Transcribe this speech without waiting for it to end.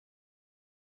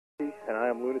and I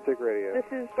am Lunatic Radio.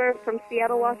 This is Bert from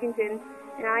Seattle, Washington,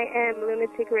 and I am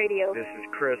Lunatic Radio. This is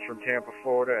Chris from Tampa,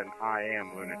 Florida, and I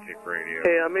am Lunatic Radio.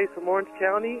 Hey, I'm Ace from Orange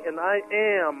County, and I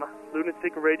am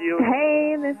Lunatic Radio.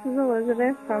 Hey, this is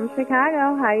Elizabeth from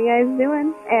Chicago. How you guys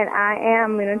doing? And I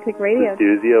am Lunatic Radio. This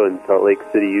is Duzio in Salt Lake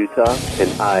City, Utah, and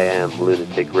I am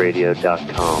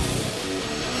lunaticradio.com.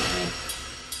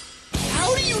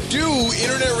 How do you do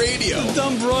internet radio? The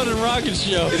Dumb Broad and Rocket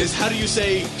Show. It is, how do you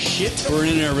say shit? We're an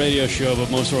internet radio show, but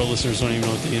most of our listeners don't even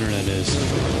know what the internet is.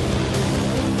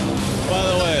 By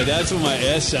the way, that's what my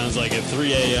ass sounds like at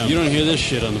 3 a.m. You don't hear this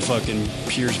shit on the fucking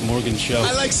Piers Morgan show.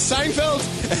 I like Seinfeld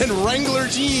and Wrangler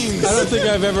jeans. I don't think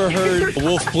I've ever heard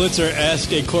Wolf Blitzer ask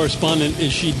a correspondent,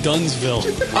 is she Dunsville?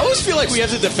 I always feel like we have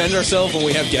to defend ourselves when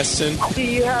we have guests in. Do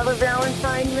you have a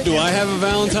Valentine with Do you? I have a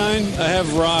Valentine? I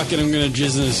have Rock, and I'm going to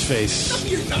jizz in his face. No,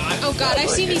 you're not. Oh, God, I've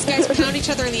seen these guys pound each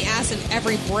other in the ass in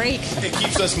every break. It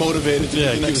keeps us motivated to do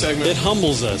the next segment. It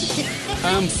humbles us.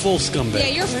 I'm full scumbag. Yeah,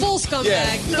 you're full scumbag.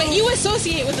 Yeah. But you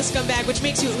associate with the scumbag, which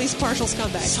makes you at least partial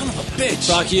scumbag. Son of a bitch.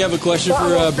 Rock, you have a question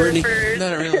for Brittany?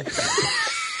 Not really.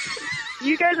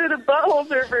 You guys are the butthole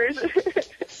surfers.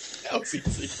 That was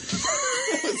easy.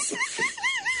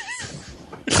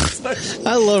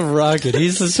 I love Rocket.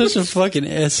 He's such a fucking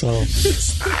asshole.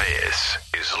 This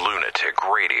is Lunatic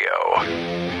Radio.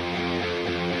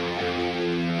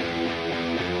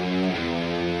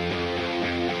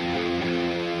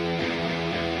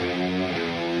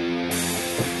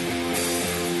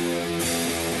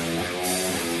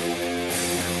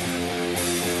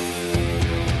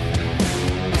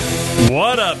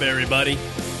 What up, everybody?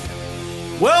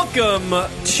 Welcome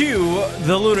to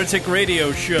the Lunatic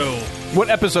Radio Show. What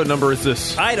episode number is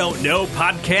this? I don't know,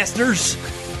 podcasters.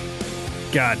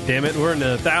 God damn it, we're in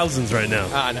the thousands right now.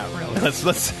 Not really.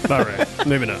 Let's. All right,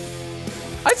 maybe not.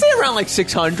 I'd say around like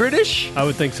 600-ish. I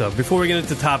would think so. Before we get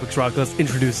into topics, Rock, let's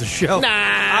introduce the show. Nah.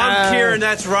 I'm Kieran,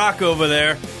 that's Rock over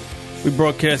there. We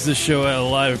broadcast this show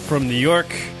live from New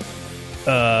York.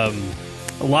 A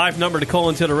live number to call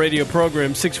into the radio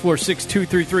program,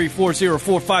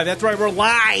 646-233-4045. That's right, we're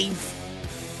live.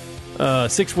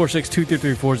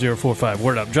 646-233-4045.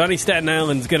 Word up. Johnny Staten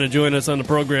Island's going to join us on the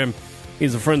program.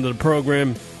 He's a friend of the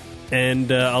program.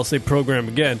 And I'll say program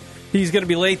again. He's going to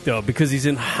be late, though, because he's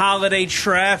in holiday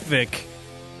traffic.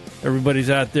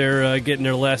 Everybody's out there getting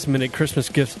their last-minute Christmas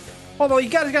gifts. Although you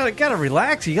gotta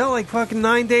relax. You got like fucking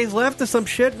 9 days left or some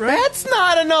shit, right? That's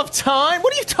not enough time.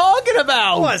 What are you talking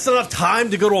about? What? It's not enough time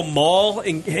to go to a mall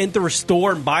and enter a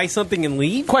store and buy something and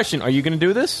leave? Question, are you going to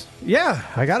do this? Yeah,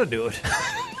 I gotta do it.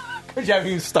 Because you haven't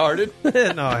even started?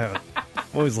 No, I haven't.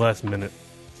 Always last minute.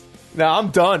 No,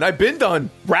 I'm done. I've been done.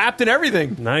 Wrapped and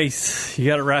everything. Nice. You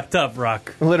got it wrapped up,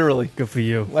 Rock. Literally. Good for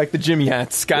you. Like the Jimmy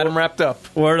hats. Got them wrapped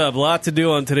up. Word up. A lot to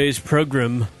do on today's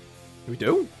program. We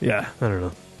do? Yeah, I don't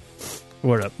know.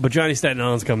 Word up. But Johnny Staten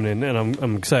Island's coming in, and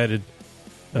I'm excited.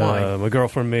 Why? My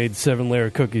girlfriend made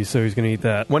 7-layer cookies, so he's going to eat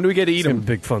that. When do we get to eat them?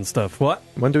 Big fun stuff. What?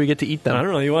 When do we get to eat them? I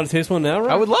don't know. You want to taste one now, Rock?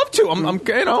 I would love to.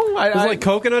 There's like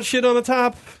coconut shit on the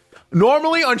top.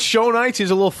 Normally on show nights,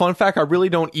 here's a little fun fact. I really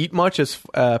don't eat much as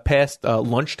past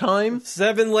lunchtime.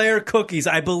 7-layer cookies,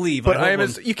 I believe.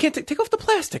 But you can't take off the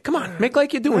plastic. Come on, make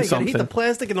like you're doing something. Eat the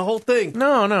plastic and the whole thing.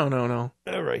 No. All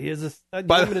right, here's this. Do you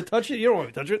want me to touch it? You don't want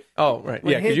me to touch it. Oh, right.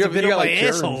 My Yeah, because hands have been got on my like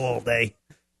germs. asshole all day.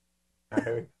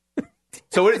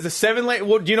 So what is the 7-layer?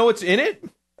 Well, do you know what's in it?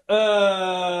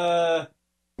 I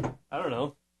don't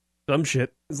know. Some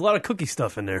shit. There's a lot of cookie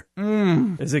stuff in there.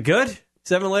 Is it good?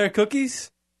 7-layer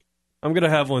cookies? I'm going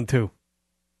to have one, too,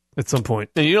 at some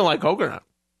point. And you don't like coconut?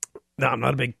 No, I'm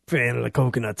not a big fan of the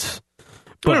coconuts.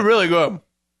 But they're really good.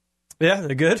 Yeah,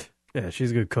 they're good? Yeah, she's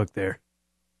a good cook there.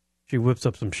 She whips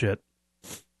up some shit.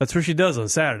 That's what she does on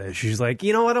Saturday. She's like,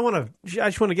 you know what? I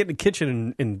just want to get in the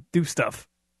kitchen and do stuff.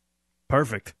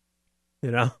 Perfect. You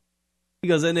know? He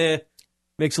goes in there,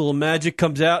 makes a little magic,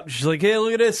 comes out. She's like, hey,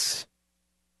 look at this.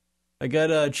 I got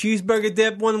a cheeseburger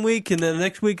dip one week, and then the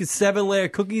next week is 7-layer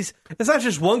cookies. It's not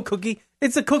just one cookie.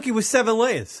 It's a cookie with 7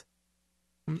 layers.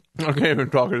 I can't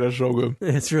even talk. That's so good.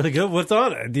 It's really good. What's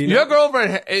on it? Do you know? Your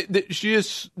girlfriend, she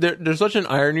is. There's such an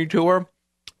irony to her.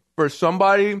 For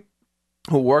somebody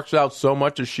who works out so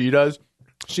much as she does,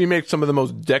 she makes some of the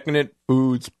most decadent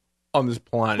foods on this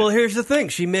planet. Well, here's the thing.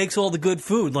 She makes all the good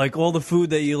food, like all the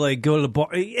food that you like go to the bar.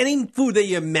 Any food that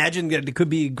you imagine that it could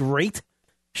be great,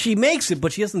 she makes it,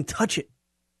 but she doesn't touch it.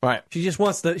 Right. She just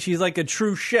wants to. She's like a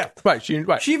true chef. Right. She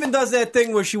even does that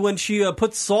thing where when she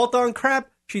puts salt on crap,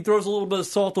 she throws a little bit of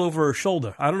salt over her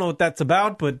shoulder. I don't know what that's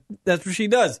about, but that's what she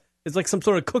does. It's like some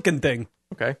sort of cooking thing.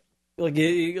 Okay. Like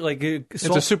it's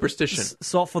a superstition.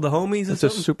 Salt for the homies. It's a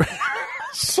super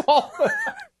salt.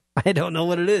 I don't know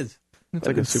what it is. It's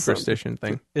like a superstition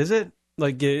thing. Is it?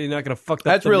 Like, you're not going to fuck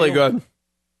that That's really good.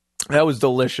 That was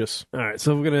delicious. All right,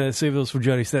 so we're going to save those for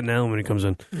Johnny Staten Island when he comes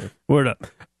in. Yeah. Word up.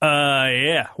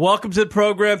 Yeah. Welcome to the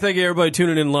program. Thank you, everybody,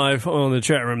 tuning in live on the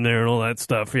chat room there and all that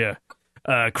stuff. Yeah.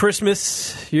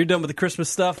 Christmas. You're done with the Christmas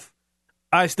stuff.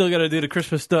 I still got to do the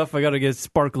Christmas stuff. I got to get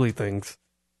sparkly things.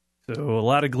 So a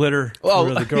lot of glitter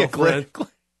for the girlfriend.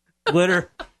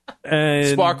 Glitter. And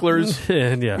sparklers.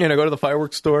 And yeah. You know, go to the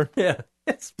fireworks store. Yeah.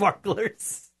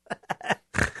 Sparklers.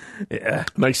 Yeah.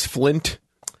 Nice flint.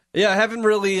 Yeah, I haven't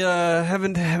really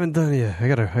haven't done it yet. I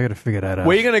gotta figure that out.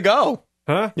 Where you gonna go?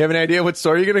 Huh? You have an idea what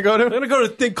store you're gonna go to? I'm gonna go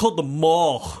to a thing called the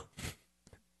mall.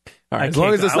 All right, as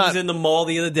long as it's I was in the mall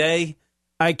the other day.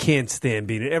 I can't stand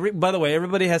being it. By the way,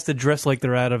 everybody has to dress like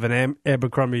they're out of an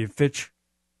Abercrombie and Fitch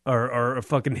or a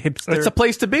fucking hipster. It's a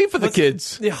place to be for the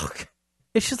kids. Yeah,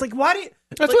 it's just like, why do you?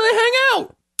 That's where they hang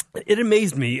out. It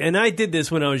amazed me, and I did this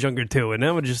when I was younger too, and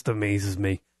now it just amazes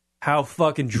me how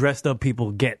fucking dressed up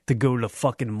people get to go to the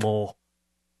fucking mall.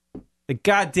 The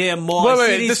goddamn mall.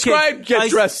 Wait, describe get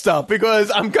dressed up,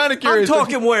 because I'm kind of curious. I'm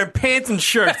talking wearing pants and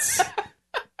shirts.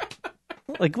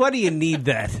 Like, why do you need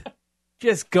that?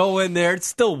 Just go in there. It's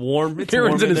still warm. It's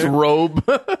Kieran's warm in his robe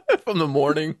from the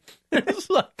morning. It's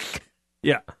like,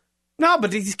 yeah. No,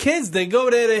 but these kids, they go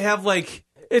there, they have like,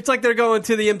 it's like they're going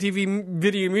to the MTV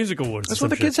Video Music Awards. That's where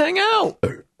the kids hang out.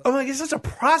 I'm like, it's such a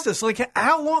process. Like,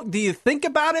 how long do you think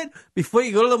about it before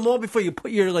you go to the mall, before you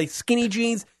put your, like, skinny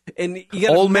jeans and you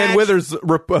got Old Man Withers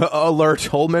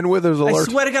alert. Old Man Withers alert.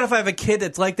 I swear to God, if I have a kid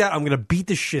that's like that, I'm going to beat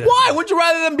the shit out Why? of him. Would you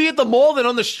rather them be at the mall than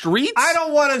on the streets? I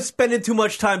don't want them spending too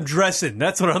much time dressing.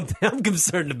 That's what I'm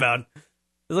concerned about.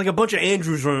 There's like a bunch of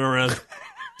Andrews running around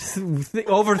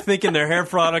overthinking their hair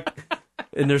product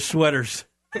and their sweaters.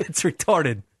 It's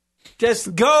retarded.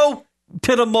 Just go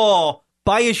to the mall.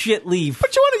 Buy your shit, leave.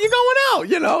 But you're going out,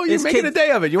 you know. You're making a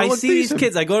day of it. You want to see these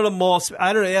kids. I go to the mall.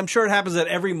 I don't know. I'm sure it happens at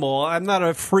every mall. I'm not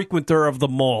a frequenter of the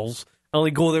malls. I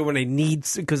only go there when I need,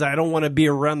 because I don't want to be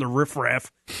around the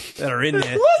riffraff that are in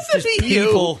there. Just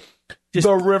people. Just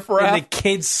the riffraff. And the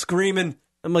kids screaming.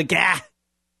 I'm like, ah.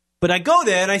 But I go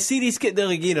there and I see these kids. They're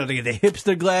like, you know, they get the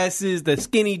hipster glasses, the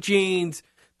skinny jeans,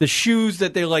 the shoes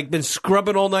that they're like been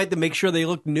scrubbing all night to make sure they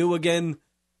look new again.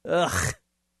 Ugh.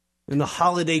 And the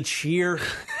holiday cheer.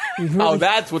 Oh,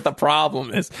 that's what the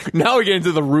problem is. Now we get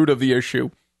into the root of the issue.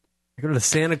 I go to the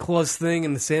Santa Claus thing,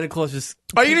 and the Santa Claus just...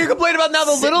 Are you going to complain about now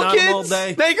the little kids? All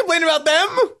day. Now you complain about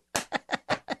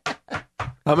them?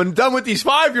 I'm done with these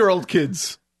 5-year-old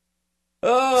kids.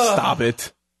 Stop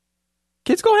it.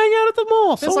 Kids go hang out at the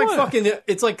mall. It's like fucking...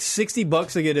 It's like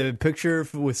 $60 to get a picture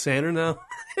with Santa now.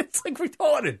 It's like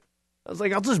retarded. I was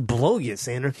like, I'll just blow you,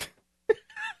 Santa. I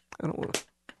don't want to...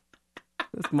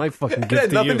 That's my fucking gift. It had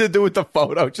to nothing you. to do with the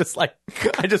photo. Just like,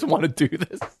 I just want to do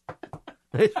this.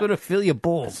 I just want to fill your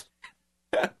balls.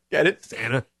 Get it?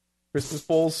 Santa. Christmas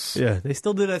balls. Yeah, they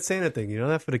still do that Santa thing. You know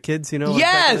that for the kids, you know? Like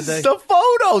Yes, back in the day? the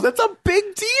photos. That's a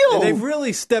big deal. And they've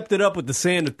really stepped it up with the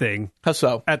Santa thing. How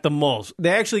so? At the malls. They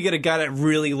actually get a guy that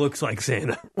really looks like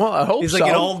Santa. Well, I hope He's so. like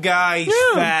an old guy, he's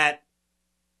fat.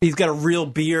 He's got a real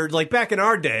beard. Like back in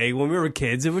our day, when we were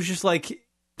kids, it was just like...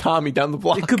 Tommy down the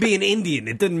block. It could be an Indian.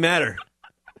 It didn't matter.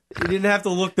 You didn't have to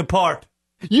look the part.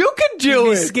 You could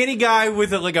do it. Skinny guy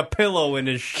with like a pillow in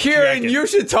his Kieran, jacket. you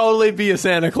should totally be a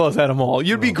Santa Claus at a mall.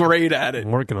 You'd be great at it.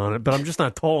 I'm working on it, but I'm just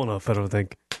not tall enough, I don't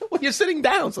think. Well, you're sitting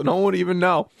down, so no one would even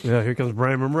know. Yeah, here comes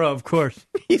Brian Monroe, of course.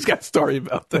 He's got a story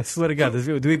about I this. swear to God.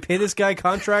 Do we pay this guy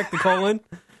contract to call in?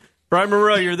 Brian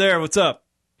Monroe, you're there. What's up?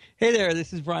 Hey there,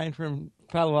 this is Brian from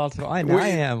Palo Alto. I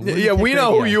am. Yeah, we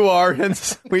know who you are,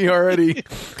 and we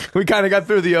kind of got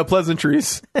through the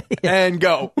pleasantries. And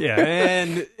go. Yeah,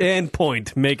 and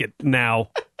point. Make it now.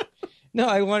 No,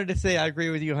 I wanted to say I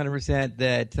agree with you 100%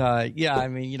 that, I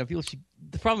mean, you know,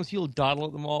 the problem is people dawdle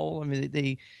at the mall. I mean,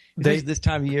 they this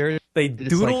time of year. They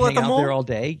doodle at the mall? there all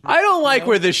day. I don't like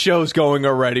where this show's going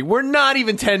already. We're not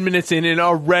even 10 minutes in, and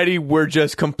already we're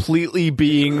just completely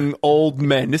being old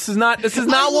men. This is not what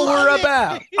we're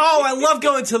about. Oh, I love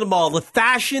going to the mall. The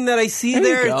fashion that I see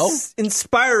there, it's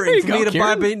inspiring for me to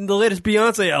buy the latest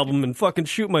Beyonce album and fucking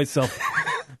shoot myself.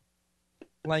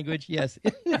 Language, yes.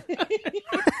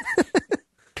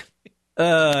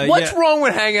 What's wrong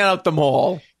with hanging out at the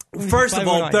mall? First of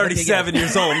all, 37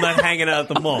 years old. I'm not hanging out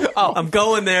at the mall. I'm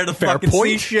going there to fucking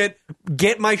see shit,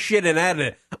 get my shit, and out of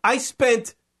it. I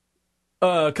spent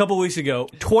a couple weeks ago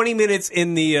 20 minutes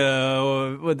in the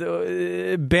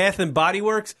Bath and Body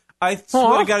Works. I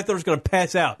swear to God, I thought I was going to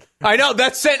pass out. I know,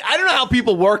 that's it. I don't know how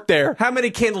people work there. How many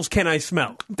candles can I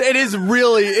smell? It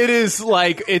is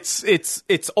like,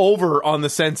 it's over on the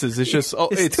senses. It's just,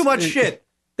 it's too much shit.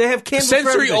 They have candles for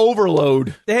Sensory everything.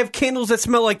 overload. They have candles that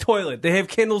smell like toilet. They have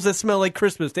candles that smell like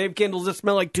Christmas. They have candles that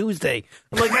smell like Tuesday.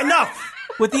 I'm like, enough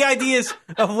with the ideas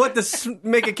of what to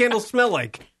make a candle smell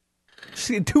like.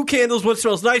 See, 2 candles, one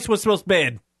smells nice, one smells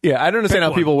bad. Yeah, I don't understand Pick how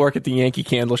one. people work at the Yankee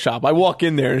Candle shop. I walk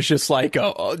in there and it's just like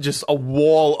just a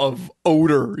wall of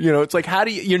odor. You know, it's like how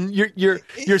do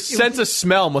your sense of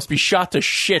smell must be shot to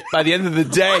shit by the end of the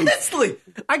day. Honestly,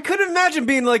 I couldn't imagine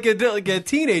being like a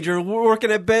teenager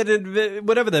working at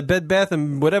whatever that Bed Bath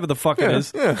and whatever the fuck it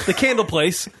is, the candle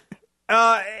place,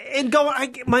 and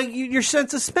going. Your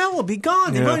sense of smell will be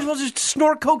gone. You might as well just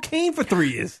snort cocaine for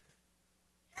 3 years.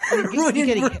 I would be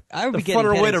getting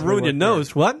funner way to ruin your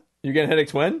nose. What? You getting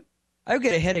headaches when? I would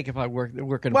get a headache if I work in a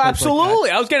Well, place like absolutely.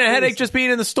 that. I was getting a headache just being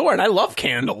in the store, and I love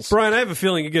candles. Brian, I have a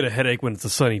feeling you get a headache when it's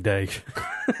a sunny day.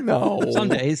 No. Some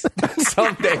days.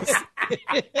 Some days.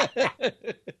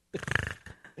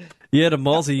 Yeah, the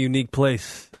mall's a unique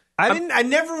place. I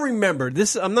never remembered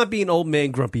this. I'm not being old man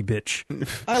grumpy bitch.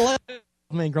 I love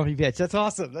man grumpy bitch. That's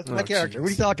awesome. That's my character. geez. What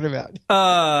are you talking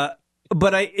about?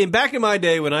 But back in my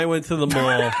day when I went to the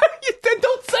mall. Then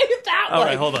don't say it that way. All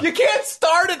right, hold on. You can't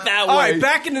start it that way. All right,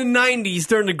 back in the 90s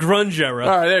during the grunge era.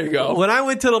 All right, there you go. When I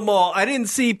went to the mall, I didn't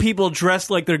see people dressed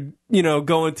like they're,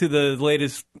 going to the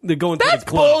latest. They're going to That's the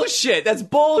club. bullshit. That's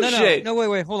bullshit. No,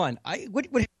 wait, hold on.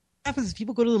 What happens is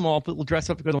people go to the mall, people dress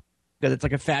up to go to the mall because it's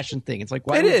like a fashion thing. It's like,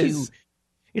 why It would is. you?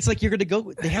 It's like you're going to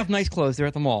go. They have nice clothes. They're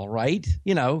at the mall, right?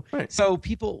 Right. So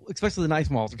people, especially the nice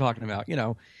malls, we're talking about.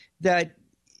 That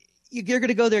you're going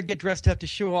to go there, get dressed up to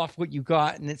show off what you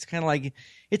got, and it's kind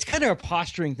of a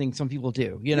posturing thing. Some people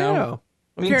do. Yeah.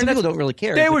 I mean, Karen, some people don't really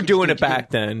care. They It's were like doing you it back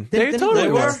then. They totally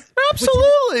were. were.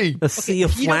 Absolutely. A sea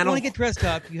of If you don't flannel. want to get dressed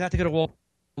up, you have to go to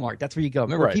Walmart. That's where you go.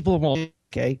 Remember, Right. people at Walmart.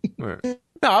 Okay. Right.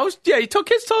 No, you took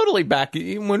kids totally back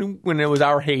when it was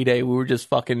our heyday. We were just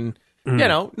fucking,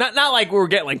 not like we were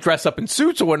getting like dressed up in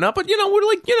suits or whatnot, but we're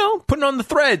like, putting on the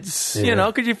threads,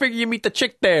 because you figure you meet the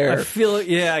chick there. I feel it.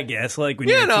 Yeah, I guess like when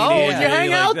You you're a know, teenager, when you hang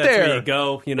like, out that's there. where you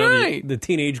go. Right. The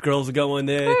teenage girls are going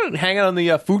there. Hang out on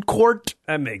the food court.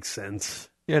 That makes sense.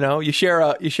 You share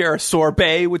a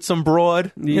sorbet with some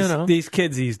broad. These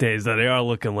kids these days, they are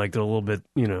looking like they're a little bit,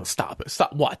 Stop it.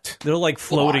 Stop what? They're like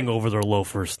floating over their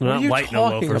loafers. They're What not are you lighting their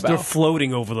talking loafers. about? They're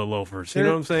floating over the loafers. You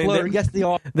know what I'm saying? Yes, they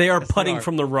are. They are Yes, they putting are.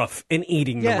 from the rough and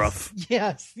eating the rough.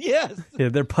 Yes. Yeah,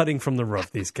 they're putting from the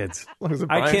rough. These kids. As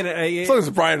I long as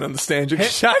Brian understands,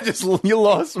 you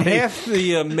lost me. Half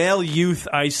the male youth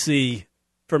I see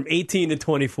from 18 to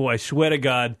 24, I swear to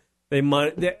God, they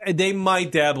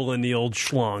might dabble in the old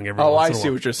schlong every Oh, once I in a see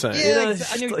while. what you're saying. Yeah,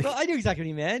 it's I knew like- exactly what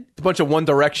you meant. A bunch of One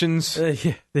Directions.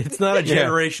 Yeah, it's not a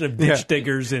generation of ditch Yeah.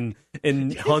 diggers and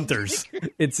hunters.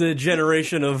 It's a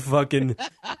generation of fucking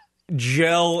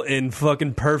gel and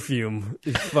fucking perfume.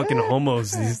 These fucking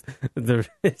homos. They're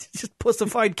just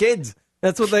pussified kids.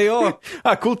 That's what they are.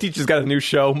 Cool Teacher's got a new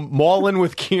show, Mauling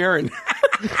with Kieran.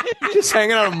 Just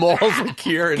hanging out at malls with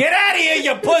Kieran. Get out of here,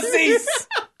 you pussies!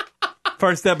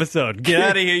 First episode. Get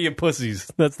out of here, you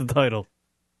pussies. That's the title.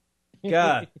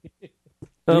 God.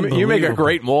 You make a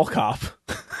great mall cop.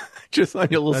 Just on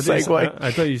your little segue.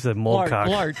 I thought you said mall cock.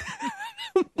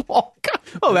 Mall cop.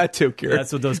 Oh, that too, Kieran.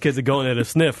 That's what those kids are going there to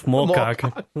sniff. Mall cock.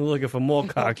 We're looking for mall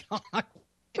cock.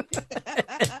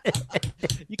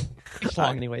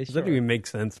 Schlong anyways. Does that even make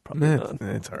sense? Probably not.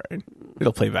 It's all right.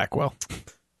 It'll play back well.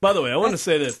 By the way, I want to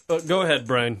say this. Go ahead,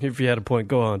 Brian. If you had a point,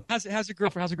 go on. How's your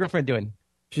girlfriend doing?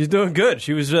 She's doing good.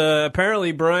 She was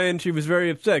apparently, Brian. She was very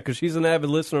upset because she's an avid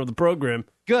listener of the program.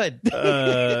 Good.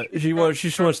 She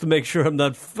just wants to make sure I'm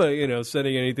not,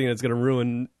 sending anything that's going to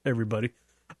ruin everybody.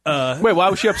 Wait, why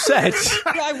was she upset?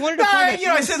 I wanted to find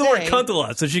out. I say the word cunt a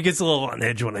lot, so she gets a little on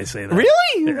edge when I say that.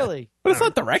 Really? Yeah. Really? But it's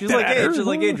not directed She's like, at her. she's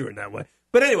like Andrew in that way.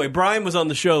 But anyway, Brian was on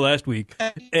the show last week,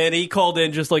 and he called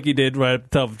in just like he did right at the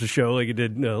top of the show, like he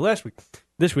did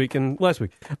this week and last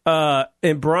week.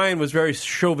 And Brian was very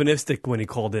chauvinistic when he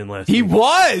called in last week. He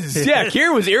was. Yeah,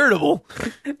 Kieran was irritable.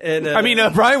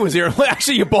 And Brian was irritable.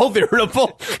 Actually, you're both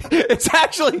irritable.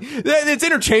 It's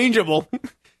interchangeable.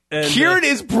 And, Kieran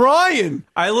is Brian.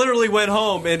 I literally went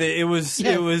home, and it was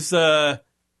I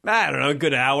don't know, a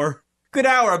good hour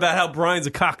about how Brian's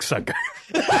a cocksucker.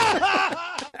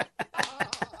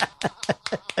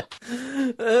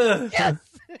 Yes.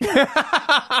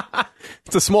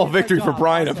 It's a small victory for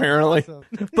Brian, apparently.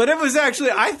 But it was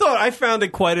actually, I found it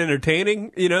quite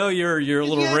entertaining. Your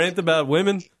little rant about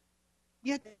women.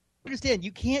 You have to understand,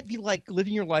 you can't be like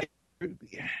living your life. So you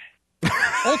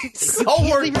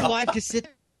can't live your life to sit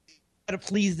to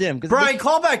please them. Brian,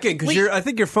 call back in because I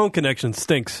think your phone connection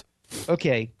stinks.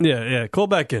 Okay. Yeah, call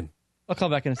back in. I'll call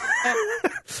back in.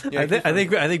 I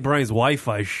think Brian's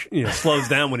Wi-Fi slows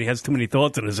down when he has too many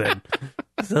thoughts in his head.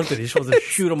 Something he's supposed to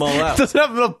shoot them all out. Doesn't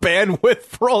have enough bandwidth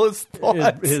for all his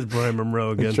thoughts. Here's Brian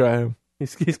Monroe again. Let's try him.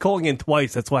 He's calling in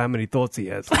twice. That's why how many thoughts he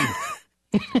has.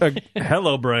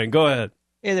 Hello, Brian. Go ahead.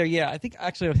 Hey there. Yeah, I think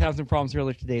actually I was having some problems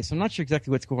earlier today, so I'm not sure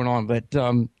exactly what's going on. But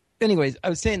anyways, I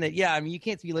was saying that, yeah, I mean, you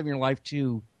can't be living your life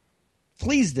to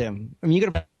please them. I mean, you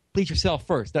got to please yourself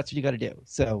first. That's what you got to do.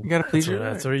 So you got to please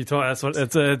That's what you talk. That's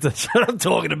what I'm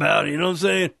talking about. You know what I'm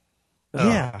saying?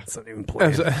 Yeah. It's not even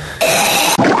playing.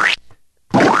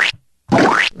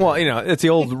 Well, it's the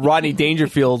old Rodney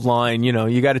Dangerfield line.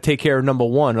 You got to take care of number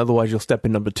one, otherwise you'll step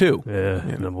in number two.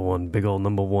 Yeah, number one, big old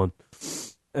number one.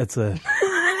 That's a.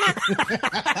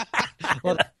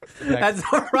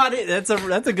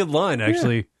 That's a good line,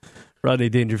 actually. Rodney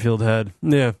Dangerfield had.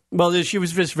 Yeah. Well, she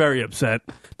was just very upset.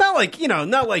 Not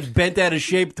like bent out of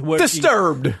shape to where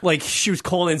disturbed. Like she was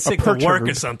calling in sick for work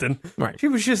or something. Right. She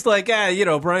was just like,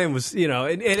 Brian was,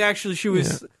 and actually she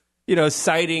was,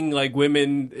 citing like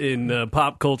women in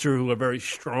pop culture who are very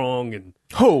strong and.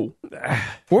 Who?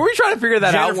 Were we trying to figure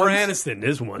that out? Jennifer Aniston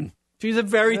is one. She's a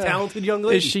very talented young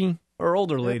lady. Is she? Or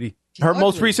older lady. Her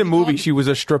most recent movie, she was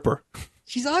a stripper.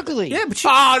 She's ugly. Yeah, but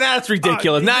that's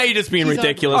ridiculous. Now you're just being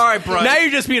ridiculous. All right, Brian. Now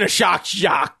you're just being a shock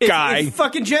guy. If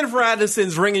fucking Jennifer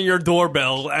Aniston's ringing your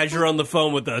doorbell as you're on the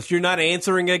phone with us, you're not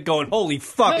answering it going, holy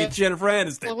fuck, it's Jennifer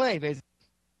Aniston. No way, basically.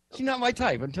 She's not my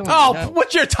type. I'm telling you.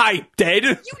 What's your type,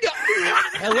 Dad?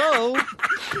 Hello.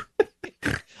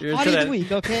 Audience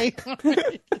week, okay?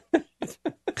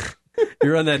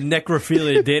 You're on that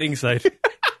necrophilia dating site.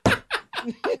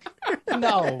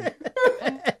 No.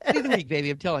 Audience week, baby,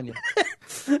 I'm telling you.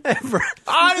 That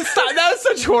was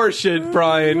such horseshit,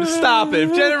 Brian. Stop it.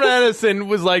 If Jennifer Aniston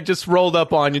was like just rolled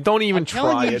up on you, don't even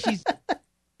try it.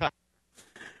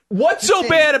 What's so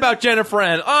bad about Jennifer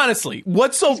Aniston? Honestly,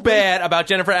 what's so bad about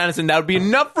Jennifer Aniston that would be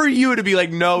enough for you to be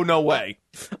like, no way?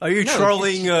 Are you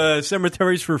trolling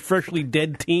cemeteries for freshly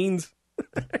dead teens?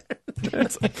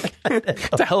 That's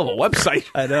a hell of a website.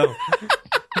 I know.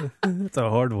 That's a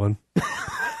hard one.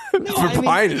 For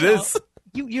Brian, it is.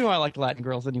 You know I like Latin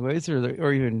girls anyways,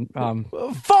 or even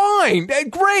fine,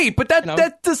 great, but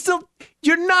that's still,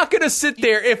 you're not going to sit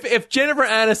there if Jennifer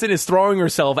Aniston is throwing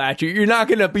herself at you, you're not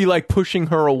going to be like pushing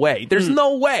her away. There's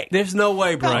no way. There's no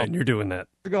way, Brian, you're doing that.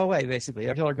 Go away, basically.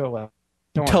 I tell her to go away.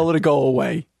 Tell her to go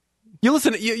away. You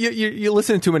listen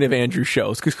to too many of Andrew's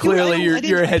shows because clearly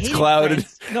your head's clouded.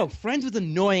 Friends was an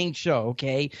annoying show.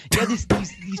 Okay, you have these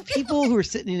people who are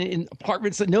sitting in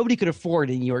apartments that nobody could afford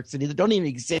in New York City that don't even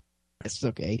exist.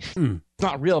 Okay, It's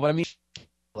not real, but I mean,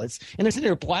 and they're sitting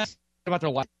there blasting about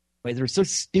their life. They're so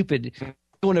stupid.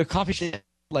 Going to a coffee shop,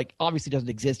 like, obviously doesn't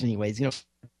exist anyways. All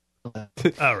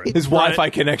right. His Wi-Fi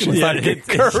connection's not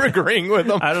agreeing with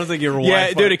him. I don't think you're. Yeah,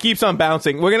 Wi-Fi. dude, it keeps on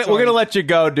bouncing. We're gonna let you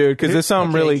go, dude, because there's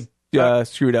something really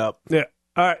screwed up. Yeah.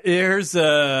 All right. Here's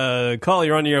call.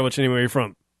 You're on the air. What's your name? Where are you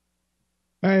from?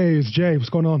 Hey, it's Jay.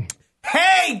 What's going on?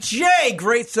 Hey, Jay.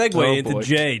 Great segue into boy.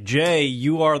 Jay. Jay,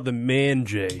 you are the man,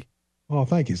 Jay. Oh,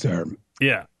 thank you, sir.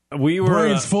 Yeah, we were.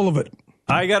 Brain's full of it.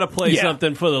 I got to play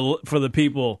something for the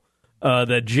people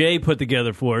that Jay put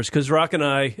together for us because Rock and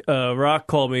I, Rock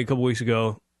called me a couple weeks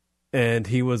ago, and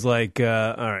he was like, "All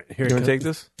right, here." You want to take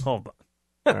this? Hold on.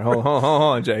 All right, hold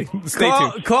on, Jay. Stay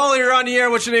tuned. Call, you're on the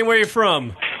air. What's your name? Where are you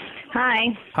from?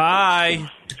 Hi. Hi.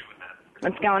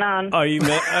 What's going on? Are you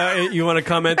you want to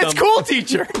comment? It's cool,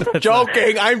 teacher.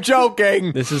 Joking. I'm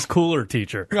joking. This is cooler,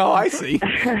 teacher. Oh, I see.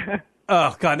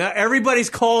 Oh God! Now everybody's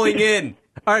calling in.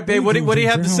 All right, babe. What do you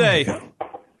have to say?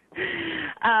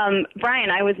 Brian,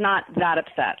 I was not that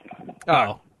upset.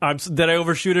 Oh, did I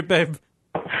overshoot it, babe?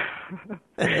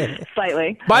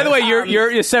 Slightly. By the way, your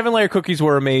 7-layer cookies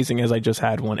were amazing, as I just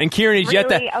had one, and Kieran is yet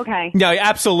to. Okay. No,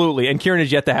 absolutely, and Kieran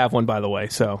is yet to have one. By the way,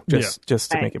 so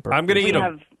just to make it perfect. I'm gonna eat them. We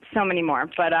have so many more,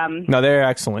 but No, they're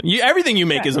excellent. Everything you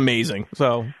make is amazing.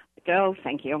 So. Oh,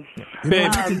 thank you.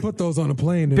 Babe, you can put those on a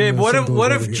plane. Babe, what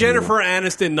if Jennifer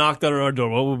Aniston knocked on our door?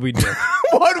 What would we do?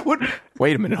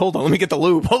 Wait a minute. Hold on. Let me get the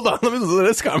lube. Hold on. Let me listen to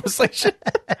this conversation.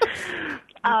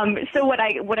 So what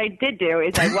I did do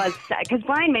is because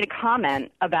Brian made a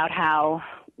comment about how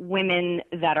women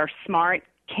that are smart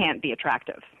can't be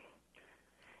attractive.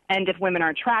 And if women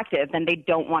are attractive, then they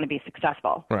don't want to be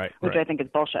successful. Right. Which I think is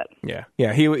bullshit. Yeah.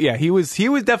 He was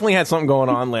definitely had something going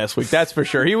on last week. That's for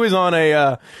sure. He was on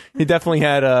he definitely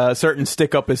had a certain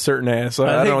stick up his certain ass. So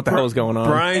I don't know what the hell is going on.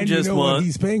 Brian just what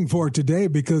he's paying for it today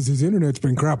because his internet's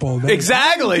been crap all day.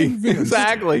 Exactly.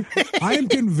 I am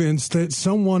convinced that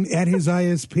someone at his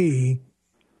ISP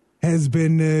has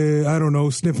been, I don't know,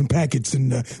 sniffing packets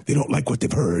and they don't like what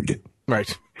they've heard.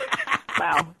 Right.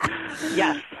 Wow.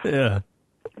 Yes. Yeah.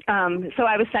 So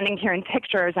I was sending Kieran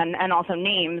pictures and also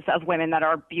names of women that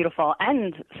are beautiful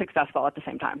and successful at the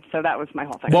same time. So that was my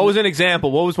whole thing. What was an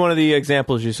example? What was one of the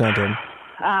examples you sent him?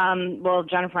 Well,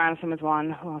 Jennifer Aniston was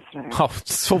one. Who else did I? Oh,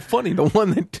 it's so funny. The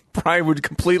one that Brian would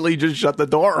completely just shut the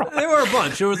door on. There were a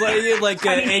bunch. It was like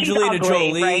I mean, she's Angelina ugly,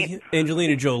 Jolie. right?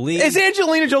 Angelina Jolie. Is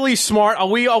Angelina Jolie smart? Do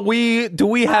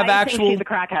we have I actual? think she's a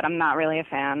crackhead. I'm not really a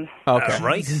fan. Okay.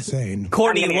 Right? Insane.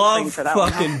 Courtney I'm gonna get Love, framed for that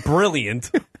one. fucking brilliant.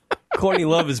 Courtney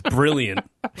Love is brilliant.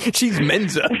 She's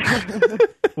Menza.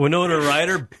 Winona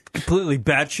Ryder, completely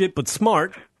batshit but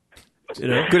smart. You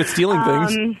know, good at stealing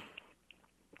things.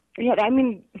 Yeah, I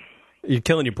mean, you're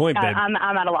killing your point, babe. I'm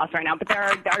at a loss right now. But there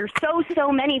are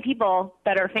so many people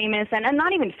that are famous and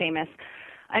not even famous.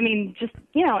 I mean, just,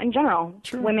 in general,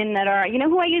 women that are,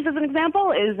 who I use as an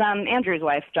example is Andrew's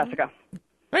wife, Jessica.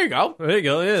 There you go. There you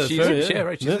go. Yeah, She's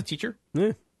right. She's a teacher.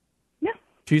 Yeah. Yeah.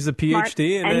 She's a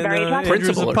PhD Smart and very attractive.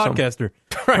 Andrew's a Principal or podcaster.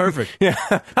 Perfect. Yeah.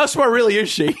 How smart really is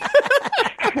she?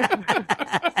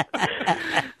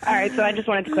 All right, so I just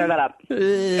wanted to clear that up.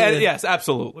 Yes,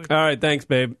 absolutely. All right, thanks,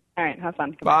 babe. All right, have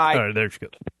fun. Bye. All right, there she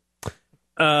goes.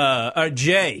 All right,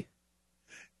 Jay.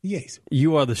 Yes.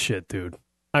 You are the shit, dude.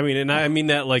 I mean, and I mean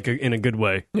that like in a good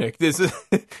way. Yeah, this is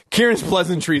Kieran's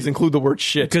pleasantries include the word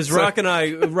shit. Because Rock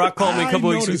called me a couple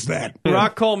weeks noticed ago. that.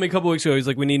 Rock called me a couple weeks ago. He's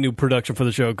like, we need new production for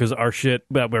the show because our shit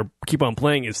that we keep on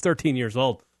playing is 13 years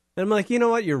old. And I'm like, you know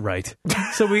what? You're right.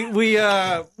 So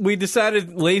we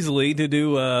decided lazily to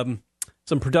do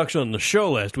some production on the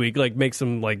show last week, like make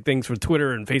some like things for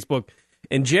Twitter and Facebook.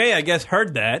 And Jay, I guess,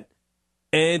 heard that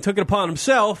and took it upon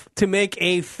himself to make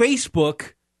a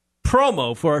Facebook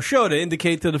promo for our show to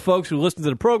indicate to the folks who listen to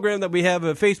the program that we have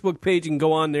a Facebook page. You can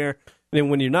go on there, and then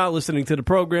when you're not listening to the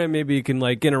program, maybe you can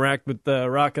like interact with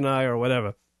Rock and I or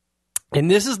whatever.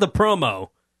 And this is the promo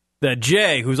that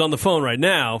Jay, who's on the phone right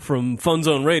now from Fun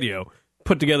Zone Radio,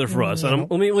 put together for us. And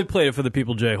let me play it for the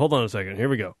people, Jay. Hold on a second. Here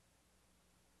we go.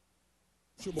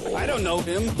 I don't know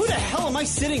him. Who the hell am I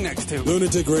sitting next to?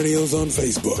 Lunatic Radio's on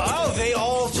Facebook. Oh, they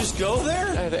all just go there?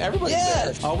 Everybody's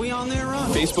there. Are we on there,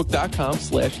 Ron?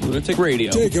 Facebook.com/Lunatic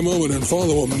Radio. Take a moment and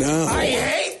follow them now. I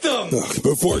hate them!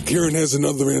 Before Kieran has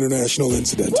another international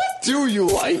incident. What do you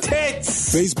like?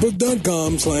 Tits!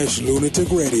 Facebook.com/Lunatic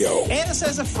Radio. Add us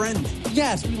as a friend.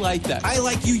 Yes, we like that. I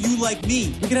like you, you like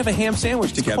me. We can have a ham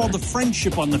sandwich together. It's called the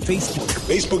friendship on the Facebook.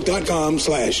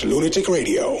 Facebook.com/Lunatic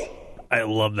Radio. I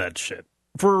love that shit.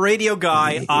 For a radio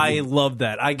guy, I love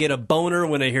that. I get a boner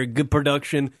when I hear good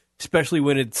production, especially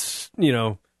when it's,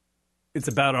 it's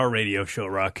about our radio show,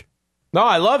 Rock. No,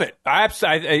 I love it.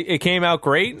 It came out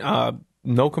great.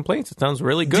 No complaints. It sounds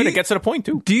really good. It gets to the point,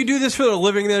 too. Do you do this for a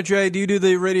living there, Jay? Do you do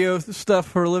the radio stuff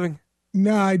for a living?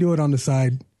 No, I do it on the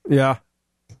side. Yeah.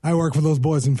 I work for those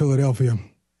boys in Philadelphia.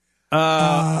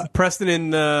 Preston in...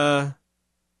 No.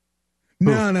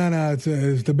 It's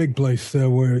the big place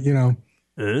where,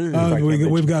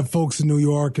 we've got folks in New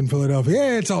York and Philadelphia.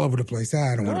 Yeah, it's all over the place.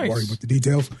 I don't want to worry about the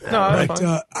details. No, but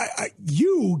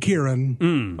you,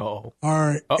 Kieran,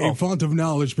 are a font of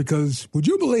knowledge because would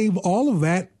you believe all of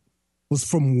that was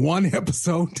from one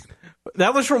episode?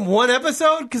 That was from one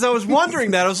episode? Because I was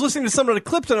wondering that. I was listening to some of the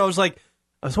clips and I was like,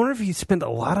 I was wondering if he spent a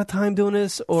lot of time doing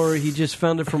this or he just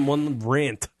found it from one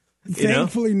rant.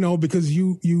 Thankfully, no, because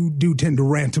you do tend to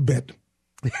rant a bit.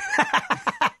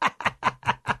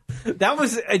 That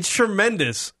was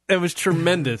tremendous. It was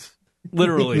tremendous.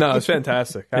 Literally. No, it's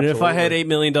fantastic. And Absolutely. if I had $8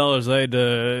 million, I'd,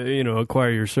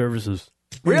 acquire your services.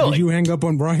 Really? Did you hang up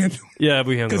on Brian? Yeah,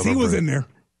 we hung up because he was in there.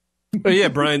 Oh, yeah,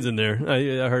 Brian's in there.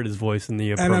 I heard his voice in the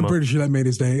promo. And I'm pretty sure that made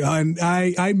his day. And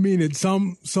I mean it.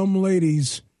 Some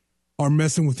ladies are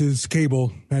messing with his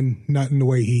cable and not in the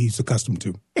way he's accustomed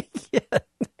to.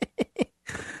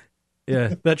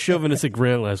 Yeah, that chauvinistic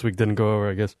rant last week didn't go over,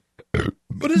 I guess.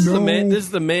 But this is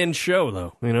the man show,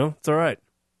 though. It's all right.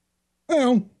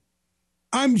 Well,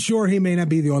 I'm sure he may not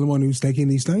be the only one who's thinking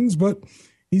these things, but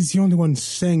he's the only one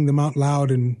saying them out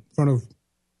loud in front of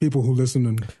people who listen.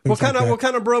 And what kind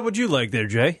of bro would you like there,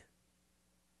 Jay?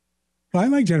 I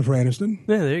like Jennifer Aniston.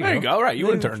 Yeah, there you go. There you go. Right, you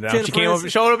wouldn't turn it down. Jennifer She came over,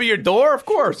 showed up at your door, of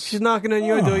course. She's knocking on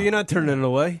your door. You're not turning it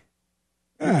away.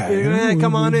 Hey,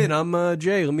 come on in. I'm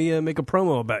Jay. Let me make a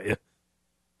promo about you.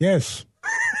 Yes.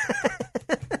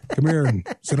 Come here and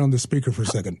sit on the speaker for a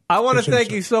second. I want to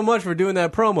thank you so much for doing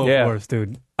that promo for us,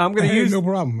 dude. I'm going to use no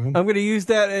problem, man. I'm going to use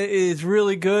that. It's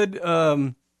really good.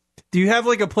 Do you have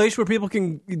like a place where people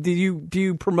can? Do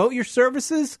you promote your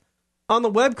services on the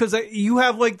web? Because you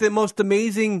have like the most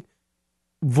amazing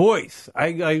voice. I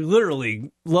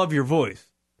literally love your voice.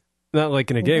 Not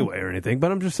like in a gay way or anything,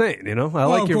 but I'm just saying. I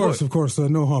like your voice. Of course,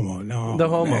 no homo. No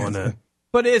homo on that.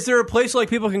 But is there a place like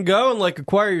people can go and like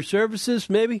acquire your services?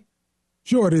 Maybe.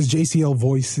 Sure, it is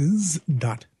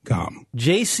jclvoices.com.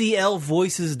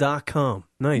 jclvoices.com.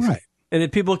 Nice. Right. And then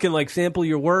people can like sample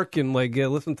your work and like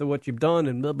listen to what you've done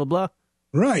and blah blah blah.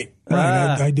 Right.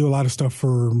 I do a lot of stuff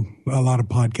for a lot of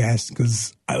podcasts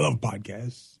because I love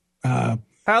podcasts. How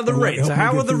are the rates?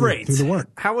 How are the rates? Through the work.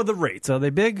 How are the rates? Are they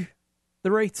big?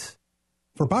 The rates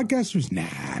for podcasters? Nah.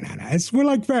 We're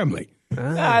like family.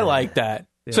 I like that.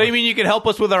 Yeah. So you mean you can help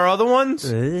us with our other ones?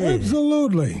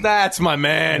 Absolutely. That's my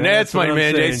man. That's my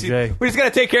man, JC. Jay. We just got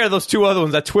to take care of those two other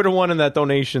ones, that Twitter one and that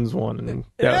donations one. And,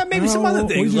 maybe some other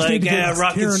things like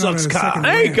Rocket sucks cock.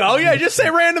 There you go. Yeah, just say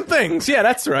random things. Yeah,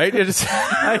 that's right. You just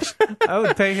I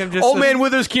would pay him just Old Man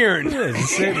Withers Kieran. Yeah, just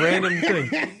say random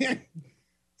things.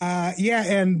 Yeah,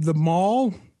 and the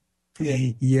mall.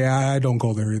 Yeah, I don't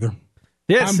go there either.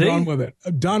 Yeah, I'm done with it.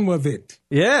 I'm done with it.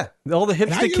 Yeah, all the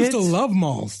hipster kids. I used to love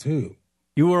malls too.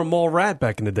 You were a mall rat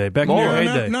back in the day. Back in your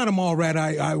heyday. Not a mall rat.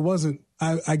 I wasn't.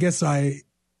 I guess I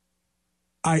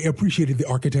appreciated the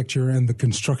architecture and the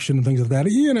construction and things like that.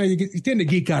 You know, you tend to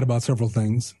geek out about several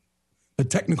things, the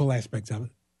technical aspects of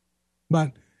it.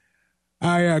 But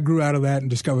I grew out of that and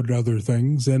discovered other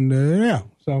things. And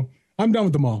so I'm done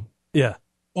with the mall. Yeah.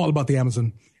 All about the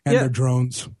Amazon and their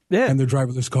drones and their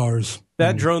driverless cars.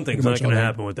 That drone thing's not going to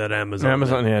happen with that Amazon.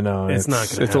 No, it's not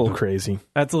going to It's a little crazy.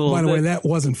 That's a little. By the way, that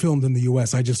wasn't filmed in the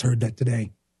U.S. I just heard that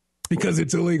today because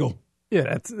it's illegal.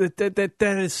 Yeah, that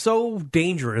is so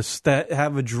dangerous that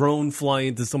have a drone fly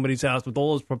into somebody's house with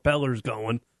all those propellers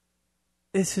going.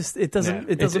 It's just it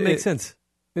doesn't make sense.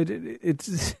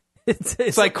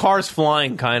 It's like cars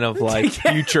flying, kind of like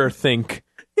future think.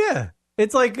 Yeah,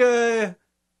 it's like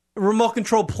remote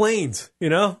control planes. You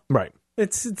know, right?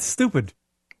 It's stupid.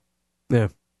 Yeah.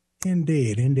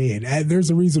 Indeed. There's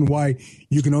a reason why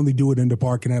you can only do it in the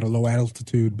park and at a low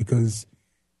altitude because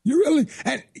you really,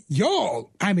 and y'all,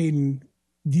 I mean,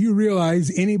 do you realize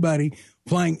anybody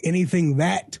flying anything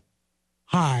that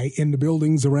high in the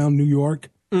buildings around New York?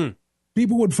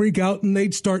 People would freak out and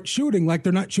they'd start shooting like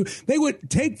they're not shooting. They would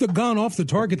take the gun off the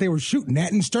target they were shooting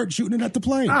at and start shooting it at the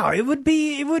plane. Oh, it would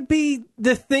be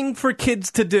the thing for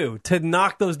kids to do, to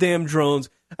knock those damn drones.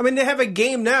 I mean, they have a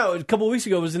game now. A couple of weeks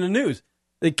ago, it was in the news.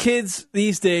 The kids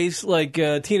these days, like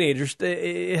teenagers,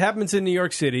 it happens in New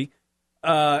York City.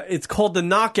 It's called the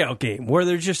knockout game, where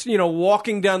they're just,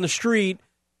 walking down the street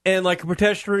and like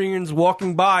pedestrians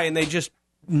walking by and they just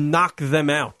knock them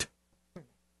out.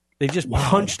 They just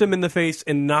punch them in the face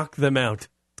and knock them out.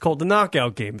 It's called the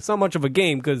knockout game. It's not much of a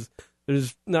game because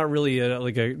there's not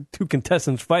really two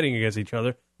contestants fighting against each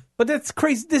other. But that's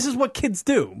crazy. This is what kids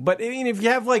do. But I mean, if you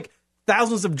have like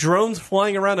thousands of drones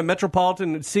flying around a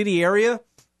metropolitan city area,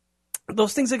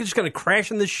 those things are just going to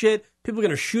crash in this shit. People are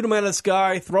going to shoot them out of the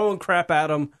sky, throwing crap at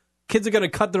them. Kids are going to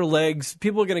cut their legs.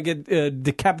 People are going to get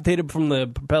decapitated from the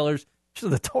propellers. It's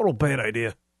just a total bad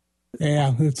idea.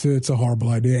 Yeah, it's a horrible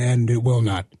idea, and it will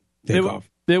not take off.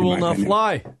 They will not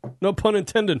fly. No pun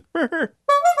intended. All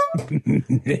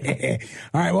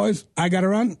right, boys, I got to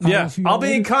run. I'll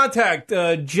be in contact.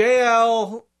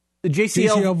 JCL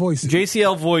Voices.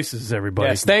 JCL Voices, everybody.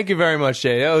 Yes, thank you very much,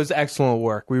 Jay. That was excellent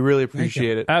work. We really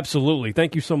appreciate it. Absolutely.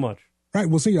 Thank you so much. All right,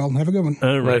 we'll see y'all. Have a good one.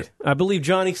 All right. I believe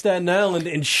Johnny Staten Island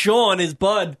and Sean, his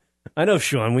bud. I know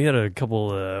Sean. We had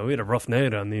a rough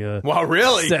night on the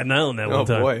really? Staten Island that one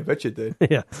time. Oh, boy. I bet you did.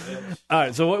 Yeah. All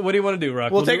right, so what do you want to do,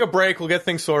 Rock? We'll take a break. We'll get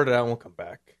things sorted out, and we'll come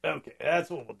back. Okay, that's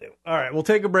what we'll do. All right, we'll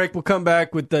take a break. We'll come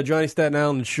back with Johnny Staten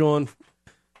Island and Sean,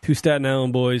 two Staten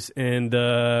Island boys, and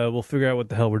we'll figure out what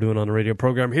the hell we're doing on the radio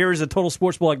program. Here is a Total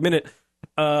Sports Blog Minute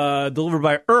delivered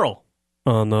by Earl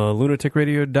on the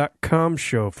lunaticradio.com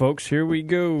show, folks. Here we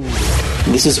go.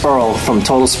 This is Earl from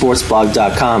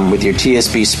TotalSportsBlog.com with your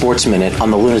TSB Sports Minute on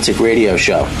the Lunatic Radio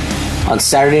Show. On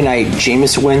Saturday night,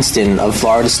 Jameis Winston of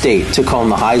Florida State took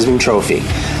home the Heisman Trophy.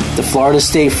 The Florida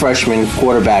State freshman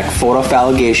quarterback fought off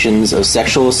allegations of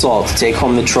sexual assault to take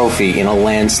home the trophy in a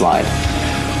landslide.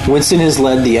 Winston has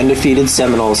led the undefeated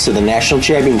Seminoles to the national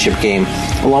championship game,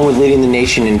 along with leading the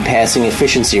nation in passing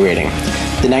efficiency rating.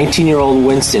 The 19-year-old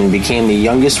Winston became the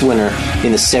youngest winner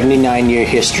in the 79-year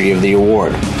history of the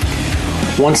award.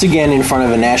 Once again, in front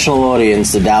of a national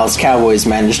audience, the Dallas Cowboys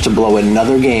managed to blow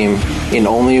another game in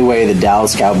only a way the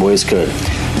Dallas Cowboys could.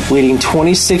 Leading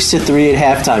 26-3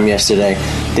 at halftime yesterday,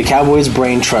 the Cowboys'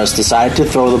 brain trust decided to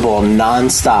throw the ball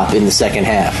non-stop in the second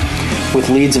half. With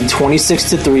leads of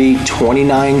 26-3,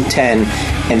 29-10,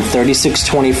 and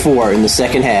 36-24 in the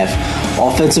second half,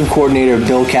 offensive coordinator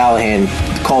Bill Callahan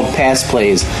called pass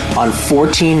plays on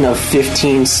 14 of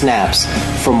 15 snaps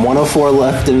from 1:04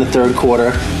 left in the third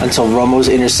quarter until Romo's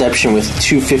interception with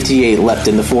 2:58 left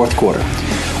in the fourth quarter.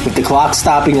 With the clock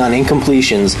stopping on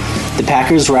incompletions, the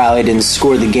Packers rallied and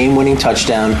scored the game-winning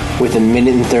touchdown with 1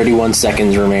 minute and 31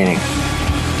 seconds remaining.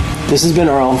 This has been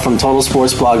Earl from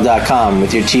TotalSportsBlog.com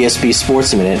with your TSP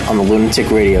Sports Minute on the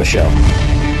Lunatic Radio Show.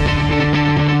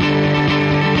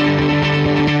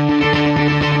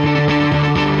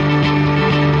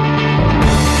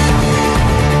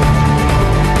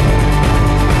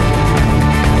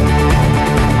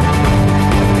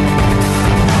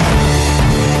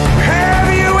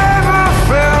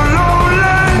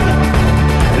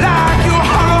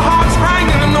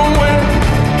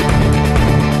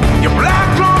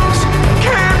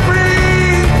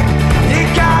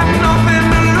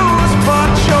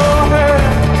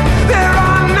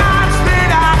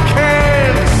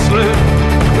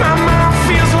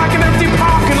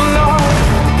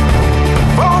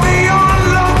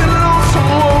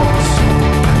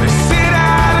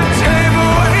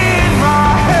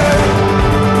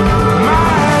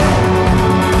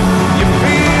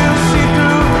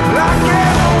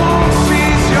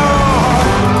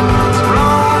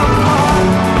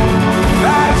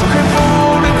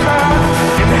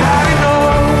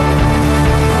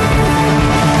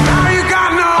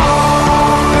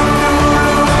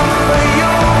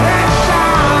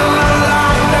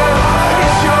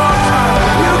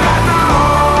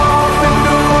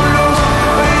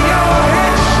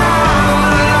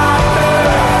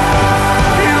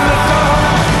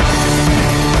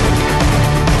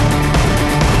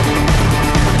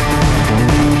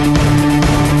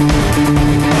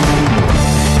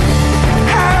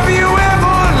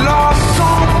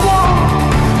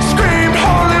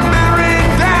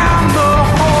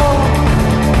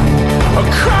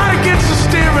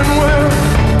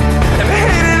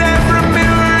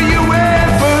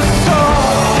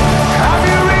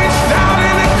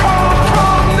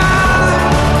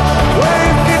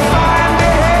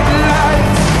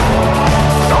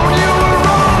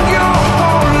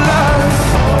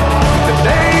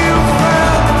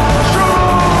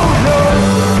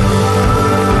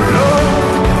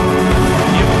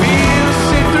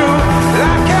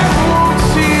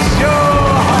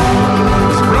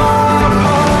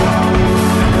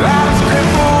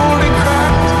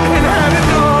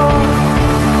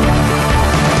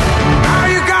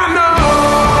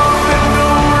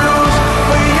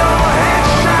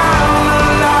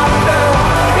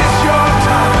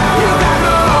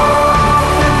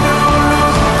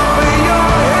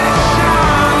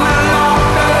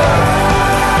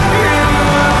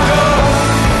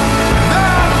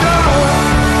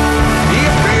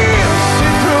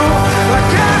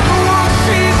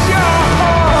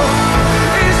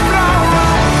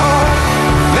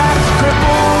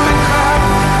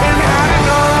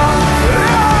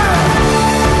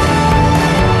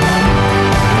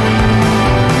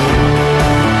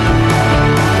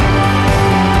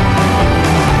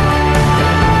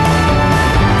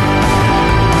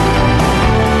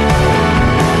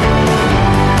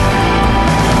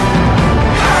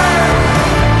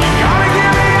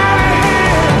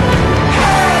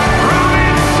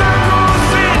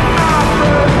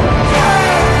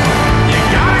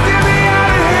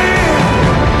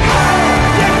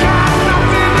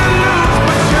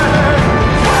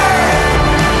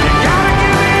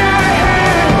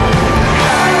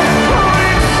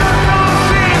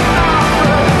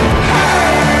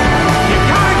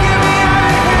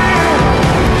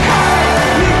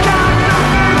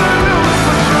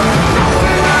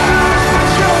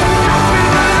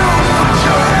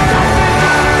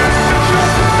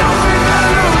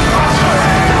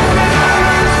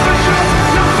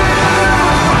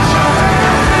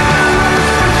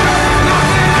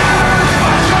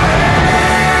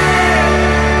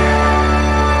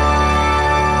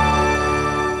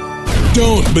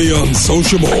 Don't be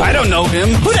unsociable. I don't know him.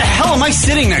 Who the hell am I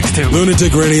sitting next to?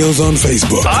 Lunatic Radio's on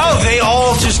Facebook. Oh, they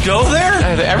all just go there?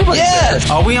 Everybody. Yeah.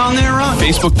 Are we on there, Ron?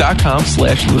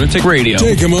 Facebook.com/Lunatic Radio.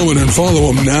 Take a moment and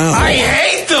follow them now. I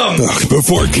hate them!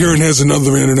 Before Kieran has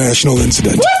another international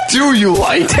incident. What do you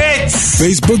like? Tits!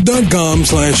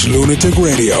 Facebook.com/Lunatic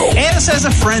Radio. Add us as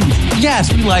a friend.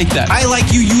 Yes, we like that. I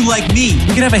like you, you like me.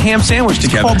 We can have a ham sandwich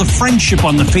together. It's called the friendship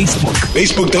on the Facebook.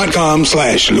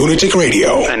 Facebook.com/Lunatic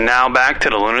Radio. And now back to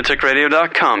the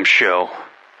lunaticradio.com show.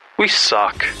 We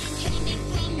suck.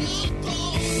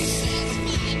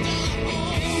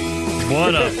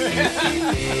 What up? I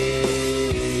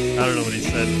don't know what he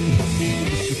said.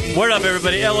 What up,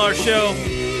 everybody? LR Show.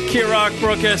 Kid Rock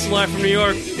broadcasting live from New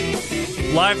York.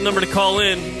 Live number to call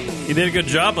in. You did a good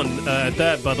job on at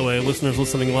that, by the way. Listeners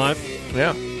listening live.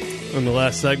 Yeah. On the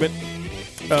last segment.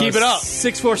 Keep it up.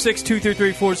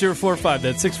 646-233-4045.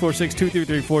 That's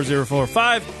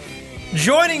 646-233-4045.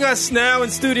 Joining us now in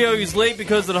studio, he's late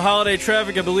because of the holiday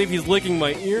traffic. I believe he's licking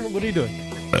my ear. What are you doing?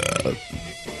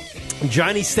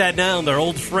 Johnny Staten Island, our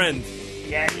old friend.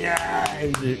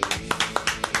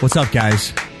 What's up,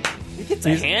 guys? He gets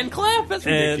a hand clap? That's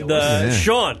And ridiculous.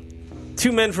 Sean,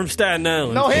 two men from Staten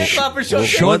Island. No hand clap for Sean.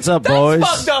 What's up, That's boys?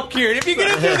 fucked up, Kieran. If you're going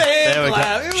to do the hand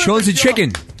clap. Sean's a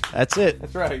chicken. That's it.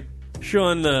 That's right.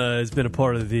 Sean has been a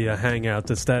part of the hangout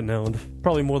at Staten Island.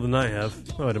 Probably more than I have,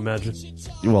 I would imagine.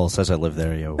 Well, since I live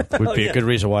there, would be a good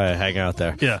reason why I hang out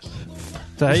there. Yeah.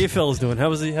 So how you fellas doing? How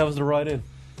was the ride in?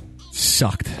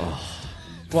 Sucked.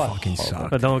 What? Fucking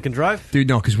sucked. But no one can drive? Dude,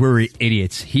 no, because we're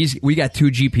idiots. We got 2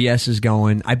 GPSs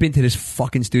going. I've been to this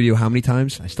fucking studio how many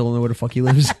times? I still don't know where the fuck he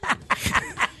lives.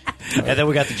 And then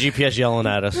we got the GPS yelling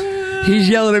at us. He's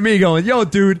yelling at me going, yo,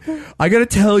 dude, I got to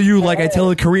tell you like I tell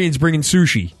the Koreans bringing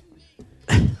sushi.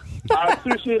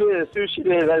 Sushi it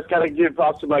is. I just got to give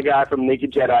props to my guy from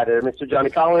Naked Jedi there, Mr. Johnny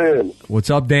Collins. What's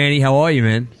up, Danny? How are you,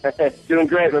 man? Doing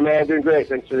great, my man. Doing great.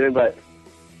 Thanks for the invite.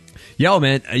 Yo,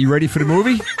 man, are you ready for the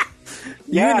movie?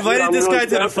 Yeah, invited I'm this really guy to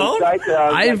the excited. phone?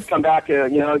 I've come back,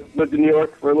 lived in New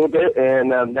York for a little bit,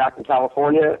 and I'm back in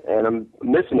California, and I'm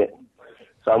missing it.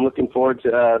 So I'm looking forward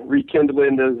to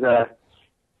rekindling those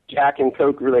Jack and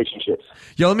Coke relationships.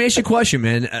 Yo, let me ask you a question,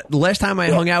 man. The last time I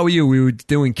hung out with you, we were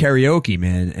doing karaoke,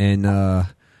 man, and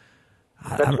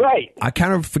That's right. I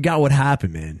kind of forgot what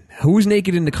happened, man. Who was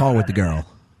naked in the car with the girl?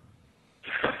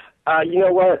 You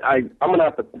know what? I'm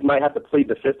gonna might have to plead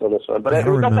the fifth on this one, but I it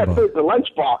don't was at remember. the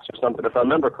lunchbox or something, if I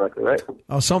remember correctly, right?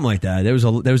 Oh, something like that. There was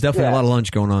definitely a lot of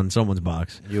lunch going on in someone's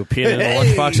box. You peeing in the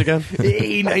lunchbox again?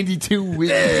 Hey, 92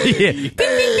 yeah. Ding, ding,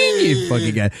 ding, you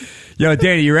fucking guy. Yo,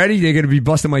 Danny, you ready? They're going to be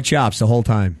busting my chops the whole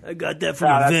time. I got that from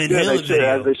That's Van good. Halen They should,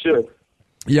 as they should.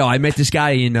 Yo, I met this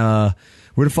guy in, where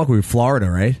the fuck were we? Florida,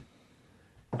 right?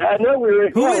 No, we were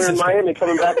in Miami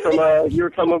coming back from, you were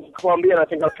coming from Colombia, and I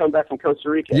think I was coming back from Costa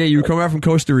Rica. Yeah, you were coming back from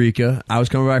Costa Rica. I was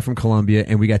coming back from Colombia,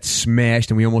 and we got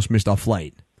smashed, and we almost missed our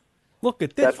flight. Look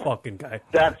at this fucking guy.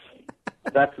 That's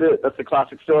it. That's the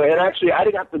classic story. And actually, I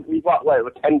didn't have to, we bought,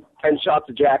 10 shots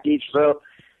of Jack each, so,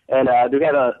 and we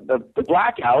had the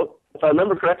blackout, if I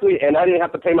remember correctly, and I didn't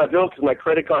have to pay my bill because my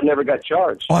credit card never got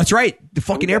charged. Oh, that's right. The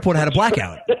fucking airport had a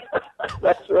blackout.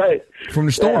 That's right. From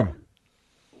the storm.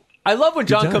 I love when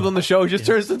John job. comes on the show. It just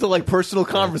turns into personal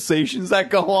conversations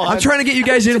that go on. I'm trying to get you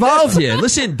guys involved here.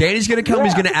 Listen, Danny's going to come.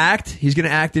 He's going to act. He's going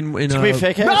to act in It's gonna be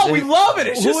fake ass. No, we love it.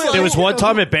 It's just There was one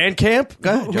time at band camp.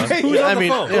 Go ahead, John. Who's on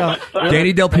the phone?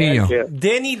 Danny Del Pino.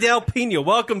 Danny Del Pino.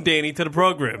 Welcome, Danny, to the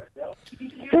program.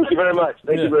 Thank you very much.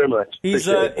 Thank you very much. He's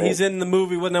Appreciate it. he's in the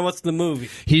movie. What's the movie?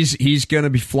 He's going to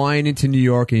be flying into New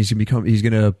York, and he's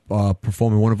going to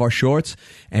perform in one of our shorts,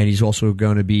 and he's also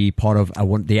going to be part of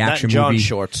the action Not John movie.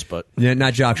 Shorts, but Yeah,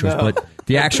 not Jock Shorts, but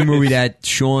the action movie that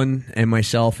Sean and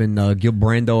myself and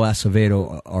Gilbrando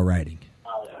Acevedo are writing.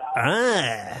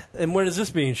 And where is this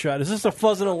being shot? Is this a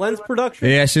Fuzz and a Lens production?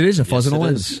 Yes, it is a Fuzz and a it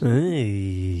Lens.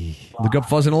 Hey. Look up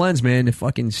Fuzz and a Lens, man. They're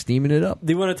fucking steaming it up.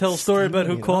 Do you want to tell a story about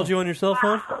who called you on your cell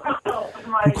phone?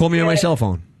 Who called me on my cell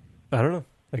phone? I don't know.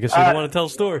 I guess you don't want to tell a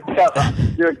story.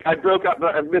 I broke up.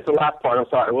 I missed the last part. I'm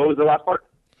sorry. What was the last part?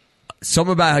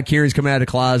 Something about how Kieran's coming out of the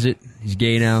closet. He's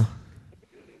gay now.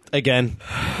 again.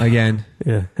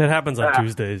 Yeah, it happens on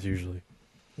Tuesdays usually.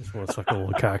 Just want to suck a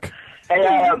little cock.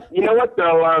 Hey, you know what,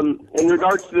 though? In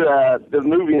regards to the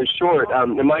movie in short,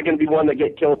 am I going to be one that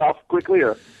get killed off quickly?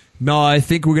 Or? No, I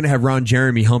think we're going to have Ron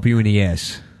Jeremy hump you in the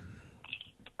ass.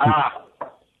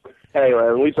 Anyway,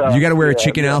 at least, You gotta wear a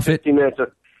chicken outfit? 15 minutes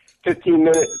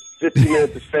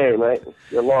of fame, right?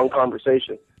 A long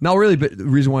conversation. No, really, but the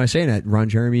reason why I say that, Ron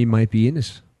Jeremy might be in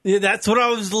this. Yeah, that's what I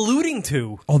was alluding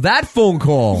to. Oh, that phone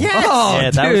call. Yes. Oh, Yeah,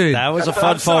 dude. that was a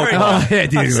fun phone call. Oh, yeah,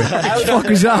 dude. Fuck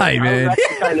was I, man?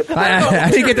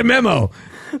 I didn't get the memo.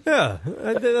 Yeah,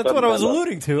 that's what I was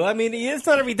alluding to. I mean, it's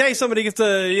not every day somebody gets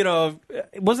a,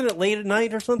 wasn't it late at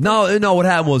night or something? No, what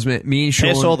happened was, man, me and Sean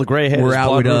Piss all the gray hairs, were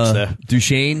out with blood roots there.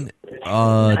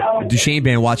 Duchesne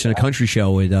band watching a country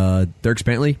show with Dierks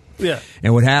Bentley. Yeah.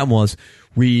 And what happened was,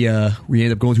 we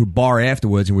ended up going to a bar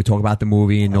afterwards, and we talked about the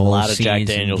movie and all lot the of Jack scenes.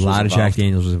 Daniels A lot was of Jack involved.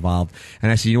 Daniels was involved. And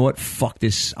I said, you know what? Fuck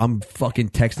this. I'm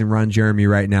fucking texting Ron Jeremy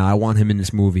right now. I want him in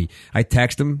this movie. I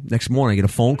text him next morning. I get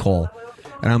a phone call,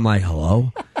 and I'm like,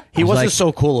 hello? He I was wasn't like,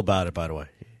 so cool about it, by the way.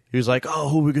 He was like, "Oh,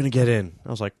 who are we going to get in?" I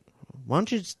was like, "Why don't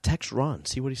you just text Ron,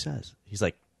 see what he says?" He's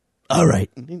like, "All right."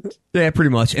 Yeah,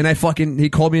 pretty much. And he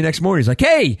called me the next morning. He's like,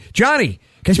 hey, Johnny,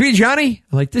 can I speak to Johnny?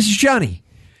 I'm like, this is Johnny.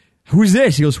 Who's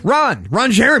this? He goes,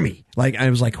 Ron Jeremy. Like, I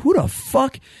was like, who the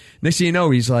fuck? Next thing you know,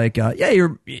 he's like, yeah,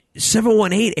 you're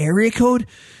 718 area code,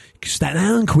 Staten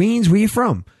Island, Queens, where you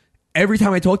from? every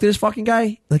time I talk to this fucking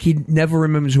guy, like he never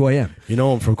remembers who I am. You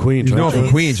know him from Queens, You know him from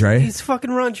Queens, right? He's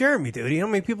fucking Ron Jeremy, dude. You know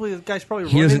how many people the guy's probably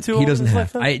He run doesn't. into He doesn't over have.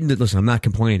 his lifetime? Listen, I'm not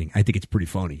complaining. I think it's pretty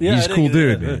funny. Yeah, He's I a cool think-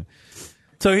 dude, yeah, man.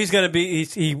 So he's gonna be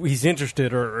he's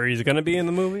interested, or he's gonna be in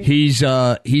the movie. He's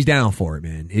down for it,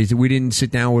 man. We didn't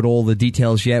sit down with all the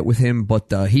details yet with him,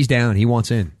 but he's down. He wants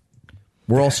in.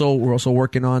 We're also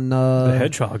working on the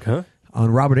Hedgehog, huh? On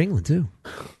Robert England too.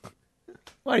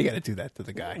 Why do you got to do that to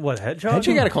the guy? What, Hedgehog?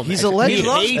 You got to call him. He's Hedgehog. a legend.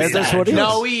 He hates That's that. what he is.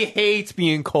 No, he hates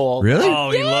being called. Really?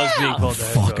 Oh, he loves being called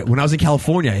that. Fuck. When I was in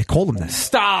California, I called him that.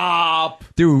 Stop.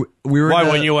 Dude, we were. Why in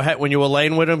the- when you were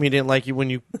laying with him, he didn't like you when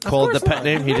you called the pet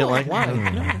name. He didn't like.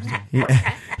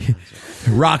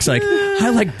 Rock's like, I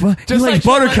like he Just likes like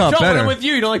Buttercup Sean, when better. I'm with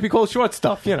you, you don't like to be called short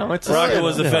stuff. You know, it's Rocco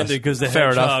was offended because the Fair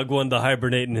enough. Hedgehog wanted to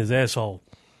hibernate in his asshole.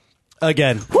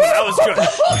 Again. That was good.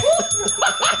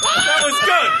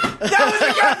 That was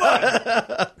a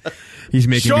good one. He's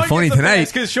making me funny tonight.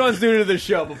 because Sean's new to the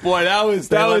show. But boy, that was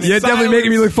You're definitely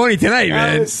making me look funny tonight, That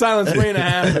man. was silence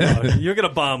 3.5 ago. You're gonna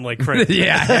bomb like crazy.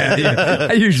 yeah.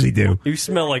 I usually do. You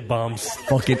smell like bombs.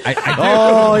 Fucking. I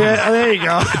Oh yeah, there you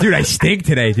go. dude, I stink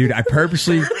today, dude. I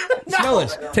purposely smell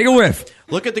this. Take a whiff.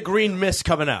 Look at the green mist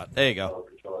coming out. There you go.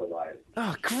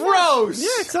 Oh, gross. Yeah,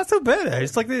 it's not so bad.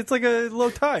 It's like a low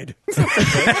tide.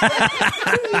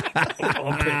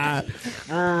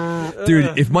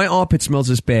 Dude, if my armpit smells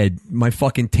this bad, my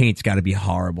fucking taint's got to be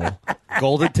horrible.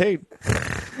 Golden tape.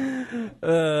 All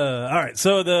right,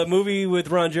 so the movie with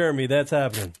Ron Jeremy, that's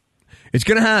happening. It's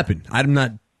gonna happen.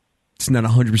 It's not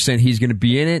 100% he's gonna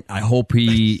be in it. I hope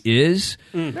he is.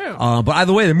 But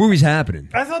either way, the movie's happening.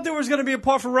 I thought there was going to be a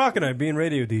part for Rock and I being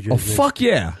radio DJs. Oh fuck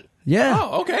yeah, yeah.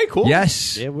 Oh, okay, cool.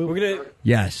 Yes, We're gonna.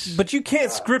 yes. But you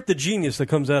can't script the genius that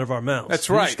comes out of our mouths. That's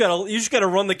You right. just gotta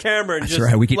run the camera and That's just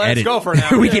right. We can let's edit. go for an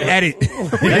hour. we can Yeah. edit.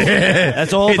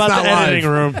 That's all It's about not the editing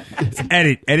live. room. It's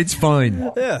edit. Edit's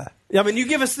fine. Yeah. I mean, you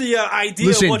give us the idea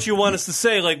Listen. of what you want us to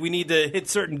say. Like, we need to hit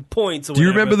certain points. Or Do you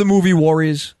whatever. remember the movie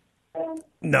Warriors?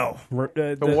 No.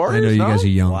 The I Warriors? know you no? guys are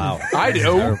young. Wow. I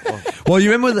do. Well,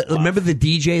 you remember the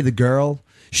DJ, the girl?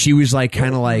 She was like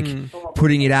kind of like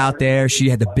putting it out there. She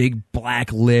had the big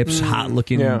black lips, hot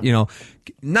looking, Yeah. you know,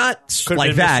 not Could've like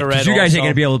been that Mr. because Ed you guys also. ain't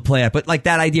gonna be able to play it. But like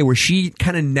that idea where she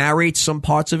kind of narrates some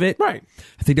parts of it, Right.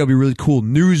 I think that'll be really cool,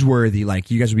 newsworthy. Like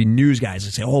you guys would be news guys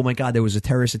and say, "Oh my God, there was a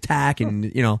terrorist attack," and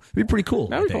you know, it'd be pretty cool.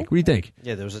 I That'd think. be cool. What do you think?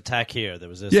 Yeah, there was attack here. There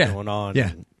was this Yeah. going on.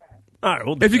 Yeah. All right,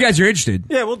 we'll do If you that. guys are interested,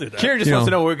 Yeah, we'll do that. Kieran just You wants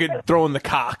to know. know where we could throw in the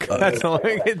cock. That's all.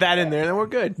 Get that in there, then we're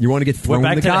good. you want to get We're thrown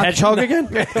back in the to the cock? hedgehog again.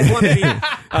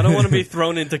 I don't want to be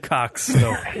thrown into cocks.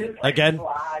 So. Again.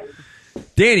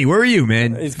 Danny, where are you,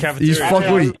 man? He's cafeteria. fuck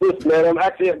with you. Listen, man, I'm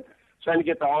actually trying to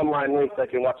get the online link so I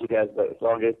can watch you guys, but it's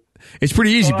all good. It's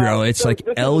pretty easy, bro. It's So like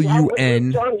this is-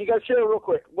 LUN. John, you guys share real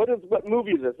quick. What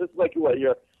movie is this? This is like what,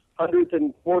 your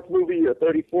 104th movie, your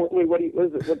 34th movie? What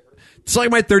is it? What, It's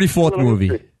like my 34th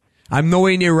movie. I'm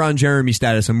nowhere near Ron Jeremy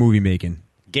status of movie making.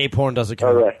 Gay porn doesn't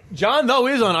all count. right. John, though,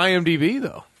 is on IMDb,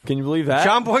 though. Can you believe that?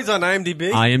 John Boy's on IMDb.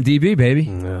 IMDb, baby.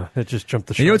 Yeah, it just jumped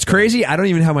the And you know what's crazy? I don't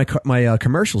even have my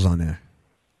commercials on there.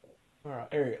 All right,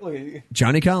 here, look at you.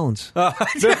 Johnny Collins. The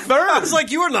third. It's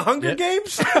like you were in the Hunger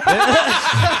Games.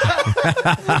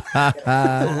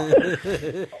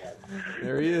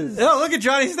 There he is. Oh, look at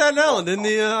Johnny Staten Island in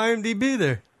the IMDb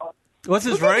there. What's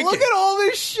his ranking? Look at all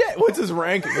this shit. What's his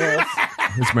ranking? Yeah,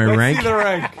 That's my let's rank. see the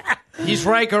rank. He's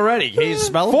rank already. Can you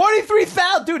smell him?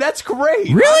 43,000. Dude, that's great.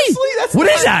 Really? Honestly, that's What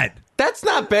not, is that? That's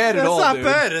not bad at That's all, not dude.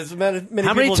 bad. It's many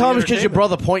How many people in times could your entertainment.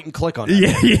 brother point and click on it?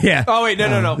 Yeah, yeah. Oh, wait, no.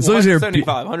 as long as they're-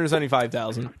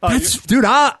 175,000. That's, dude,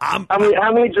 I'm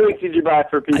How many drinks did you buy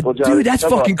for people, John? dude, that's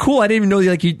Come on. fucking cool. I didn't even know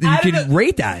like you Out of could the-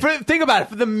 rate that. Think about it.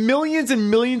 For the millions and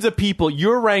millions of people,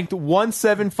 you're ranked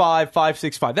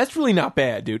 175,565. That's really not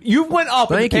bad, dude. You went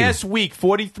up in Thank the you. past week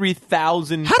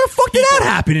 43,000. How the fuck did that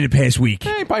happen in the past week?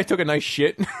 He probably took a nice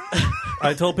shit.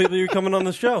 I told people you're coming on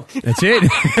the show. That's it.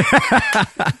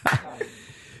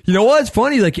 You know what? It's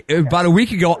funny. Like about a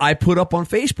week ago, I put up on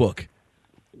Facebook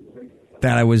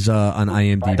that I was on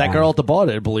IMDb. That girl at the bar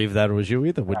didn't believe that it was you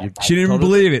either. When you She didn't even told her-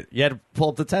 believe it. You had to pull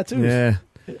up the tattoos. Yeah.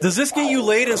 Does this get you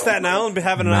laid in Staten Island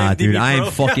having an Nah, IMDb dude, I am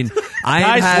pro? fucking. I am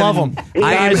Guys having, love 'em.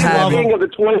 I am He's the having. king of the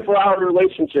 24-hour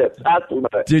relationships. Ask him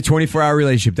about it. Dude, 24-hour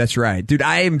relationship. That's right, dude.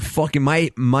 I am fucking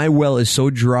my well is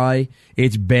so dry,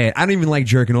 it's bad. I don't even like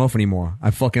jerking off anymore.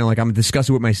 I'm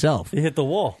disgusted with myself. You hit the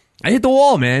wall. I hit the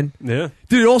wall, man. Yeah.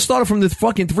 Dude, it all started from the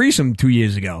fucking threesome 2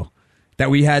 years ago that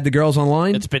we had the girls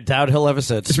online. It's been downhill ever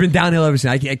since. It's been downhill ever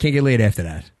since. I can't get laid after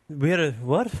that. We had a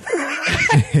what?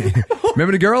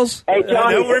 Remember the girls? Hey,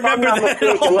 Johnny, if I'm not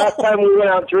mistaken, last time we went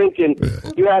out drinking,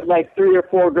 you had like 3 or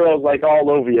 4 girls like all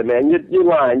over you, man. You're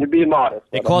lying. You're being modest.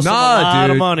 It cost him a lot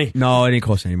of money. No, it didn't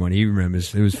cost any money. He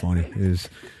remembers. It was funny.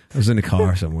 I was in a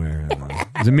car somewhere. I don't know. It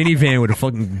was a minivan with a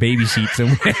fucking baby seat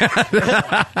somewhere.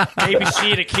 Baby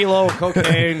seat, a kilo of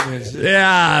cocaine.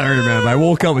 Yeah, I don't remember. I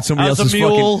woke up with somebody How's the else's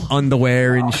mule? fucking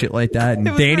underwear and shit like that. And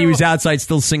Danny was outside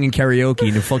still singing karaoke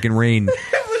in the fucking rain.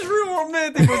 It was real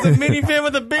romantic. It was a minivan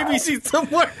with a baby seat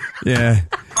somewhere. Yeah.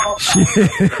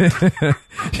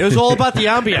 It was all about the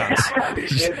ambiance.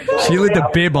 She lit the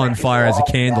bib on fire as a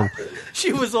candle.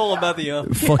 She was all about the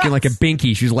Fucking like a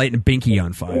binky. She was lighting a binky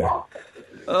on fire.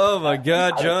 Oh my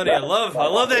God, Johnny! I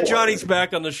love that Johnny's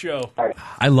back on the show.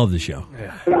 I love the show.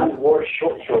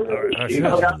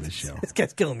 This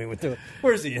guy's killing me with it.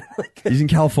 Where's he? He's in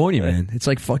California, man. It's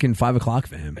like fucking 5 o'clock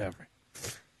for him.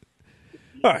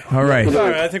 All right. All right.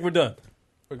 I think we're done.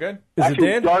 We're good. Is Actually,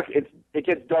 it Dan? it's dark. It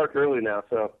gets dark early now,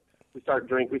 so we start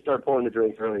pouring the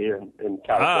drinks early here in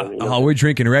California. Oh, we're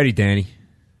drinking already, Danny.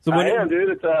 I am, dude.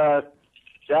 It's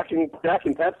Jack and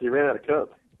Pepsi ran out of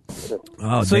Coke.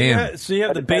 Oh, so damn. You have the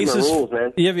That's the basis. rules,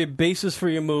 man. You have your basis for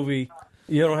your movie.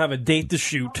 You don't have a date to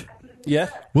shoot. Yeah.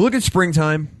 We'll look at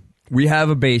springtime. We have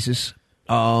a basis.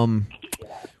 Who's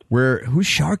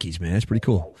Sharkies, man? That's pretty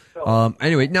cool.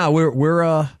 Anyway, no, we're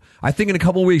I think in a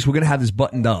couple of weeks we're gonna have this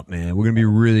buttoned up, man. We're gonna be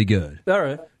really good. All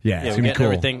right. Yeah, it's we're gonna be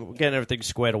getting cool. we're getting everything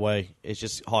squared away. It's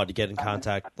just hard to get in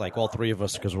contact, like all 3 of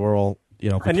us, because we're all, And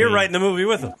you're between- writing the movie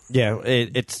with him. Yeah,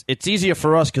 it's easier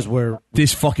for us because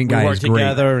This fucking we guy work is great.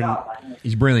 together and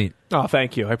He's brilliant. Oh,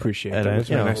 thank you. I appreciate that. That's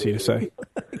very nice of you to say.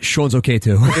 Sean's okay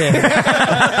too.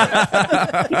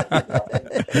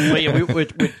 But yeah,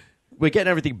 we're getting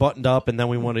everything buttoned up, and then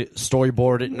we want to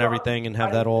storyboard it and everything, and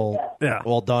have that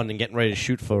all done and getting ready to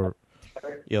shoot for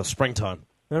springtime.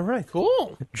 All right.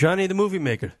 Cool. Johnny the movie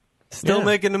maker. Still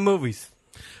making the movies.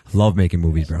 Love making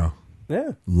movies, bro.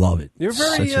 Yeah. Love it. You're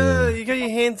very, Such a- you got your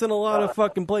hands in a lot of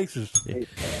fucking places.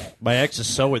 My ex is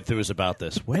so enthused about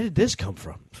this. Where did this come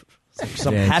from?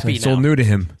 I'm yeah, happy it's now. all new to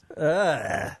him.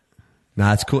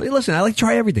 Nah, it's cool. Hey, listen, I like to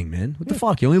try everything, man. What the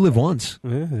fuck? You only live once.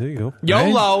 Yeah, there you go.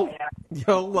 YOLO.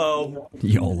 YOLO.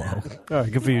 All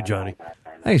right, good for you, Johnny.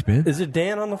 Thanks, man. Is it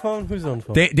Dan on the phone? Who's on the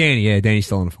phone? Danny, yeah, Danny's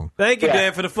still on the phone. Thank you,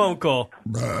 Dan, for the phone call.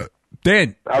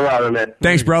 Dan. All right, man.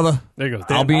 Thanks, brother. There you go.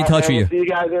 I'll be in touch with you. We'll see you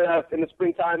guys in the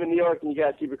springtime in New York, and you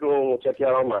guys keep it cool, and we'll check you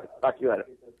out online. Talk to you later.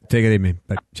 Take it, man.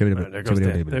 There goes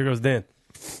Dan. There goes Dan.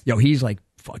 Yo, he's like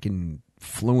fucking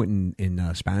fluent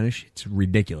in Spanish. It's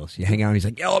ridiculous. You hang out and he's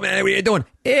like, yo, man, what are you doing?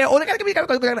 I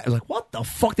was like, what the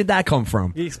fuck did that come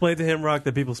from? You explained to him, Rock,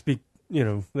 that people speak,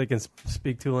 they can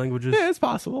speak 2 languages. Yeah, it's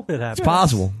possible. It happens. It's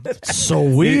possible. It's so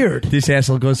weird. This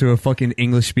asshole goes to a fucking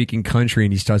English-speaking country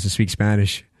and he starts to speak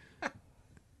Spanish.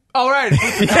 All right.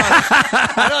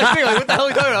 I know, like, what the hell are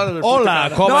you talking about? Hola,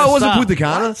 No, it wasn't Punta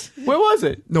Cana. Where was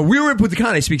it? No, we were in Punta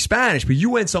Cana. I speak Spanish, but you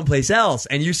went someplace else,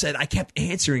 and you said I kept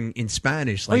answering in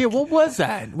Spanish. Like, What was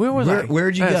that? Where was I?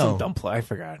 Where'd you go? Some dumb play. I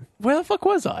forgot. Where the fuck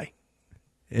was I?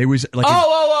 It was like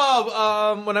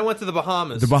when I went to the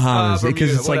Bahamas. the Bahamas, because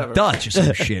Bermuda, it's like whatever. Dutch or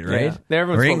some shit, right? Yeah.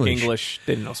 Everyone Or spoke English.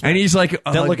 Didn't know Spanish. And he's like,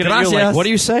 They're looking at you like, gracias. what are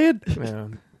you saying? Yeah.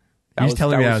 He's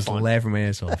telling me I was fun. laughing my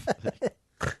ass off.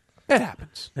 It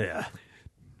happens. Yeah.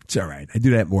 It's all right. I do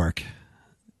that at work.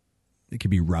 It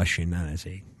could be Russian. I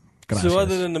say, gracias. So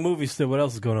other than the movie still, what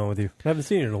else is going on with you? I haven't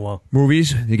seen it in a while.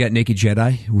 Movies, you got Naked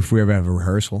Jedi. If we ever have a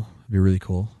rehearsal, it'd be really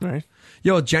cool. All right.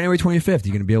 Yo, January 25th,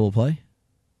 you going to be able to play?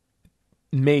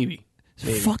 Maybe.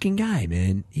 He's a fucking guy,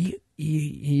 man.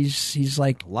 He's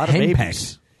like a lot of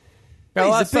henpecked. Got a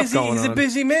lot of He's stuff going a on.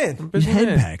 busy man. He's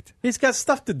henpecked. He's got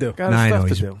stuff to do. I know.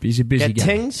 He's a busy guy.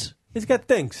 Things? He's got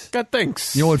things. Got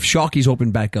things. You know, if Sharky's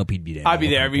opened back up, he'd be there. I'd be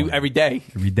there every day.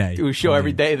 Every day. Do a show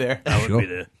every day there. I would Sure. be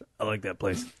there. I like that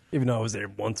place. Even though I was there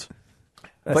once.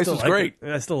 I Place still was liked great. it.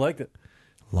 I still liked it.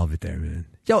 Love it there, man.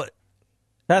 Yo,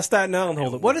 That's Staten Island.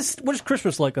 Hold it. What is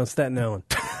Christmas like on Staten Island?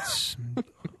 it's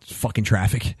fucking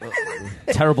traffic.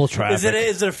 Terrible traffic.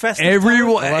 Is it a festival?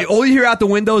 Everyone, all you hear out the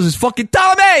windows is fucking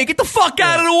Tommy, get the fuck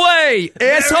out of the way,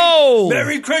 asshole.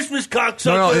 Merry Christmas, cocksucker.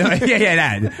 No, yeah,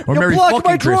 that. Or You Merry blocked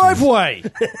fucking my Christmas. driveway.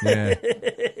 Yeah.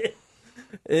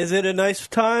 Is it a nice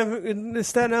time in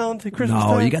Staten Island to Christmas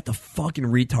No, time? you got the fucking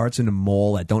retards in the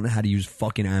mall that don't know how to use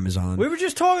fucking Amazon. We were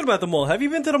just talking about the mall. Have you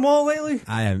been to the mall lately?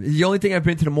 I am. The only thing I've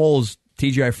been to the mall is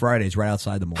TGI Fridays right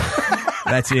outside the mall.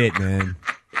 That's it, man.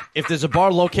 If there's a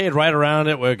bar located right around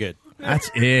it, we're good. That's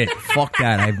it. Fuck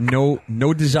that. I have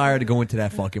no desire to go into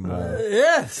that fucking mall.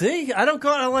 Yeah, see, I don't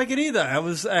like it either.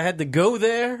 I had to go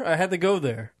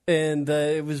there. And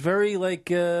it was very like.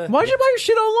 Why'd you buy your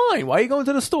shit online? Why are you going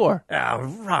to the store?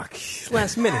 Rock,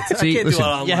 last minute. I See, can't listen, do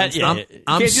it online.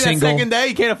 I'm can't do single. that second day.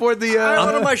 You can't afford the. I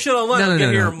order my shit online. I'll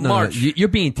get here in March. You're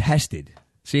being tested.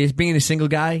 See, as being a single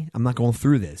guy, I'm not going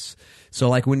through this. So,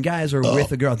 like, when guys are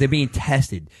with a girl, they're being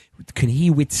tested. Can he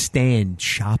withstand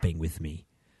shopping with me?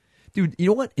 Dude, you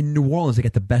know what? In New Orleans, they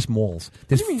got the best malls.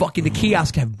 There's fucking, the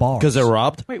kiosks have bars. Because they're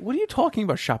robbed? Wait, what are you talking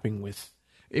about shopping with?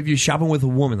 If you're shopping with a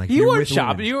woman, like you you're weren't with a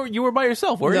shopping. woman. You were by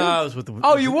yourself, were you? No, I was with the.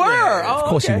 Oh, you were. Yeah, Oh, Of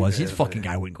course okay. he was. He's a fucking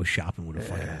guy who wouldn't go shopping with a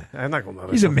fucking. I'm not going by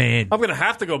myself. He's a man. I'm going to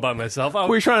have to go by myself. What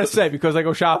are you trying to say? Because I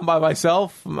go shopping by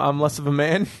myself, I'm less of a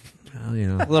man? Well, you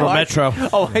know. Little Metro.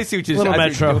 Oh, I see what you're saying. Little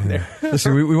Metro. There.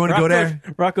 Listen, we want to go there.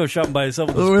 Rocco shopping by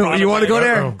himself. You want to go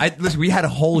there? Listen, we had a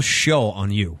whole show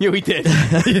on you. Yeah, we did.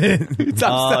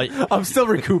 I'm still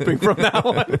recouping from that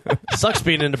one. Sucks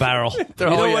being in the barrel.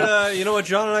 You know what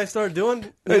John and I started doing?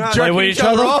 Jerking with each each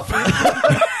other other?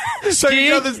 off. Suck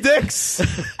each other's dicks.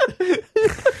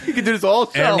 You can do this all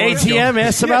show. ATM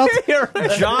asked about.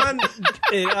 John,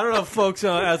 I don't know if folks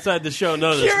outside the show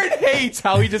know this. Kieran hates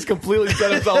how he just completely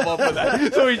set himself up for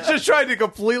that. So he's just trying to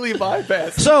completely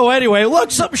bypass it. So anyway, look,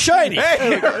 something shiny.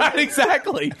 Hey, right,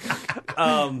 exactly.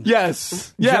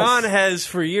 Yes. John has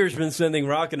for years been sending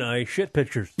Rock and I shit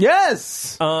pictures.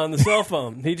 Yes. On the cell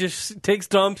phone. He just takes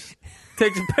dumps,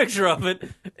 takes a picture of it,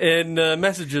 and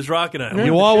messages Rock and I.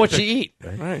 You are what you eat.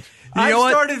 Right.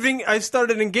 I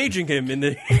started engaging him in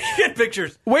the shit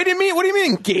pictures. Wait a minute. What do you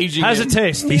mean engaging? How's him? it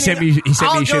taste? He sent me a shit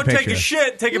I'll picture. go take a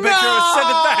shit, take a picture, and send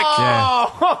it back.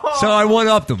 Yeah. So I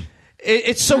one-upped him.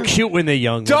 It's so cute when they're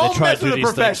young. Don't when they try mess to do with a these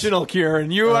professional, Kieran.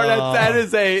 You are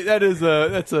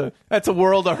that's a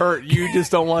world of hurt. You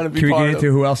just don't want to be Can we part get of.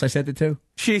 into who else I sent it to?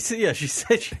 She said.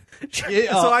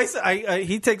 So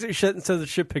he takes a shit and sends a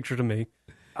shit picture to me.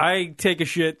 I take a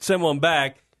shit, send one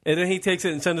back, and then he takes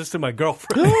it and sends it to my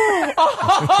girlfriend.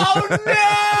 Oh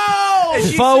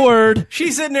no! Forward.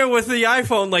 She's sitting there with the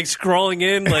iPhone, like scrolling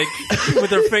in, like with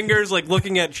her fingers, like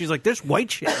looking at. She's like, "There's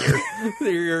white shit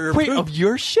here." Wait, of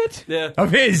your shit? Yeah.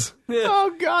 Of his. Yeah.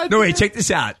 Oh God! No, wait, check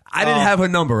this out. I didn't have her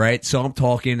number, right? So I'm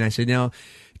talking. I said,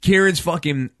 Kieran's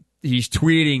he's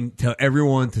tweeting to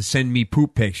everyone to send me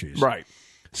poop pictures. Right.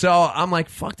 So I'm like,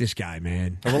 fuck this guy,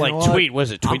 man. We're like, You know what? tweet.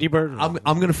 Was it Tweety Bird? I'm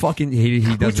going to fucking, he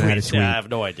doesn't know how to tweet. Yeah, I have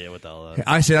no idea what the hell that is.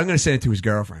 I said, I'm going to send it to his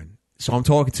girlfriend. So I'm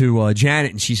talking to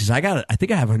Janet, and she says, I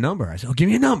think I have her number. I said, give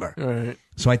me a number. All right.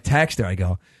 So I text her. I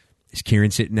go, is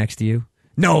Kieran sitting next to you?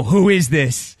 No, who is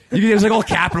this? It was like all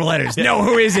capital letters. No,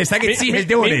 who is this? I can see her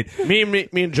doing it.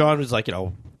 Me and John was like,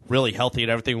 really healthy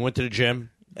and everything. We went to the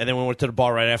gym. And then we went to the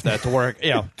bar right after that to work,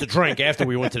 to drink after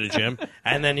we went to the gym.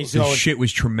 And then he's The going, shit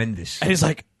was tremendous. and he's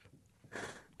like,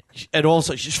 and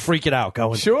also she's freaking out,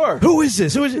 going, Sure. Who is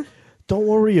this? Who is it? Don't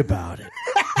worry about it.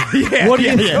 Yeah, What do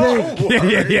you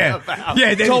think? Yeah.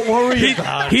 Then Don't worry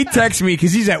about it. He texts me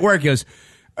because he's at work. He goes,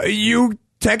 "Are you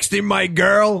texting my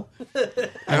girl?"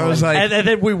 I was like, and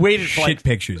then we waited for shit like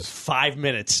pictures. 5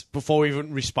 minutes before we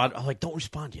even responded. I'm like, don't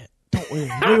respond yet. Don't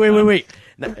wait.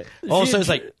 All of a sudden, it's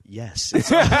like, yes. And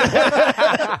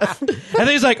then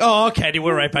he's like, oh, okay.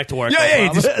 We're right back to work.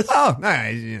 Yeah. No problem.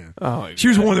 Nice. She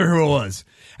was wondering who it was.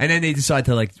 And then they decided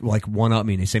to like one up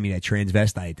me and they sent me that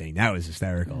transvestite thing. That was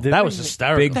hysterical. That was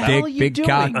hysterical. Big dick, big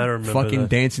cock, I don't remember fucking that.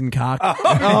 dancing cock.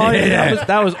 Oh, yeah.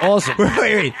 That was awesome.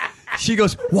 Wait. She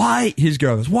goes, why? His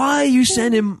girl goes, why are you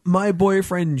sending my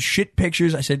boyfriend shit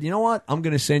pictures? I said, you know what? I'm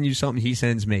going to send you something he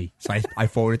sends me. So I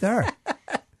forwarded to her.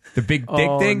 The big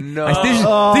dick thing. No.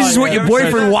 This is what your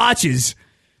boyfriend watches.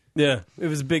 Yeah, it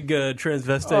was a big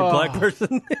transvestite black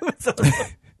person.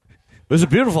 It was a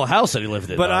beautiful house that he lived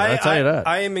in. But I'll tell you that.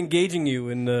 I am engaging you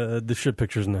in the shit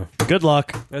pictures now. Good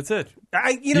luck. That's it.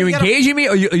 You engaging me?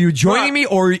 Are you joining me,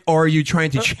 or are you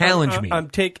trying to challenge me? I'm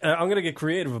gonna get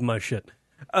creative with my shit.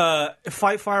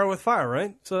 Fight fire with fire,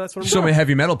 right? So that's what I'm You saw doing. my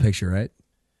heavy metal picture, right?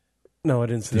 No, I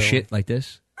didn't see The that shit like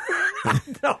this.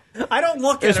 No, I don't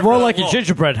look at It's it. more for that like a long.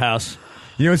 gingerbread house.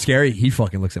 You know what's scary? He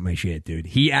fucking looks at my shit, dude.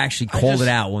 He actually called it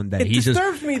out one day. It He says,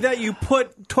 disturbs me that you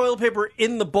put toilet paper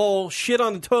in the bowl, shit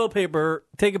on the toilet paper,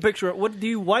 take a picture of it. What do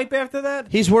you wipe after that?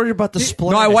 He's worried about the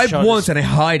splash. "No, I wipe once and I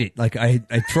hide it. Like I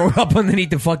throw it up underneath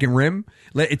the fucking rim.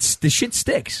 It's the shit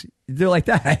sticks. They're like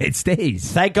that. It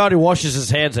stays." Thank God he washes his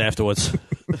hands afterwards.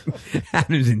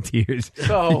 Adam's in tears.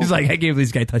 So- He's like, "I can't believe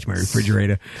this guy touched my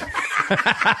refrigerator."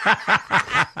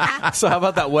 So how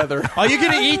about that weather? Are you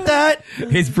going to eat that?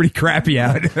 It's pretty crappy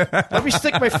out. Let me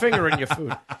stick my finger in your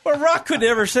food. Well, Rock could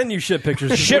never send you shit pictures.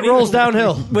 The shit rolls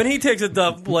downhill. When he takes a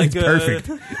dump, like... It's perfect.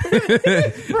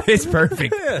 It's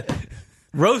perfect.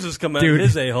 Roses come out Dude, of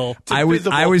his a-hole. I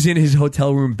was in his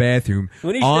hotel room bathroom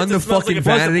When he on shits, the it smells fucking like a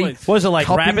pizza vanity. place. Was it like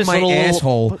cupping rabbits my little-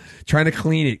 asshole, trying to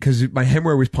clean it because my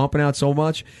hemorrhoid was pumping out so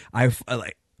much.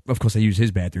 Of course, I use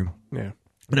his bathroom. Yeah.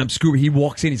 And I'm scooping. He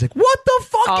walks in. He's like, "What the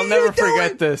fuck I'll are never you doing?"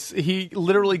 forget this. He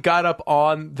literally got up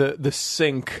on the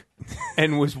sink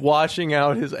and was washing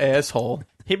out his asshole.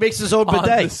 He makes his own On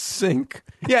bidet. the sink.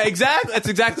 Yeah, exactly. That's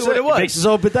exactly what it was. He makes his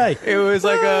own bidet. It was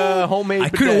like a homemade I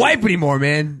couldn't bidet. wipe anymore,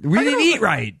 man. We didn't eat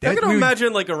right. I can We-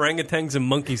 imagine like orangutans and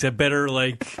monkeys had better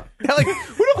like. They're like, who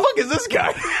the fuck is this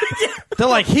guy? They're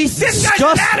like, he's This guy's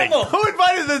disgusting. an animal. Who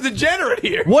invited the degenerate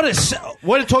here? What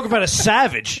to talk about a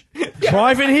savage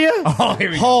driving here? Oh, here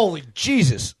we go. Holy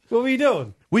Jesus! What were you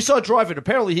doing? We saw driving.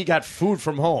 Apparently, he got food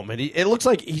from home, and it looks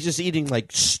like he's just eating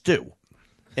like stew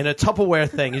in a Tupperware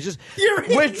thing. He's just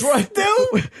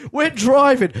we're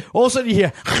driving. All of a sudden, you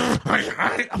hear.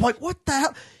 I'm like, what the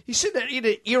hell? He's sitting there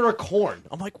eating an ear of corn.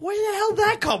 I'm like, where the hell did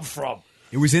that come from?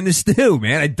 It was in the stew,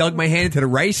 man. I dug my hand into the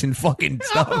rice and fucking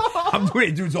stuff. I'm doing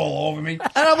it. Dude's all over me. And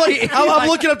I'm like, I'm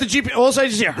looking up the GPS. All of a sudden,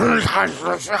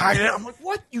 I just hear. I'm like,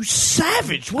 what? You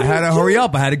savage! What I had are to you hurry doing?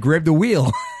 up. I had to grab the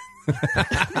wheel.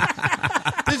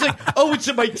 He's like, oh, it's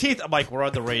in my teeth. I'm like, we're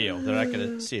on the radio. They're not going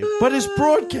to see it. But it's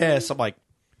broadcast. I'm like,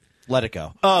 let it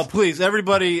go. Oh, please,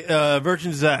 everybody,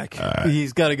 Virgin Zach,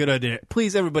 he's got a good idea.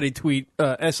 Please, everybody tweet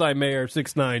SI Mayor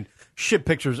 69 shit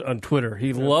pictures on Twitter.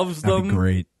 He loves them. That'd be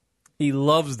great. He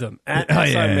loves them. At Oh,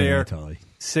 SI yeah, Mayor totally.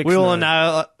 69. We will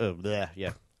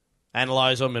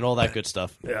analyze them and all that good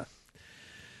stuff. Yeah.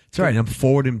 It's all right. I'm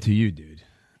forwarding them to you, dude.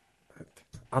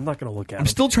 I'm not going to look at I'm him.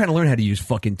 still trying to learn how to use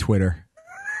fucking Twitter.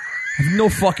 I have no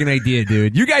fucking idea,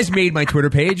 dude. You guys made my Twitter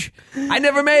page. I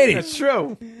never made it. That's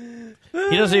true.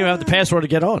 He doesn't even have the password to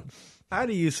get on. How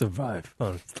do you survive?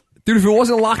 Dude, if it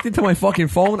wasn't locked into my fucking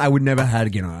phone, I would never have to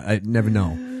get on. I'd never know.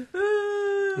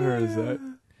 Where is that?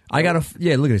 I got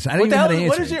to... look at this. I don't even know how to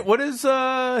answer. What is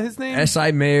his name?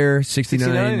 SI Mayor 69.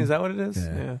 69? Is that what it is?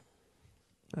 Yeah.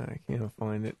 I can't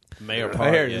find it. Mayor Right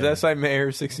Park, here. yeah. Is SI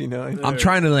Mayor 69? I'm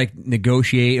trying to like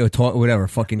negotiate or talk, whatever,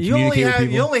 fucking communicate with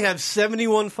people. You only have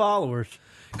 71 followers.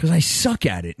 Because I suck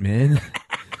at it, man.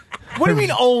 What do you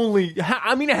mean only?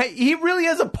 I mean, he really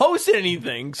hasn't posted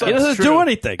anything. So He doesn't do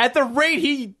anything. At the rate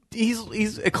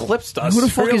he's eclipsed us. Who the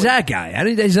fuck really. is that guy?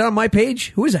 Is that on my page?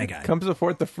 Who is that guy? Come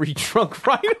support the free drunk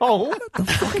ride home. What the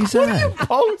fuck is are that? you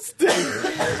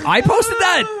posting? I posted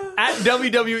that. At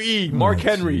WWE, Mark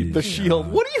Henry, The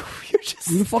Shield. What are you? You're just.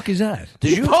 Who the fuck is that?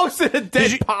 You posted a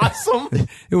dead possum.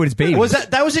 It was babies. Was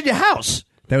that was in your house?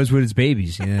 That was with his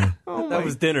babies, yeah. That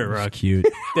was dinner, Rock. Cute.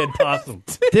 Dead possum.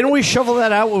 Didn't we shovel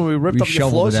that out when we ripped We up your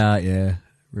shoveled floors? it out, yeah.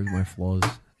 Ripped my floors.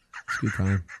 It's a good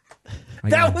time.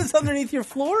 That was underneath your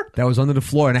floor? That was under the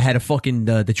floor, and I had a fucking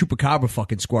the chupacabra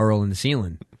fucking squirrel in the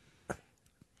ceiling.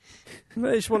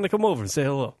 I just wanted to come over and say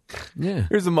hello. Yeah.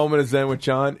 Here's a moment of zen with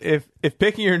John. If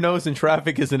picking your nose in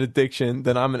traffic is an addiction,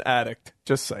 then I'm an addict.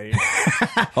 Just saying.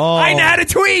 I know how to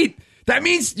tweet. That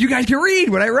means you guys can read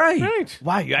what I write. Right.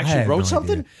 Wow, you I actually have wrote no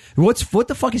something? idea. What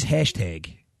the fuck is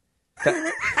hashtag?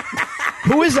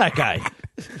 Who is that guy?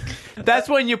 That's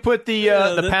when you put the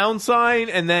pound sign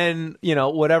and then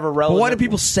whatever But relevant. why do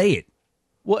people say it?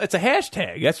 Well, it's a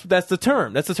hashtag. That's the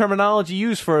term. That's the terminology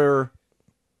used for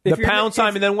the pound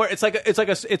sign, and then where it's like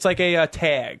a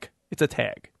tag. It's a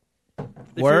tag.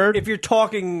 If you're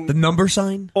talking The number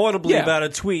sign? audibly Yeah. about a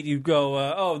tweet, you go,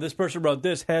 "Oh, this person wrote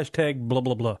this hashtag blah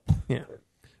blah blah." Yeah.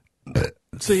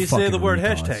 So you say Fucking the word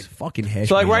retards. hashtag. Fucking hashtag.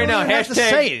 So like right now, You don't have to hashtag.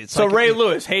 say it. It's So like Ray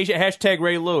Lewis, hashtag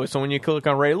Ray Lewis. So when you click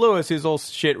on Ray Lewis, his all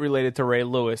shit related to Ray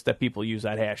Lewis that people use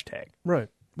that hashtag. Right.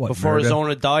 What, Before his murder?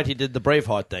 owner died, he did the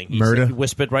Braveheart thing. Murder? He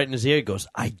whispered right in his ear. He goes,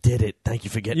 "I did it. Thank you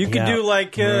for getting You me could out." do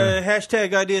like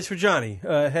hashtag ideas for Johnny.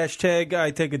 Hashtag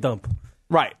I take a dump.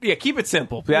 Right. Yeah. Keep it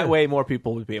simple. That way, more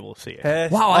people would be able to see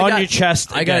it. Wow, on your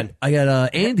chest. I again.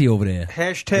 got Andy over there.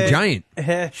 Hashtag The giant.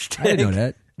 Hashtag I didn't know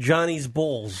that. Johnny's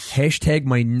balls. Hashtag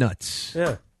my nuts.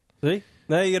 Yeah. See?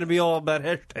 Now you're gonna be all about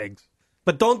hashtags,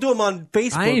 but don't do them on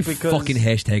Facebook I ain't because fucking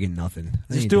hashtagging nothing.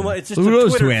 I Just ain't do doing them. it. It's just Look a at those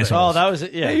Twitter two thing. assholes. Oh, that was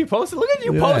it. Yeah. Yeah, you posted. Look at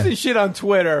you Yeah. posting shit on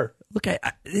Twitter. Look, but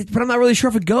I'm not really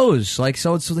sure if it goes. Like,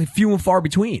 so it's like few and far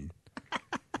between.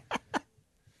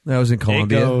 That was in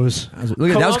Colombia. goes.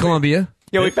 Look, that was Colombia.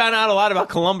 Yeah, we found out a lot about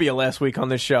Colombia last week on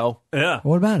this show. Yeah.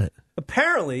 What about it?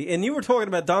 Apparently, and you were talking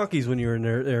about donkeys when you were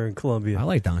there in Colombia. I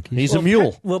like donkeys. He's a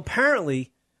mule. Well,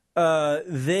 apparently, the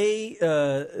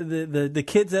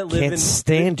kids that live Can't in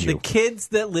stand you. the kids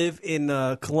that live in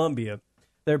Colombia,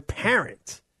 their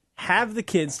parents have the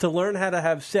kids to learn how to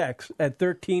have sex at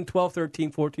 12,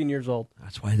 13, 14 years old.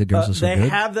 That's why the girls are so they good.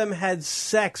 have them had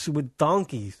sex with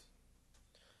donkeys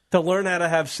to learn how to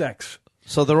have sex.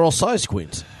 So they're all size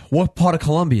queens. What part of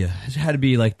Colombia? It had to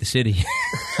be like the city.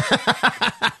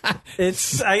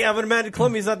 I would imagine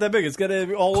Colombia's not that big. It's got to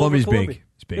be all Colombia's over Colombia. big.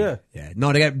 It's big. Yeah.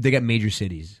 No, they got major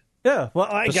cities. Yeah, well,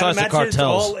 I got Besides to the imagine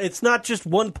cartels. it's not just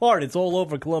one part. It's all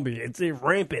over Colombia. It's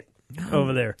rampant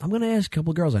over there. I'm gonna ask a couple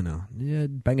of girls I know. Yeah,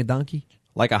 bang a donkey.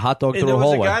 Like a hot dog And through there a was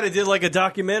hallway. a guy that did like a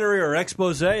documentary or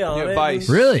expose on it. Vice.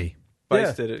 Really? Vice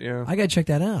Yeah. did it, yeah. I gotta check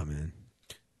that out, man.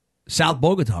 South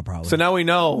Bogota, probably. So now we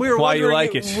know why you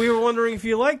like it. We were wondering if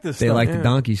you like this They stuff. like the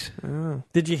donkeys.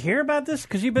 Did you hear about this?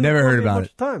 Because you've been Never to heard Colombia a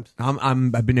about bunch it. of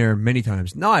times. I've been there many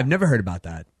times. No, I've never heard about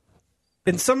that.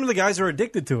 And some of the guys are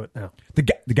addicted to it now.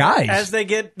 The guys, As they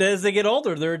get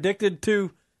older, they're addicted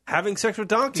to having sex with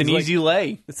donkeys. It's an easy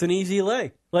lay. It's an easy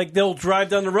lay. Like they'll drive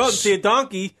down the road and see a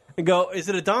donkey and go, "Is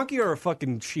it a donkey or a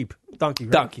fucking sheep?" Donkey.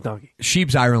 Right? Donkey.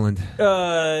 Sheep's Ireland.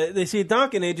 They see a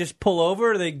donkey and they just pull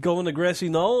over. They go in the grassy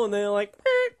knoll and they're like,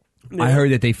 "Eh." I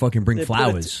heard that they fucking bring They put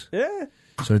flowers. Yeah.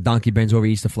 So the donkey bends over,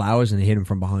 eats the flowers, and they hit him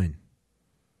from behind.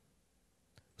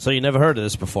 So you never heard of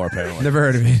this before, apparently. Never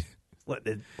heard of it. What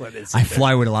did I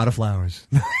fly with a lot of flowers.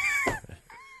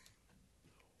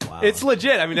 It's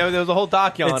legit. I mean, there was a whole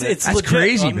docu on it. That's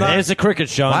crazy, man. It's a cricket,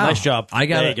 Sean. Wow. Nice job. I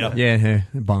got there it. you go. Yeah,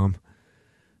 bomb.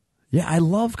 Yeah, I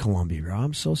love Colombia, bro.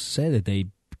 I'm so sad that they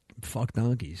fuck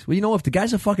donkeys. Well, you know, if the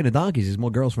guys are fucking the donkeys, there's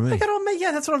more girls for me.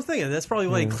 Yeah, that's what I'm thinking. That's probably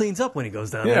why he cleans up when he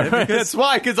goes down Yeah, there. right. That's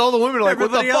why, because all the women are like,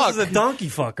 what the everybody else fuck? is a donkey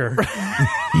fucker.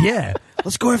 Yeah.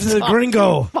 Let's go after the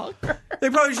gringo. They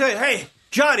probably say, "Hey,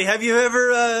 Johnny, have you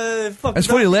ever fucked That's a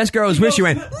funny. The donkey?" last girl I was with, she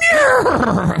went,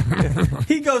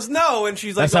 He goes, "No," and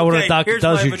she's like, That's not what a "Okay, donkey here's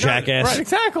does, my you vagina." jackass. Right,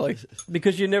 exactly.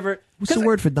 Because you never. what's the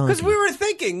word for donkey? Because we were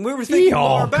thinking more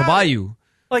about it. Caballo.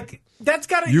 Like that's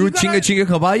got to You chinga chinga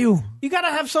caballo? You got to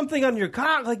have something on your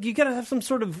cock. Like you got to have some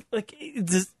sort of like.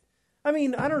 I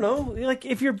mean, I don't know. Like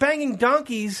if you're banging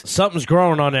donkeys Something's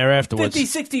growing on there afterwards. 50,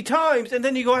 60 times, and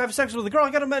then you go have sex with a girl,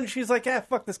 I got to imagine she's like, "Ah,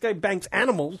 fuck, this guy bangs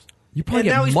animals." You probably And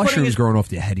now get he's putting mushrooms his- growing off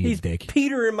the head of your He's dick.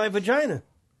 Peter in my vagina.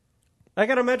 I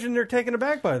got to imagine they're taken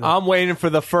aback by that. I'm waiting for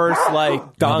the first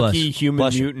like donkey bless. human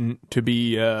Bless you. mutant to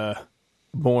be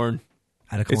born.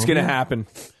 Out of It's Colombia? gonna happen.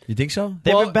 You think so?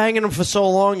 They've been banging them for so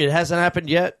long, it hasn't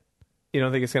happened yet. You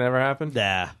don't think it's gonna ever happen?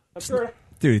 Nah.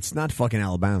 Dude, it's not fucking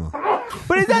Alabama.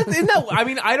 But isn't that? I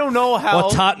mean, I don't know how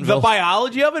Or Tottenville. the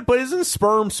biology of it, but isn't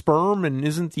sperm, and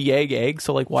isn't the egg?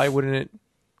 So like, why wouldn't it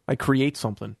like create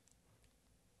something?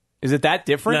 Is it that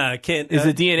different? Nah, it can't. Is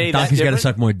the DNA that Donkeys got to different?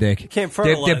 suck more dick. Can't They're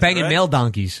fertilize it, banging right? male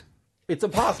donkeys. It's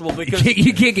impossible You because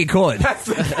can't get caught. is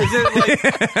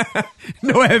it like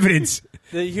No evidence.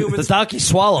 the humans? The donkey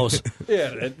swallows.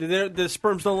 Yeah, the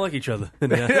sperms don't like each other.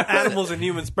 Animals and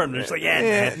human sperm, they're just like,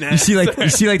 nah. You see like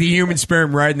the human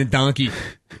sperm riding the donkey.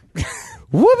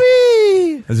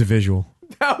 Whoopee! As a visual.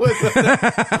 That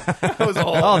was a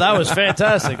whole. Oh, that was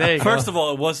fantastic. There you First go. of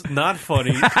all, it was not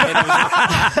funny. And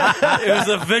it was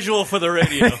a visual for the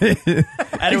radio.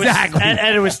 And it was, Exactly.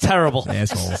 and it was terrible.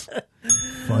 Assholes.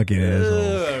 Fucking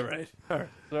assholes. All right.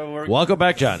 So Welcome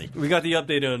back, Johnny. we got the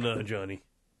update on Johnny.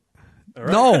 All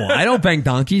right. No, I don't bang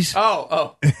donkeys.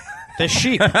 Oh. The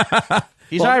sheep.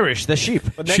 He's Irish. The sheep.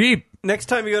 But Sheep. Next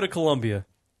time you go to Colombia,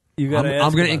 you got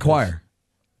I'm to. going to inquire.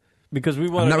 because we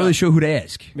want. I'm not really sure who to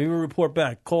ask. Maybe we'll report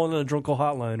back. Call in on a drunk call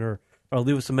hotline or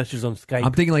leave us some messages on Skype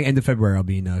I'm thinking like end of February I'll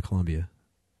be in Colombia.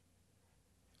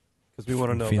 because we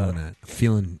want to know. Feeling about it. that.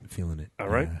 Feeling it. All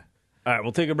right. All right,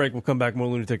 we'll take a break. We'll come back. More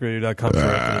lunaticradio.com.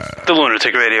 The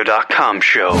lunaticradio.com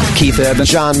show. Keith Urban,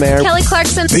 John Mayer, Kelly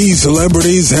Clarkson. These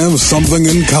celebrities have something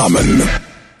in common.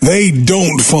 They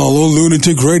don't follow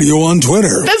Lunatic Radio on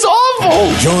Twitter. That's awful.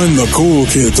 Join the cool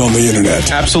kids on the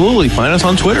internet. Absolutely. Find us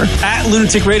on Twitter. At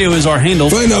Lunatic Radio is our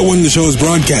handle. Find out when the show is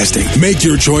broadcasting. Make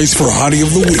your choice for Hottie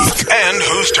of the Week. And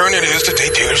whose turn it is to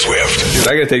take Taylor Swift. Dude,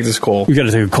 I gotta take this call. You got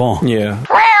to take a call. Yeah.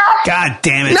 God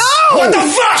damn it. No! What the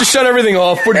fuck? Just shut everything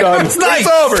off. We're done. It's nice. It's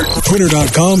over.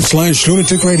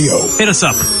 Twitter.com/Lunatic Radio. Hit us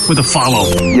up with a follow.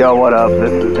 Yo, what up?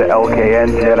 This is the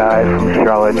LKN Jedi from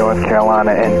Charlotte, North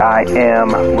Carolina, and I am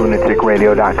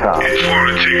lunaticradio.com. It's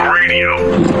Lunatic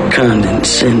Radio.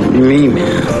 Condescend me,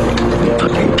 man.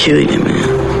 Fucking kill you,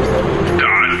 man.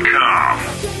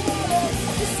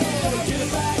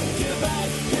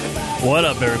 What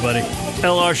up, everybody?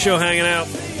 LR Show hanging out.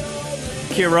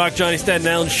 Kid Rock, Johnny Staten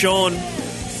Island, Sean.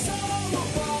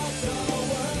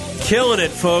 Killing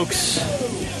it, folks.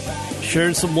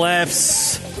 Sharing some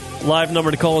laughs. Live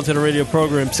number to call into the radio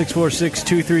program,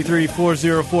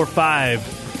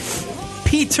 646-233-4045.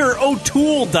 Peter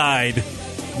O'Toole died.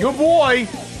 Your boy.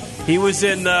 He was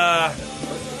in,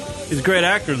 he's a great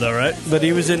actor, though, right? But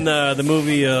he was in the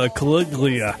movie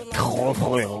Caligula.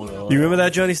 You remember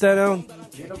that, Johnny Staten?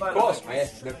 Of course, my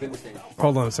ass has never been the same.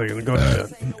 Hold on a second. Go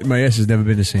ahead. My ass has never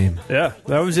been the same. Yeah,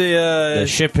 that was a... the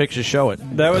shit pictures show it.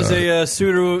 That was a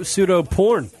pseudo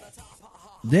porn.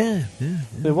 Yeah.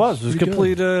 It was. It was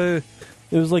complete... it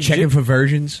was like... Checking for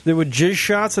versions. There were jizz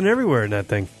shots and everywhere in that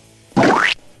thing.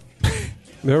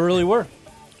 There really were.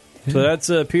 So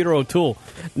that's Peter O'Toole.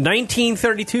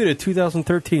 1932 to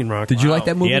 2013, Rock. Did you like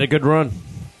that movie? He had a good run.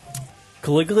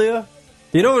 Caligula?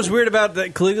 You know what was weird about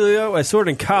that Caligula? I saw it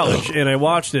in college, and I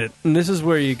watched it. And this is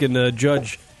where you can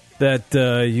judge that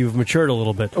you've matured a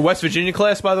little bit. A West Virginia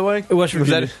class, by the way? West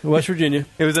Virginia. West Virginia.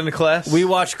 It was in the class? We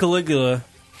watched Caligula.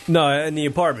 No, in the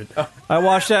apartment. I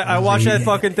watched that. I watched that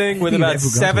fucking thing with about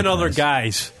 7 other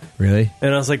guys. Really?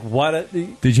 And I was like, "What?"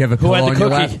 Did you have a pillow on your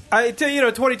lap? I tell you,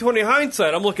 2020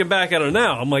 hindsight. I'm looking back at it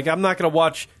now. I'm like, I'm not going to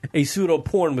watch a pseudo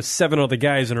porn with 7 other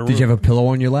guys in a room. Did you have a pillow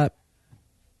on your lap?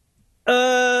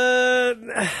 No,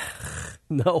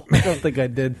 I don't think I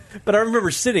did. But I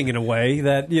remember sitting in a way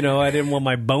that I didn't want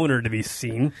my boner to be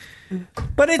seen.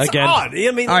 But it's odd. I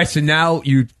mean, all right. So now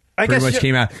you pretty much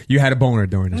came out. You had a boner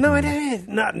during this. No, movie. I didn't.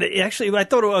 Not actually. I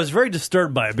thought I was very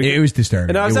disturbed by it. It was disturbing.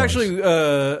 And I was actually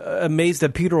amazed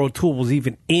that Peter O'Toole was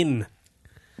even in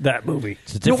that movie.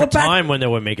 It's a different time when they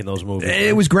were making those movies.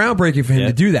 It was groundbreaking for him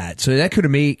to do that. So that could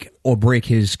have make or break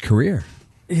his career.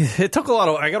 It took a lot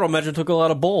of. I got to imagine it took a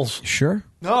lot of balls. Sure.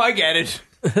 No, I get it.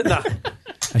 No.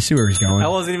 I see where he's going. I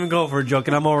wasn't even going for a joke,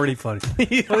 and I'm already funny.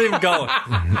 I wasn't even going.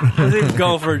 I wasn't even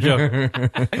going for a joke.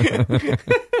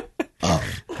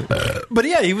 But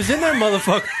yeah, he was in that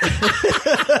motherfucker.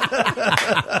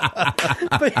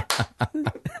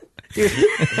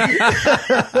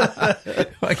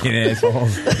 Fucking asshole.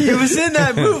 He was in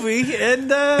that movie, and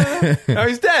now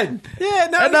he's dead. Yeah,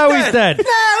 now he's dead.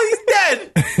 Now he's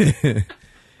dead.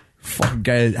 Fucking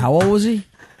guy. How old was he?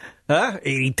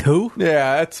 82?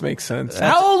 Yeah, that makes sense.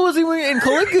 How old was he in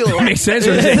Caligula? That makes sense.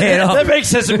 That makes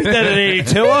sense to be dead at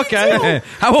 82. Okay.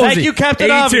 How old was he? Thank you,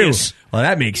 Captain 82. Obvious. Well,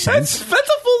 that makes sense. That's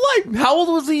a full life. How old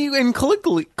was he in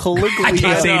Caligula? I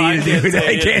can't say it either, dude.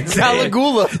 I can't say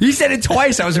Caligula. You said it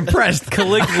twice. I was impressed.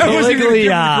 Caligula. I wasn't going to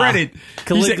give him credit.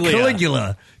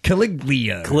 Caligula.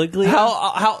 Caligula.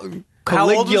 How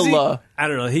old was he? I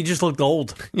don't know. He just looked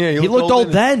old. Yeah, he looked old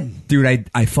then. Dude,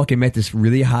 I fucking met this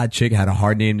really hot chick, had a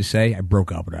hard name to say. I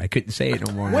broke up with her. I couldn't say it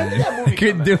no more. When did that movie I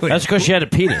couldn't do it. That's because she had a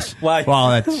penis. Why? Well,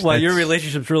 that's your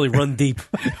relationships really run deep.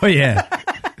 Oh, yeah.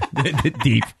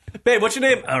 Deep. Babe, what's your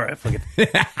name? All right, fuck it.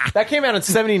 That came out in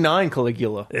 79,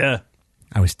 Caligula. Yeah.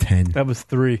 I was 10. That was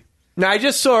 3. Now, I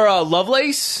just saw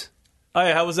Lovelace. Oh,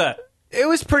 yeah, how was that? It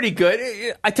was pretty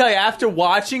good. I tell you, after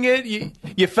watching it,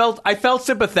 I felt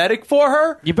sympathetic for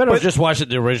her. You better just watch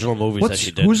the original movies that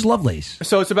she did. Who's Lovelace?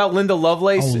 So it's about Linda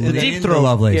Lovelace. The Deep Throat.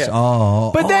 Lovelace. Yeah.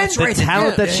 Oh. But then the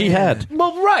talent that she had.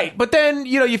 Well, right. But then,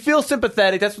 you feel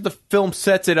sympathetic. That's what the film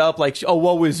sets it up, like, oh,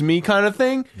 woe is me kind of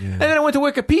thing. Yeah. And then I went to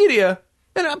Wikipedia,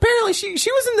 and apparently she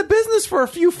was in the business for a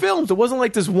few films. It wasn't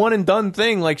like this one and done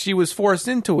thing, like she was forced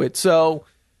into it. So,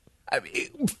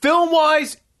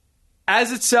 film-wise,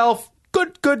 as itself,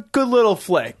 good little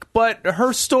flick. But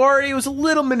her story was a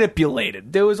little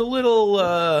manipulated. There was a little...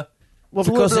 Well,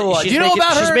 because she's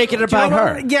making it about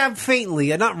her. Yeah,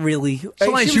 faintly. Not really.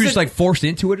 So she was like forced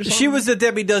into it or something? She was the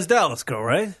Debbie Does Dallas girl,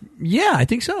 right? Yeah, I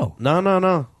think so.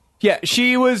 No. Yeah,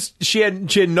 she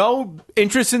had no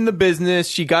interest in the business.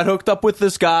 She got hooked up with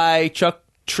this guy, Chuck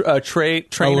Trainer.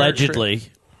 Allegedly.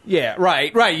 Yeah,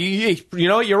 right. You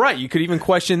know, you're right. You could even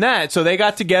question that. So they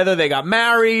got together. They got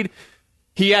married.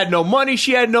 He had no money.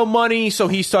 She had no money. So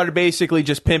he started basically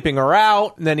just pimping her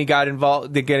out. And then he got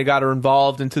involved. They got her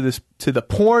involved into the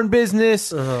porn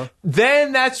business. Uh-huh.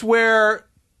 Then that's where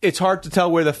it's hard to tell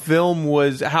where the film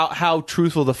was, how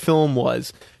truthful the film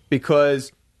was,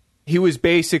 because he was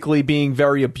basically being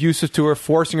very abusive to her,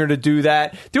 forcing her to do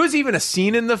that. There was even a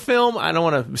scene in the film, I don't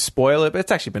want to spoil it, but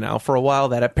it's actually been out for a while,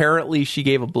 that apparently she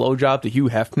gave a blowjob to Hugh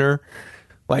Hefner.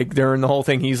 Like, during the whole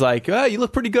thing, he's like, oh, you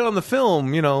look pretty good on the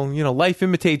film. You know, life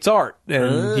imitates art.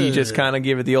 And he just kind of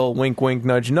gave it the old wink, wink,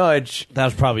 nudge, nudge. That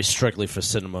was probably strictly for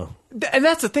cinema. And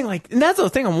that's the thing, that's the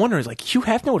thing I'm wondering is, like, Hugh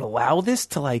Hefner would allow this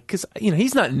to, like, because,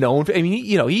 he's not known for,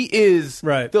 he is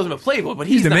the ultimate playboy, but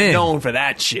he's not known for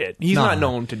that shit. He's not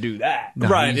known to do that. No,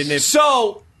 right. And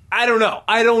so, I don't know.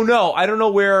 I don't know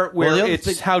where Well, the other it's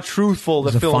thing- how truthful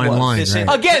the There's a film fine was. line,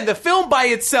 right. Again, the film by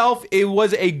itself, it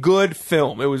was a good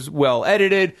film. It was well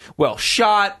edited, well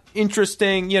shot,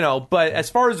 interesting, but as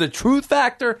far as the truth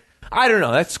factor, I don't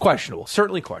know. That's questionable.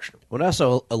 Certainly questionable. Well,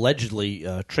 also, allegedly,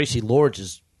 Tracy Lords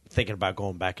is thinking about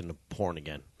going back into porn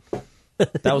again.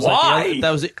 That was Why? Like, that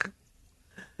was it.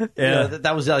 Yeah.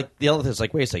 That was like the other thing. It's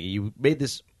like, wait a second, you made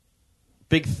this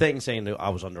big thing saying that I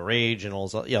was underage and all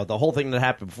this, the whole thing that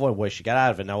happened before where she got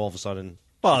out of it. Now all of a sudden,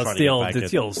 Well, she's it's trying to the get old, back it's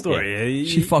in. the old story. Yeah.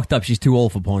 She fucked up. She's too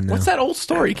old for porn now. What's that old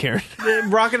story, Karen?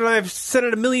 Rocket and I have said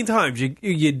it a million times.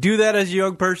 You do that as a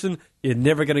young person, you're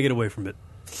never going to get away from it.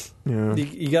 Yeah.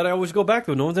 You got to always go back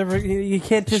to it. No one's ever. You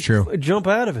can't just true. jump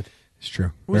out of it. It's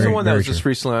true. Who was the Very- one that very was just true.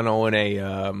 recently on O&A?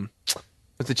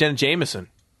 Was it Jenna Jameson?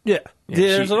 Yeah.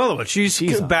 There's she- another one.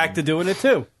 She's back to doing it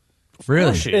too.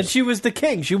 Really? And she was the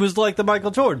king. She was like the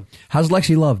Michael Jordan. How's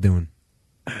Lexi Love doing?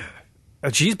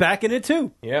 And she's back in it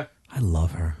too. Yeah. I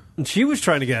love her. And she was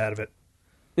trying to get out of it.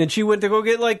 And she went to go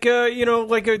get like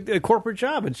a corporate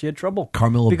job, and she had trouble.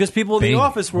 Carmilla because people in Bing. the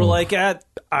office were Oh. like,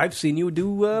 "I've seen you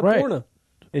do porno,"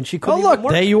 and she Oh, couldn't. look, even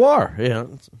work. there you are. Yeah.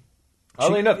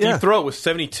 Oddly enough, yeah. Deep Throat was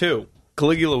 72.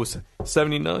 Caligula was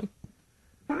 79.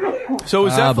 So it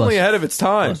was Ah, definitely bless. ahead of its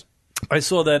time. I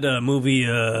saw that movie,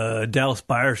 Dallas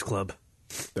Buyers Club.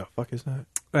 The fuck is that?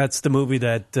 That's the movie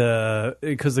that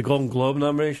because the Golden Globe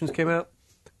nominations came out,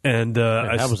 and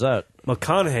How was that? Matthew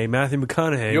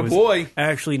McConaughey, Your was boy.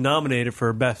 actually nominated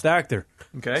for Best Actor.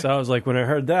 Okay. So I was like, when I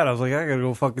heard that, I was like, I gotta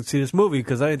go fucking see this movie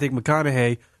because I didn't think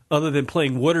McConaughey, other than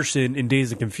playing Wooderson in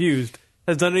Dazed and Confused,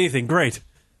 has done anything great.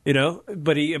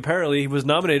 But he apparently was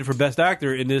nominated for Best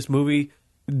Actor in this movie,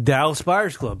 Dallas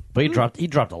Buyers Club. But he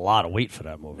dropped a lot of weight for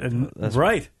that movie. And, That's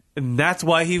right. And that's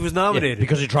why he was nominated.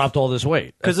 because he dropped all this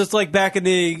weight. Because it's like back in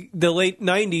the late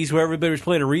 90s where everybody was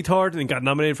playing a retard and got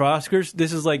nominated for Oscars.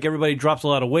 This is like everybody drops a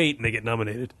lot of weight and they get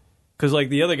nominated. Because like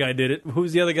the other guy did it.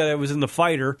 Who's the other guy that was in The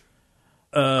Fighter?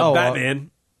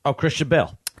 Batman. Christian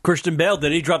Bale. Christian Bale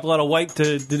did. He dropped a lot of weight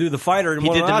to do The Fighter. And He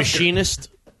won did an The Oscar. Machinist.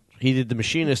 He did The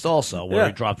Machinist also, where Yeah.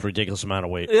 he dropped a ridiculous amount of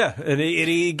weight. Yeah, and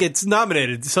he gets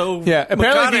nominated. So Yeah,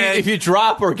 apparently McConaughey- if you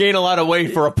drop or gain a lot of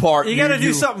weight for a part, you got to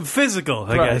do something physical,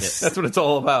 I Right. guess. That's what it's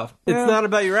all about. It's not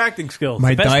about your acting skills.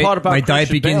 My The best diet, part about my diet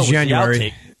Christian Bale begins was the January.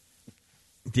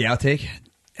 outtake. The outtake?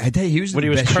 I tell you, he was When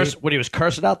in he the was best cursed, shape. when he was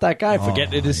cursing out that guy for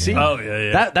getting in his seat. Oh,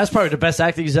 yeah. That's probably the best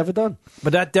acting he's ever done.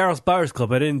 But that Dallas Buyers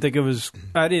Club, I didn't think it was.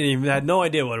 I had no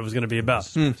idea what it was going to be about.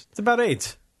 It's about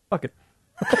AIDS. Fuck it.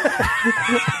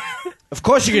 Of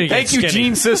course you're going to get Thank you, skinny.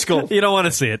 Gene Siskel. You don't want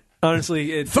to see it.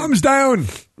 Honestly, Thumbs down.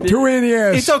 2 in the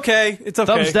ass. It's okay. It's okay.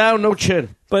 Thumbs down, no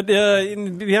chin. But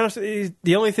to be honest,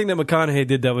 the only thing that McConaughey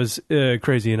did that was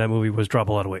crazy in that movie was drop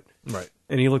a lot of weight. Right.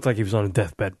 And he looked like he was on a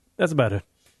deathbed. That's about it.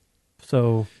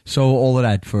 So all of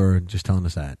that for just telling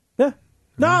us that. yeah.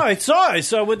 No, I saw it.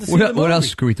 So I went to see the movie. What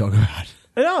else could we talk about?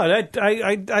 No,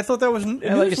 I thought that was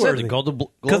Yeah, like you said, the Golden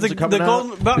Globes are coming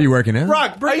out. Are you working out?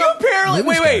 Rock, Are you apparently?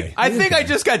 Look at Wait. this guy. I Look at think this I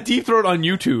just got Deep Throat on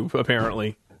YouTube.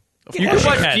 Apparently, you course can you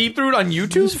watch can. Deep Throat on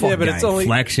YouTube. Yeah, but it's only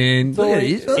flexing. Look at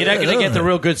it. You're not going to get the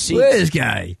real good seats. Look at this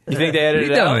guy. You think they What are edited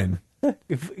you it out? doing?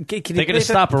 They're going to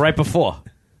stop it right before.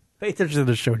 Pay attention to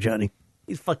the show, Johnny.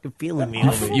 He's fucking feeling me.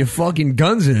 Your fucking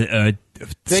guns are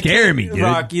scaring me, dude.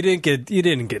 Rock, you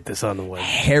didn't get this on the way.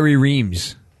 Harry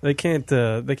Reams. They can't play.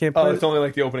 Oh, it's only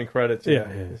like the opening credits. Yeah.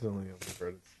 It's only the opening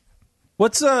credits.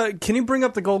 What's can you bring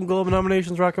up the Golden Globe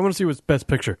nominations, Rock? I want to see what's best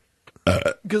picture.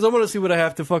 Because I want to see what I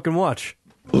have to fucking watch.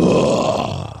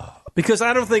 Because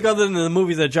I don't think other than the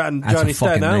movies that Johnny That's a Staten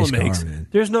fucking Island nice car, makes, man.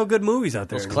 there's no good movies out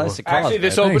there. Those anymore. classic cars. Actually,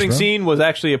 this man. opening bro. scene was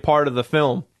actually a part of the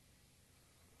film,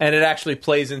 and it actually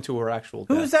plays into her actual.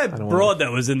 Who death. was that I don't broad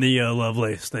that was in the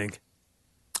Lovelace thing?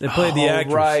 They played the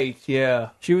actress. Right? Yeah.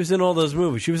 She was in all those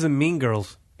movies. She was in Mean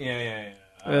Girls. Yeah.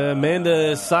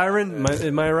 Amanda Siren.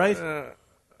 Am I right?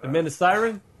 Amanda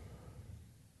Siren?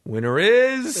 Winner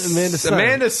is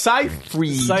Amanda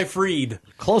Seyfried. Seyfried.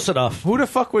 Close enough. Who the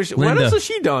fuck was she? What Linda. else has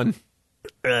she done?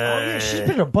 Yeah, she's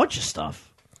been in a bunch of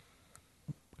stuff.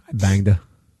 I banged her.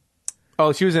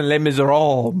 Oh, she was in Les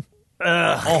Miserables.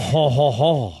 Oh, ho, ho,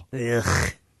 ho.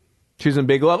 Ugh. She was in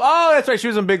Big Love. Oh, that's right. She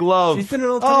was in Big Love. She's been in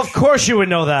all Oh, of course you would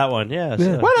know that one. Yes.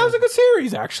 Yeah. Well, that was a good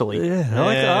series, actually. Yeah,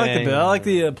 I like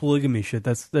the polygamy shit.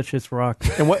 That shit's rock.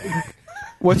 And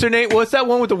what's her name? What's that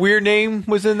one with the weird name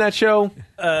was in that show?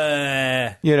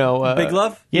 Big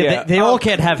Love? Yeah, they all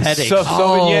can't have headaches.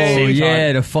 Sauvignon.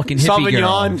 Yeah, the fucking hippie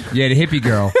Sauvignon. girl. Yeah, the hippie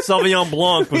girl. Sauvignon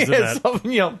Blanc was in Yeah, that.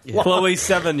 Sauvignon. Chloe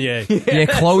Sevigny. Yeah,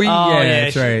 Chloe. Oh, yeah,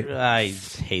 that's right. I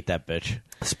hate that bitch.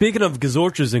 Speaking of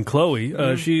Gazorchas and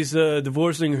Chloe, she's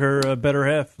divorcing her better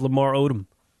half, Lamar Odom.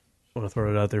 Want to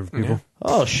throw it out there for people.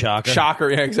 Oh, shocker. Shocker,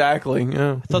 yeah, exactly.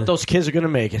 Yeah. I thought those kids are going to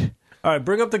make it. All right,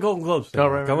 bring up the Golden Globes. Oh,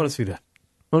 right, I want to see that.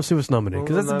 I want to see what's nominated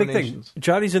because that's the big thing. Nominations.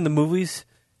 Johnny's in the movies.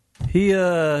 He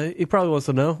probably wants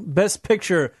to know best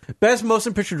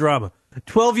motion picture drama.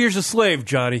 12 Years a Slave,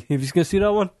 Johnny. If he's gonna see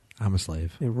that one, I'm a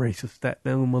slave. Hey, racist, that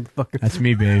motherfucker. That's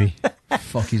me, baby.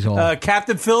 Fuck, he's all.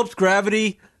 Captain Phillips,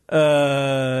 Gravity.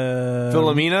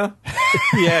 Philomena.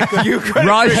 Yeah,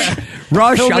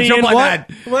 Rush. I'll jump on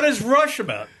that. What is Rush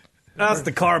about? That's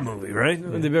the car movie, right?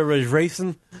 Everybody's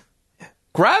racing.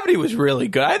 Gravity was really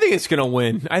good. I think it's going to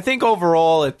win. I think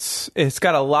overall it's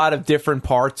got a lot of different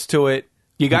parts to it.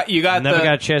 You got I never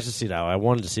got a chance to see that one. I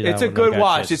wanted to see that It's one. a good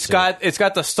watch. It's got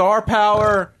the star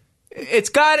power.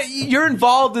 You're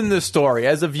involved in the story.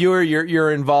 As a viewer,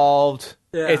 you're involved.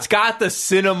 Yeah. It's got the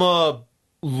cinema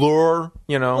lure,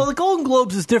 Well, the Golden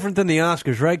Globes is different than the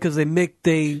Oscars, right? Because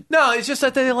No, it's just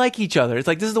that they like each other. It's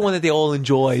like this is the one that they all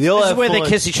enjoy. They all This is have where fun. they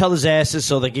kiss each other's asses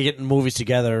so they can get in movies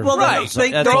together. Well, Right. That's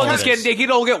They're all all just it is. they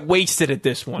could all get wasted at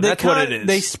this one. That's what it is.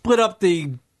 They split up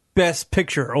the best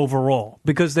picture overall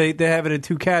because they have it in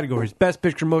two categories: best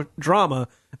picture drama.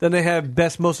 Then they have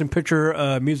best motion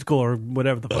picture musical or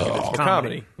whatever the fuck it is,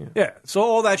 comedy. Yeah, so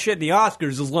all that shit in the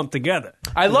Oscars is lumped together.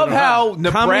 I love how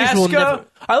Comedies will Nebraska.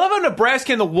 I love how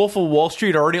Nebraska and The Wolf of Wall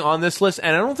Street are already on this list,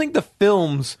 and I don't think the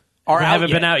films are They out haven't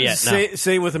yet. been out yet. No.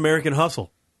 Same with American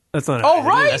Hustle. That's not. Oh, out yet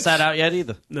right. either. That's not out yet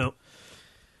either. No.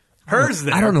 Hers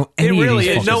there. I don't know any It of really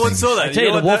these is. No fucking one things. saw that. I tell you,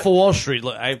 know The what? Wolf of Wall Street.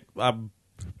 Look, I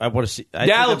want to see.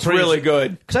 That looks really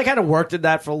good. Because I kind of worked in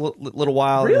that for a little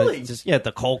while. Really? And it's just,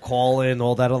 the cold call in,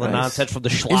 all that other nonsense from the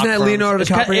schlock. Isn't that firms. Leonardo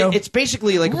DiCaprio? It's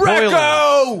basically like Boiler Room.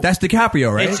 Recco! That's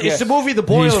DiCaprio, right? It's the movie The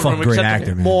Boiler He's a Room, fucking great except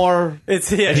actor, man. more. It's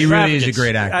He really is a extravagance.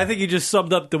 great actor. I think you just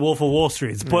summed up the Wolf of Wall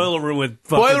Street. It's Boiler Room with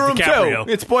fucking Boiler Room DiCaprio.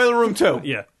 2. It's Boiler Room 2.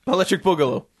 Yeah. Electric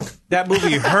Boogaloo. That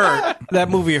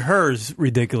movie, Her's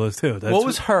ridiculous too. What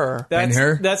was Her? That's,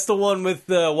 Her? That's the one with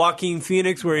Joaquin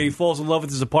Phoenix where he falls in love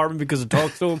with his apartment because it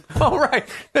talks to him. Oh, right.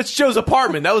 That's Joe's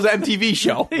apartment. That was an MTV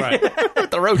show. Right. With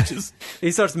the roaches.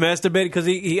 He starts masturbating because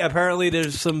he apparently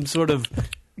there's some sort of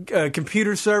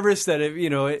computer service that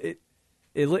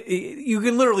you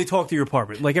can literally talk to your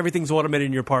apartment. Like everything's automated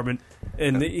in your apartment,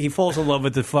 and he falls in love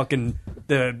with the fucking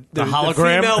the hologram?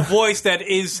 the female voice that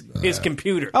is his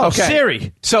computer. Oh,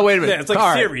 Siri. So wait a minute. Yeah, it's like All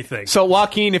right. Siri thing. So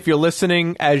Joaquin, if you're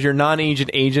listening as your non-agent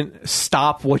agent,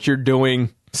 stop what you're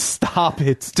doing. Stop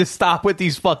it. Just stop with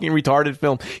these fucking retarded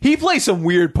films. He plays some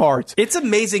weird parts. It's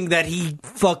amazing that he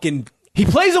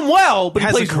plays them well, but he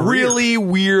has a plays career. really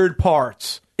weird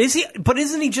parts. Is he? But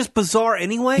isn't he just bizarre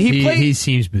anyway? He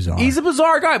seems bizarre. He's a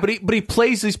bizarre guy, but he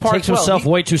plays these parts Takes well. himself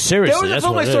way too seriously. There was a That's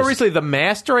film what I it saw is. recently, The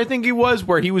Master, I think he was,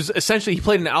 where he was essentially he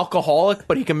played an alcoholic,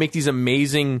 but he can make these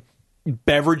amazing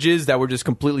beverages that were just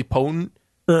completely potent.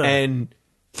 And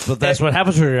But that's what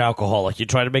happens when you're an alcoholic. You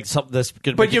try to make something that's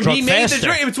going to but make you he drunk made faster. the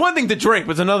drink. It's one thing to drink,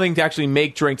 but it's another thing to actually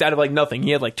make drinks out of like nothing.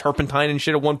 He had like turpentine and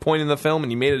shit at one point in the film,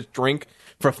 and he made a drink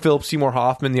for Philip Seymour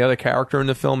Hoffman, the other character in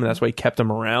the film, and that's why he kept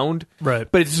him around. Right.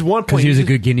 But it's just one point he was a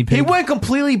good guinea pig. He went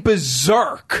completely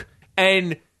berserk,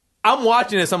 and I'm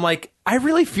watching this. I'm like, I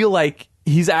really feel like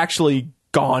he's actually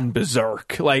gone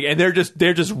berserk. Like, and they're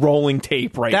just rolling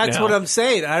tape right now. That's what I'm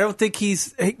saying. I don't think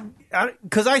he's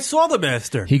because I saw The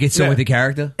Master. He gets in with the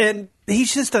character. And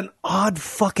he's just an odd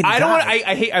fucking guy. I don't want.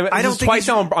 I hate. I don't don't think twice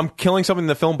he's- now. I'm killing something in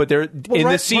the film, but there in the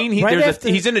right- scene, right there's after-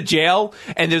 he's in a jail,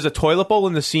 and there's a toilet bowl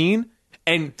in the scene,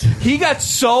 and he got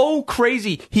so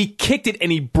crazy, he kicked it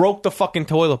and he broke the fucking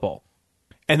toilet bowl.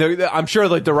 And I'm sure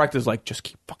the director's like, just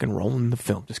keep fucking rolling the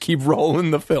film. Just keep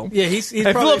rolling the film. Yeah, he's and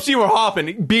probably- Philip Seymour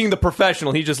Hoffman, being the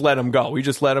professional, he just let him go. He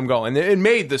just let him go, and it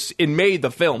made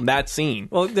the film, that scene.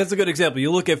 Well, that's a good example.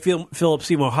 You look at Philip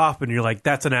Seymour Hoffman, you're like,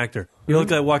 that's an actor. You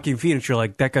look at Joaquin Phoenix, you're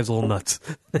like, that guy's a little nuts.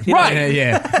 Right.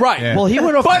 Yeah. Right. Yeah. Well, he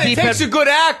went off But the it deep takes end. a good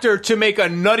actor to make a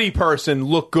nutty person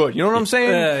look good. You know what I'm saying?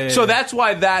 Yeah, so yeah. that's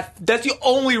why that's the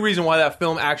only reason why that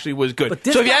film actually was good. But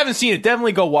this So if you guy- haven't seen it,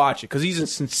 definitely go watch it because he's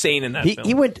insane in that film.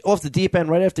 He went off the deep end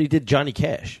right after he did Johnny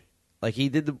Cash. Like he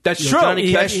did the. That's you true. know,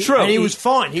 Johnny That's Cash, true. And he was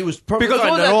fine. He was perfectly because fine.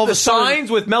 all Then that, all of the a sudden-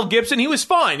 Signs with Mel Gibson, he was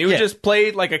fine. He was Yeah. just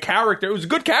played like a character. It was a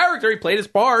good character. He played his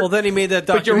part. Well, then he made that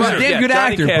But you're documentary. right. He's a damn Yeah, good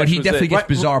Johnny actor, Cash but he was definitely it. gets Right.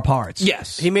 bizarre parts.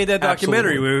 Yes, He made that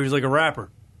documentary Absolutely. where he was like a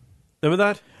rapper. Remember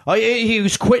that? Oh, yeah, he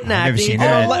was quitting never acting. seen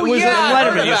that. It was yeah, I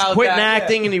on heard Letterman. He was about quitting that, yeah.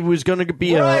 acting, and he was going to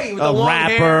be Right, a with the long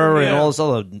rapper hair, and yeah. all this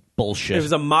other bullshit. It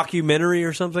was a mockumentary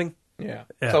or something. Yeah.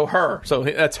 Yeah. So her. So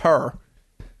that's her.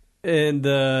 And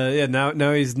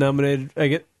now he's nominated.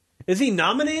 Is he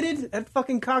nominated at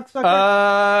fucking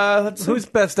cocksucker? Let's Who's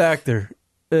best actor?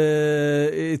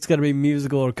 It's got to be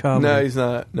musical or comedy. No, he's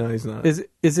not. No, he's not. Is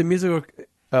it musical?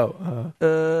 Oh.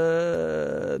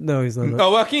 No, he's not.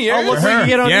 Oh, Joaquin, yeah. Oh, look what you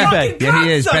get on eBay. Yeah,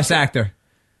 he is. Best actor.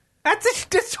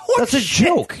 That's a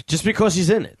joke. Just because he's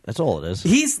in it. That's all it is.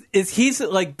 He's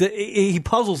like he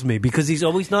puzzles me because he's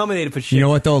always nominated for shit. You know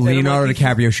what though? And I'm Leonardo like,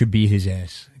 DiCaprio should beat his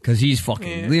ass because he's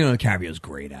fucking. Leonardo DiCaprio's a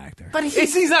great actor. But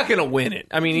he's not going to win it.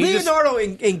 I mean, he Leonardo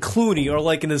and Clooney are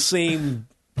like in the same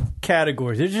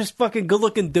category. They're just fucking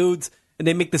good-looking dudes, and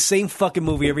they make the same fucking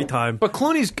movie every time. But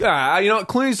Clooney's,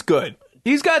 Clooney's good.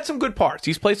 He's got some good parts.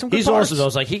 He's played some good He's parts. also though,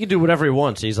 it's like he can do whatever he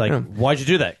wants. He's like, why'd you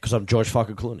do that? Because I'm George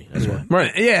fucking Clooney. That's why.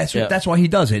 Right. Yeah, that's why he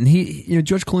does it. And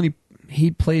George Clooney,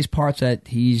 he plays parts that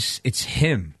it's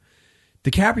him.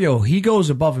 DiCaprio, he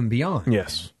goes above and beyond.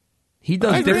 Yes. He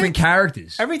does different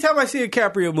characters. Every time I see a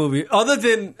DiCaprio movie, other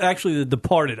than actually The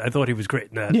Departed, I thought he was great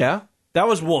in that. Yeah. That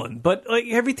was one. But like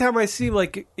every time I see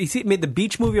made the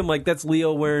beach movie, I'm like, that's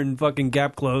Leo wearing fucking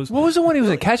Gap clothes. What was the one he was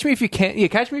in? Catch Me If You Can. Yeah,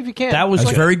 Catch Me If You Can. That was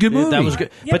a very good movie. That was good.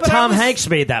 Yeah, but but Tom Hanks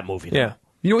made that movie. Though. Yeah.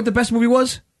 You know what the best movie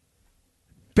was?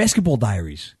 Basketball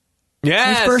Diaries.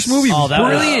 Yes. His first movie was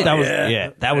brilliant.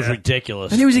 That was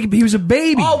ridiculous. And he was a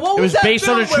baby. Oh, what it was that based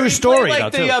on a film where true he story. played,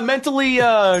 like though, the too. mentally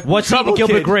What's Eating troubled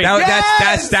Gilbert kid. Grape?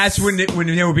 That's when they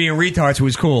were being retards. It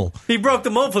was cool. He broke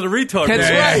the mold for the retard. That's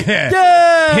right.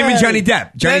 Yeah. Him and Johnny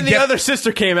Depp. Then the other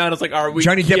sister came out. It's like, all right, we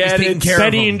Johnny Depp was get taking it. care of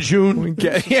Betty him. and June. We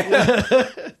get, yeah.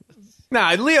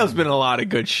 Nah, Leo's been in a lot of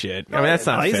good shit. I mean, that's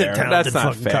not he's fair. a talented That's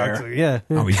not fucking fair. cocksucker, yeah.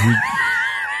 Oh,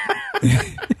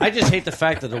 I just hate the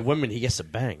fact that the women he gets to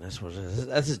bang. That's what it is.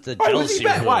 That's just the Why was jealousy. he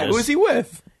back? Why? Who was he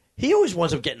with? He always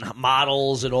winds up getting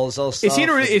models and all this other stuff.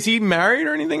 Is he married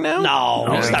or anything now?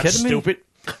 No, he's not kidding me? stupid.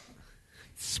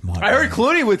 Smart. I heard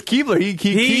Clooney with Keebler.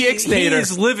 He ixnayed her.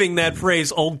 He's living that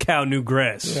phrase, "old cow, new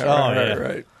grass." Yeah,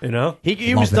 right. You know,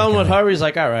 He was done with her. He's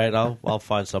like, all right, I'll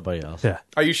find somebody else. Yeah.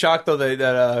 Are you shocked though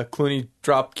that Clooney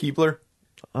dropped Keebler?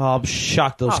 Oh, I'm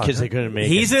shocked those kids they couldn't make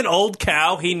he's it. an old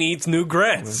cow. He needs new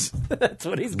grass. That's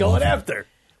what he's going after.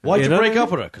 Why'd you know break what I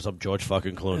up with her? Because I'm George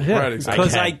fucking Clooney. Yeah, Right, exactly.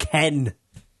 because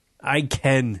I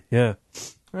can. Yeah.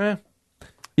 Yeah,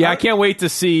 I can't wait to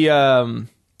see Wolf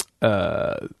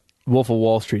of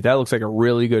Wall Street. That looks like a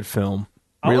really good film.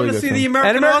 I Really wanna good see film. the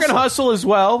American and American Hustle. Hustle as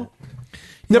well.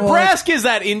 Nebraska is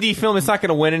that indie film. It's not going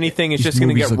to win anything. It's just going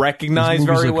to get recognized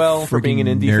very well for being an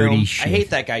indie film. I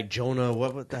hate that guy, Jonah.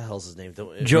 What the hell's his name?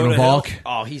 Jonah Valk.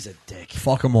 Oh, he's a dick.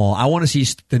 Fuck them all. I want to see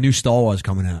the new Star Wars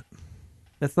coming out.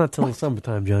 That's not till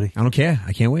summertime, Johnny. I don't care.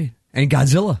 I can't wait. And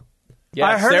Godzilla. Yeah,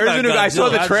 I heard there's about a new. I saw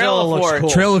the Godzilla. trailer Godzilla for looks it. cool.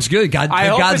 Trailer looks good. I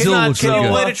hope it's Godzilla not looks so- really You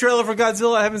good. played a trailer for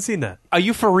Godzilla? I haven't seen that. Are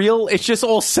you for real? It's just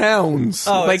all sounds.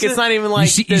 Oh, like is it's it? not even like you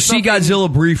see there's something-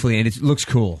 Godzilla briefly, and it looks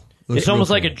cool. It's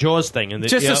almost like a Jaws thing, and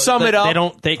Just to sum it up- they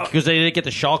don't because they didn't get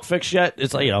the shark fix yet.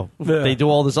 It's like they do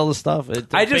all this other stuff.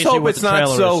 I just hope it's not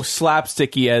so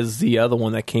slapsticky as the other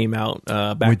one that came out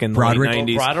back With in Broderick? the late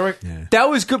 90s. Broderick. That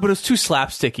was good, but it was too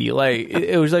slapsticky. Like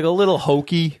it was like a little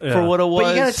hokey for what it was.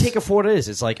 But you got to take it for what it is.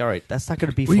 It's like, all right, that's not going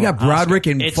to be. Well, you for got an Oscar. Broderick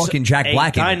and It's fucking Jack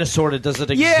Black A in it. dinosaur that doesn't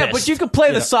exist. Yeah, but you could play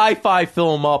the know. sci-fi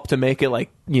film up to make it like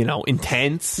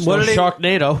intense. What are they?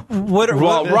 Sharknado.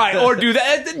 Right, or do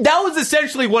that. That was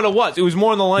essentially what it was. It was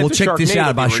more on the lines Well, of check Sharknado. this out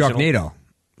the about original. Sharknado.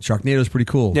 Sharknado's pretty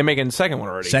cool. They're making the second one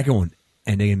already. Second one,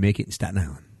 and they're gonna make it in Staten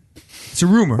Island. It's a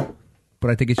rumor, but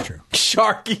I think it's true.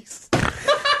 Sharkies.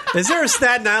 Is there a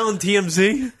Staten Island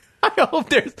TMZ? I hope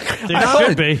there's. There I hope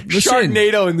should be.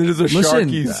 Sharknado and there's a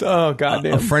Sharkies. Oh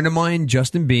goddamn. A friend of mine,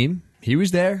 Justin Beam, he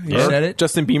was there. He said it.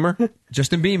 Justin Beamer.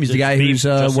 Justin Beam is the Justin guy Beam. who's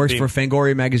Justin works Beam. for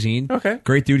Fangoria magazine. Okay.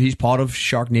 Great dude. He's part of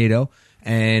Sharknado,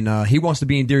 and he wants to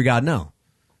be in Dear God No.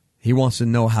 He wants to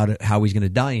know how he's going to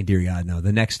die in Dear God No.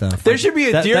 The next There should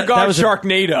be a Dear God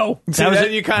Sharknado. So was then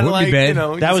a- you kind of wouldn't be like,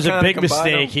 bad. That just was a kinda big combine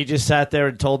mistake. them. He just sat there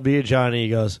and told me and Johnny, he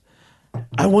goes,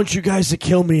 I want you guys to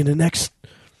kill me in the next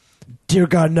Dear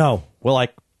God No. We're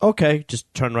like, okay,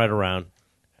 just turn right around.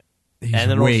 He's,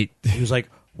 And then wait. he was like,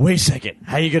 wait a second,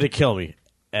 how you going to kill me?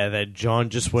 And then John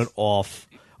just went off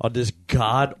on this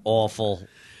god-awful...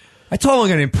 I told him I'm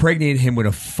going to impregnate him with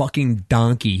a fucking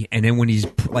donkey, and then when he's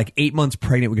like 8 months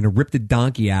pregnant, we're going to rip the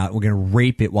donkey out, we're going to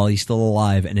rape it while he's still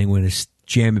alive, and then we're going to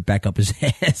jam it back up his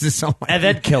ass or something. And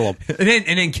then kill him. and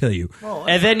then kill you.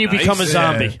 And then you become a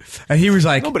zombie. Yeah. And he was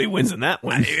like... Nobody wins in that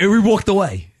one. We walked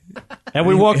away. And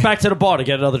we walked back to the bar to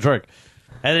get another drink.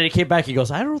 And then he came back, he goes,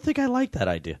 I don't think I like that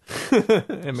idea.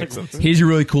 It makes sense. He's a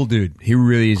really cool dude. He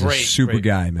really is a Great, super great.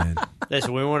 guy, man.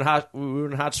 Listen, we were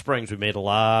in Hot Springs. We made a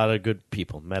lot of good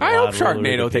people. Met a I lot hope of really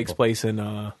Sharknado good takes people. place in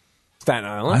Staten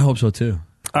Island. I hope so, too.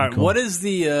 All right, what is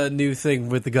the new thing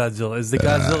with the Godzilla? Is the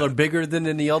Godzilla bigger than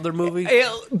in the other movie?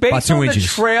 Based About 2 on inches. the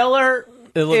trailer,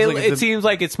 It looks like it it's seems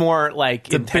like it's more like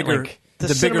the bigger. like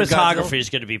The bigger cinematography Godzilla? is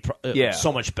going to be Yeah.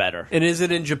 so much better. And is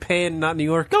it in Japan, not New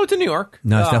York? No, it's in New York.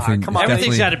 No, it's definitely. Come on, it's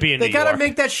Everything's definitely- got to be in They New gotta York.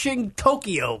 make that shit in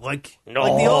Tokyo, like the No.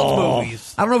 old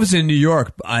movies. I don't know if it's in New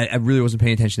York. But I really wasn't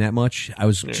paying attention that much. I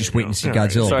was just waiting to see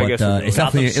Godzilla, So I guess but we're doing it's definitely.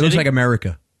 Gotham It looks City? like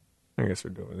America. I guess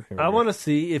we're doing it. I want to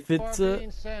see if it's.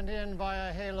 Sent in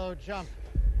via Halo Jump.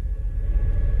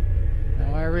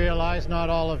 Now, I realize not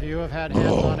all of you have had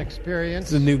hands-on experience.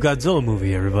 It's a new Godzilla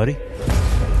movie, everybody.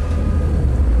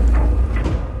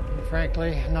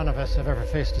 Frankly, none of us have ever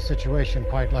faced a situation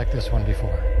quite like this one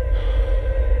before.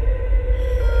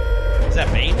 Is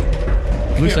that Bane?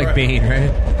 Looks like Bane,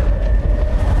 right?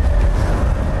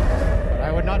 But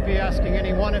I would not be asking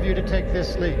any one of you to take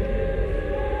this leap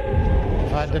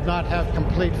if I did not have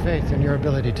complete faith in your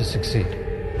ability to succeed.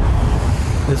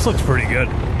 This looks pretty good.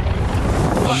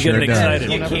 I'm Sure getting does.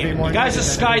 excited. You guys are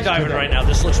skydiving right now.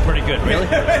 This looks pretty good. Really?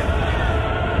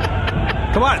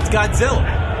 Come on, it's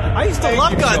Godzilla. I used to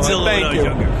love Godzilla when I was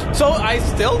younger. So I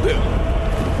still do.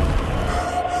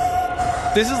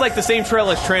 This is like the same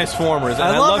trailer as Transformers, and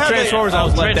I love how they- Transformers. I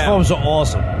was let down, Transformers are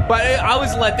awesome. but I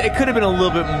was let. It could have been a little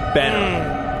bit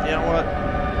better. You know what?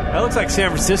 That looks like San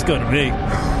Francisco to me.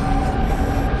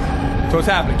 So what's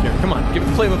happening here? Come on, give it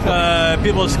the flavor.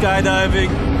 People are skydiving,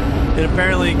 and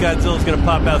apparently Godzilla's going to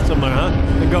pop out somewhere, huh?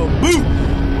 And go, boom!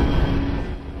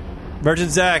 Virgin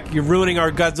Zach, you're ruining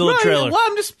our Godzilla trailer. Well,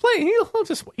 I'm just playing. He'll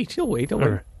just wait. He'll wait. Don't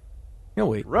worry. He'll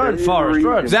wait. Run, Forrest,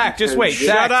 run. Zach, just wait.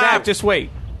 Zach, just wait.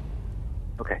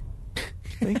 Okay.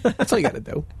 That's all you got to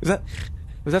do.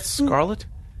 Was that Scarlet?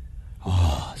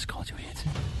 Oh, Scarlett Johansson.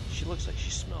 She looks like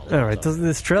she smells. All right,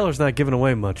 this trailer's not giving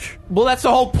away much. Well, that's the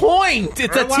whole point.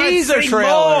 It's a I wanna teaser see trailer.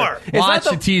 more. It's Watch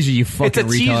not the teaser, you fucking It's a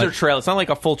retard. teaser trailer. It's not like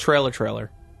a full trailer.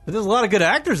 But there's a lot of good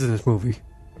actors in this movie.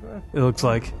 It looks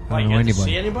like. I don't know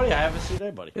anybody. See anybody? I haven't seen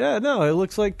anybody. Yeah, no, it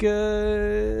looks like. Yeah,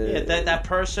 that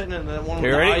person and then one of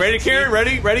Okay, the ready, eyes ready, and Karen?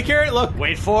 teeth. Ready, Karen? Look.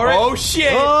 Wait for it. Oh,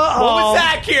 shit. Uh-oh. What was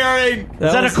that, Karen? Is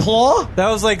that a claw? That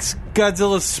was like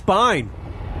Godzilla's spine.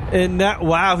 And that,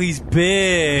 wow, he's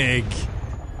big.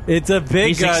 It's a big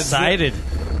He's Godzilla. excited.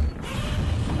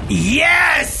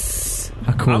 Yes!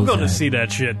 How cool I'm is going to that? see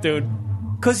that shit, dude.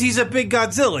 Because he's a big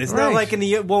Godzilla. It's not Right. like in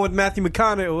the one with Matthew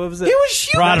McConaughey. What was it? He was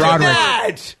huge in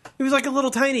that. He was like a little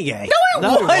tiny guy.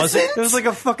 No, it wasn't. It was like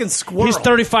a fucking squirrel. He's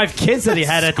 35 kids that he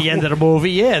had at the end of the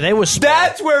movie. Yeah, they were small.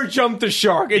 That's where it jumped the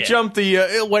shark. It jumped the.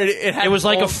 It had It was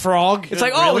like all- a frog. It's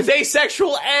like, oh, it's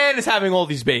asexual and it's having all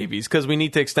these babies because we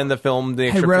need to extend the film. The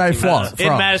extra Red-eyed 15 minutes. in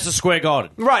Madison Square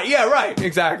Garden. Right, yeah, right,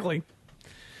 exactly.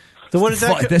 So what is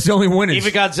Fuck, that? that's the only winners.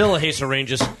 Even Godzilla hates the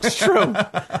Rangers. It's true.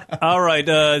 All right,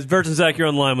 Virgin Zach, you're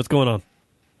on the line. What's going on?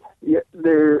 Yeah,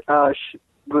 they're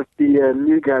with the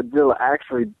new Godzilla.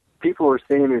 Actually, people are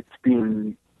saying it's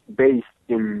being based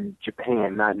in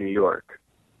Japan, not New York.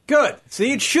 Good.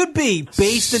 See, it should be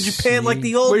based in Japan like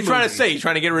the old What are you trying to movies. say? You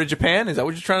trying to get rid of Japan? Is that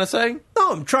what you're trying to say?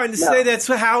 No, I'm trying to say that's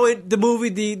how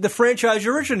the franchise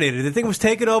originated. The thing was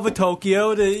taken over Tokyo.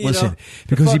 Listen,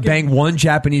 because he banged one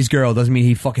Japanese girl doesn't mean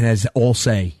he fucking has all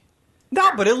say.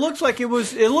 No, but it looked like it was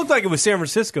San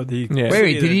Francisco. Wait,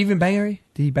 did he even bang her? Did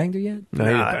he bang her yet? No,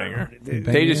 he didn't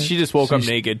bang her. She just woke up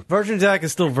naked. Virgin Zach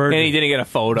is still virgin. And he didn't get a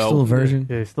photo. Still a virgin?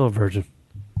 Yeah, he's still a virgin.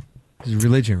 It's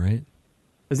religion, right?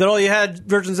 Is that all you had,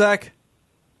 Virgin Zach?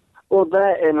 Well,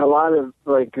 that and a lot of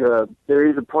there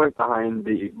is a point behind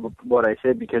what I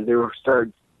said because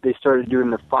they started doing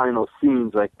the final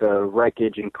scenes like the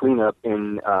wreckage and cleanup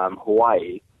in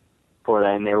Hawaii for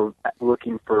that, and they were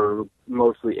looking for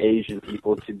mostly Asian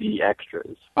people to be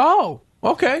extras. Oh,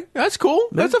 okay, that's cool.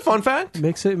 That's a fun fact.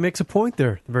 Makes a point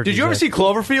there. Did you ever see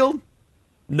Cloverfield?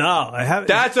 No, I haven't.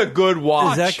 That's a good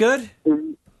watch. Is that good?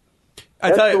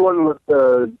 That's the one with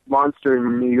the monster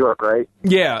in New York, right?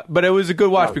 Yeah, but it was a good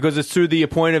watch because it's through the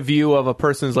point of view of a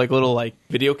person's like little like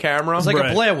video camera. It's like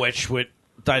a Blair Witch with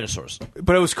dinosaurs.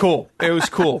 But it was cool. It was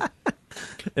cool.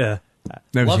 Yeah.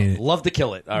 Never seen it. Love to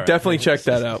kill it. All right. Definitely check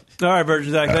that out. All right,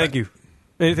 Virgin Zach, thank you.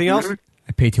 Anything else?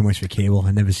 I pay too much for cable.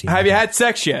 I never seen it. Have you had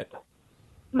sex yet?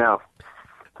 No.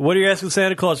 What are you asking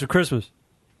Santa Claus for Christmas?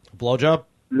 Blowjob?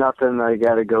 Nothing. I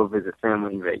got to go visit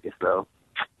family in Vegas, though.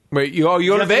 Wait, you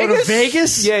go to Vegas?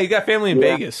 Vegas? Yeah, you got family in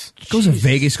Vegas. Goes to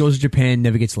Vegas, goes to Japan,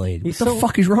 never gets laid. What the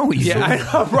fuck is wrong with you? Yeah, I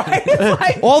know,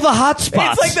 right? All the hot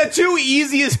spots. It's like the two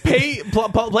easiest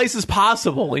places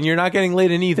possible, and you're not getting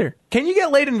laid in either. Can you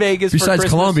get laid in Vegas? Besides for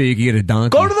Christmas? Colombia, you can get a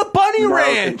donkey. Go to the Bunny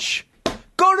Ranch.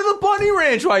 Go to the Bunny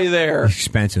Ranch while you're there. It's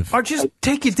expensive. Or just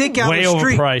take your dick out Way on the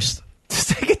street. overpriced. Just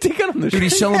take a ticket on the Dude, street.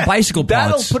 he's selling bicycle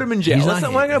That'll parts. put him in jail. He's We're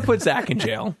not- not going to put Zach in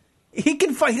jail. He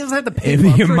can find. He doesn't have to pay. It'd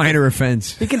be for a it. minor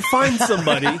offense. He can find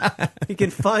somebody. He can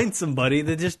find somebody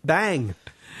to just bang.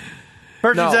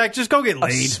 Virgin Zach, just go get A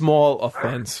laid. small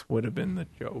offense would have been the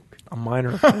joke. A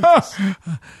minor offense.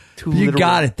 You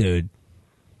got it, dude.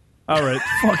 All right.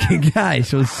 Fucking guy,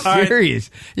 so right. serious.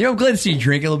 You know, I'm glad to see you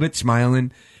drink a little bit,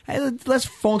 smiling. Hey, let's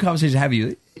phone conversation have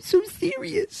you. It's so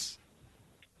serious.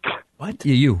 What?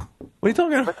 Yeah, you. What are you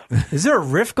talking about? Is there a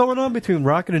riff going on between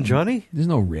Rocket and Johnny? There's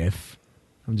no riff.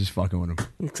 I'm just fucking with him.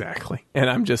 Exactly. And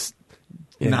I'm just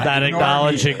Not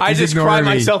acknowledging. I just cry ignoring me.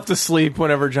 myself to sleep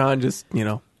whenever John just,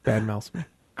 badmouths me.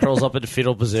 Curls up in the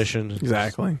fetal position.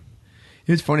 Exactly.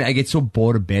 It's funny. I get so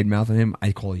bored of bad mouthing him.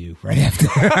 I call you right after.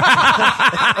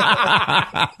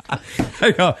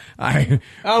 I go.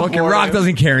 Fucking bored Rock of him.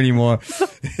 doesn't care anymore.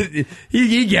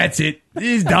 he gets it.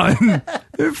 He's done.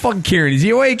 Fucking Kieran, is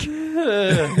he awake?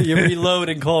 You reload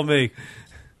and call me.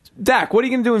 Dak, what are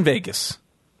you going to do in Vegas?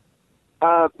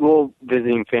 Well,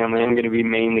 visiting family. I'm going to be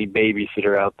mainly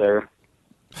babysitter out there.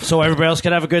 So everybody else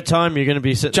can have a good time. You're going to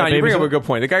be sitting. John, there you bring up babysitting? a good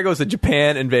point. The guy goes to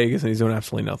Japan and Vegas and he's doing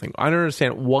absolutely nothing. I don't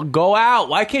understand. Well, go out.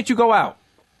 Why can't you go out?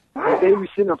 I'm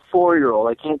babysitting a 4-year-old.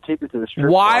 I can't take her to the strip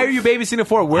Why club. are you babysitting a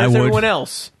 4? Where's I would. everyone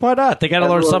else? Why not? They got to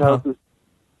learn somehow.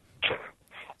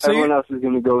 Everyone else is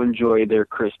going to go enjoy their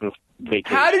Christmas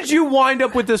vacation. How did you wind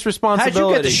up with this How'd responsibility?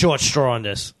 you get the short straw on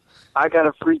this? I got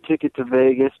a free ticket to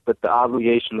Vegas, but the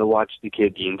obligation to watch the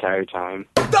kid the entire time.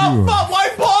 The fuck? Why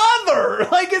bother?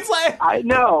 It's like I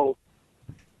know.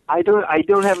 I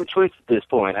don't have a choice at this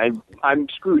point. I'm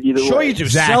screwed either way. Sure you do.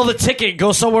 Zach. Sell the ticket and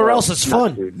go somewhere else. It's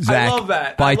fun. Zach, I love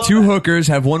that. Buy I love 2 that. hookers,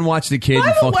 have one watch the kid,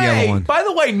 and fuck the other one. By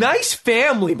the way, nice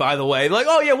family. By the way, like,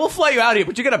 oh yeah, we'll fly you out here,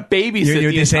 but you got to babysit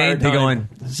You're the just entire saying, they're time.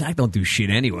 going, Zach don't do shit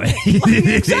anyway.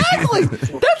 Exactly. That's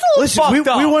a little Listen, fucked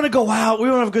up. we want to go out. We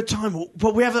want to have a good time,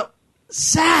 but we have a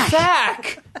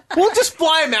Zach. We'll just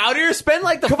fly him out here. Spend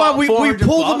like the Come on, we pull the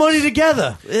 $400. money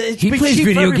together. It's He big plays cheap for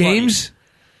video everybody. games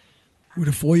with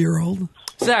a 4-year-old.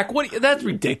 Zach, that's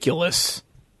ridiculous.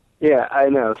 Yeah, I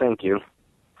know. Thank you.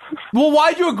 Well,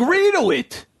 why'd you agree to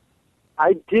it?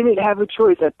 I didn't have a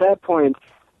choice at that point.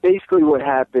 Basically, what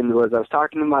happened was I was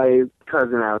talking to my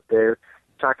cousin out there,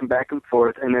 talking back and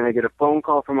forth, and then I get a phone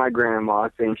call from my grandma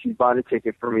saying she bought a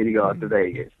ticket for me to go out to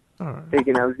Vegas,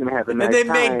 thinking I was going to have a nice And they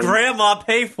time. made Grandma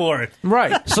pay for it.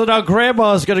 Right. So now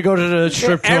Grandma's going to go to the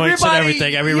strip joints and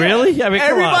everything. I mean, really? I mean,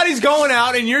 come on. everybody's going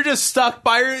out, and you're just stuck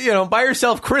by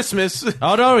yourself. Christmas.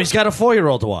 Oh no, he's got a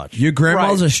 4-year-old to watch. Your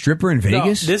grandma's Right. a stripper in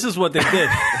Vegas? This is what they did.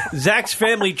 Zach's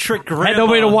family tricked Grandma. Had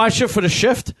nobody to watch it for the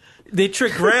shift. They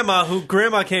tricked Grandma, who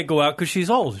Grandma can't go out because she's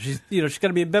old. She's she's got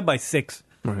to be in bed by 6.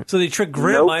 Right. So they tricked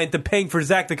Grandma into paying for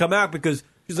Zach to come out because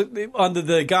she's under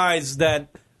the guise that,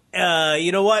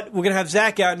 you know what, we're gonna have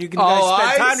Zach out and you can guys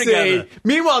spend time together.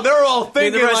 Meanwhile, they're all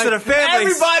thinking the rest like, of the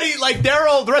family's- everybody, like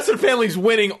the rest of the family's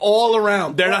winning all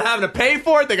around. They're not having to pay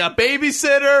for it. They got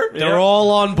babysitter. They're all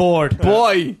on board.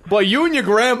 Boy, you and your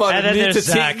grandmother And then need to there's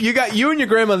Zach. you and your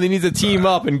grandmother need to team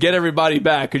up and get everybody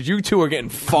back because you two are getting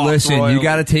fucked. Listen, royally. you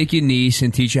got to take your niece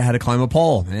and teach her how to climb a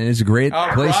pole. And there's great All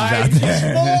places right, out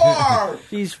there.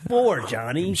 She's 4,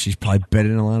 Johnny. She's probably better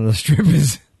than a lot of the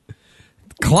strippers.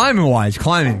 Climbing,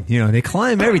 they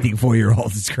climb everything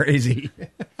 4-year-olds. It's crazy.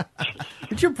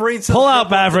 Get your brain Pull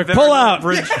out, Maverick. Pull out.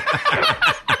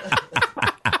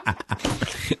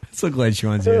 So glad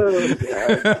Sean's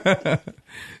here.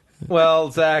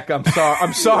 Well, Zach, I'm sorry.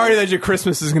 I'm sorry that your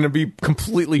Christmas is going to be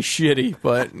completely shitty,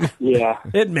 but Yeah.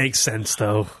 It makes sense,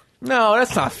 though. no,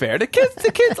 that's not fair. The kids.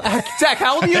 Zach,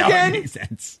 how old are you That again? makes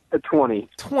sense. 20.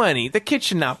 20. The kid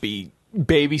should not be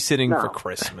babysitting for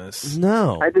Christmas.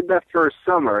 No. I did that for a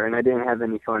summer, and I didn't have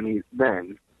any fun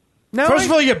then. Now First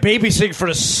of all, you're babysitting for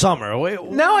the summer.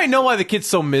 now I know why the kid's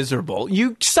so miserable.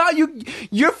 Your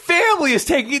family is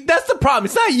taking. That's the problem.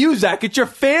 It's not you, Zach. It's your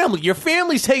family. Your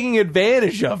family's taking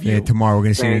advantage of you. Yeah, tomorrow we're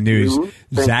going to see in the Thank news. you.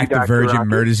 Thank Zach you, the Dr. Virgin Rocket.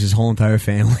 murders his whole entire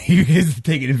family. He's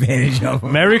taking advantage of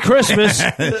him. Merry Christmas.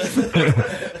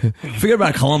 Forget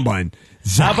about Columbine.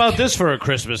 Zach, How about this for a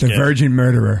Christmas the gift? Virgin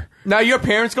murderer. Now your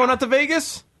parents going out to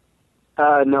Vegas?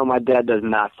 No, my dad does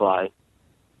not fly.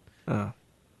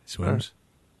 Swims.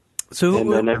 So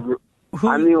And then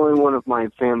I'm the only one of my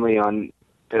family on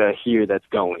here that's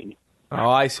going. Oh,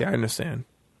 I see. I understand.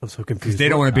 I'm so confused. They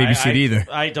don't want to babysit either.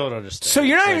 I don't understand. So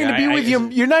you're not even going to be I- with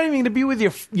your. You're not even going to be with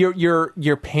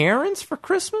your parents for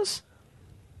Christmas.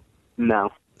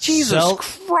 No. Jesus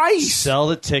Christ! Sell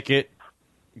the ticket.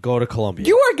 Go to Columbia.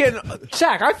 You are getting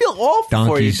Zach. I feel awful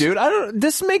Donkeys. for you, dude. I don't.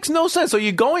 This makes no sense. So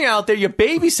you're going out there. You're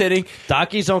babysitting.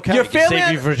 Donkeys don't count. Your You can family-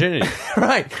 save your virginity.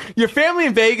 Right. Your family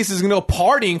in Vegas is going to go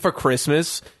partying for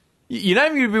Christmas. You're not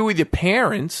even going to be with your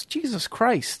parents. Jesus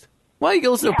Christ. Well, you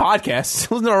can listen to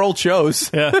podcasts. Listen to our old shows.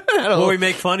 Yeah. I don't know. Well, we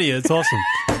make fun of you. It's awesome.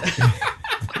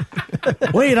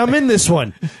 Wait, I'm in this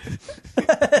one.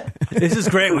 This is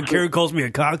great. When Karen calls me a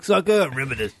cocksucker, I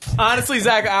remember this. Honestly,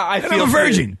 Zach, I And feel I'm a for you.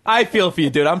 virgin. I feel for you,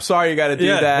 dude. I'm sorry you got to do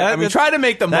Yeah, that. I mean, try to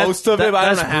make the most of it. But I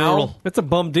don't know how. It's a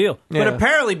bum deal. Yeah. But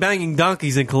apparently, banging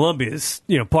donkeys in Colombia is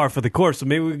par for the course. So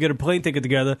maybe we can get a plane ticket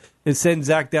together and send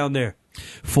Zach down there.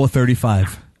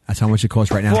 $435. That's how much it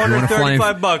costs right now. If you wanna fly in-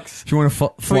 $435 If you want to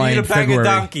for fly you in to bang February, a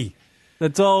donkey.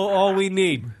 That's all we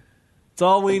need. That's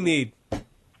all we need.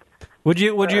 Would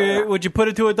you put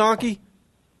it to a donkey?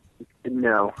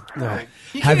 No.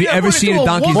 have you ever seen a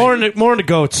donkey? More into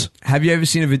goats. Have you ever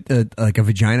seen a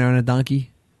vagina on a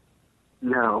donkey?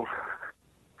 No.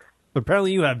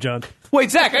 Apparently, you have, John.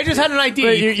 Wait, Zach, I just had an idea.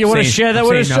 Wait, you want to share that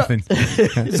with us? Nothing.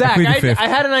 Zach, I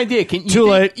had an idea. Too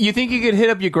late. You think you could hit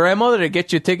up your grandmother to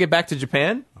get you a ticket back to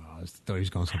Japan? I thought he was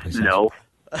going someplace else. No.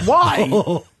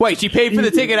 Why? Wait, she paid for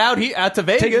the ticket out to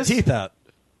Vegas? Take your teeth out.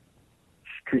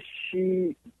 Because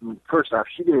first off,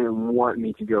 she didn't want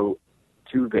me to go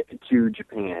to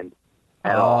Japan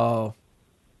at all.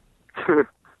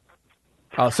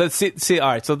 Oh, so see, all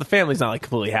right. So the family's not like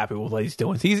completely happy with what he's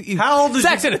doing. He's How old is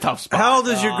Zach's in a tough spot. How old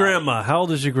is your grandma?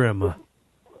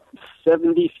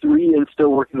 73 and still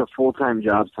working a full-time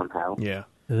job somehow. Yeah.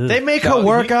 They make her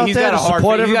work out He's there got to a hard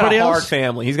support family. everybody He's got a hard else.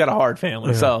 family. He's got a hard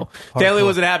family. Yeah. So family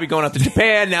wasn't happy going out to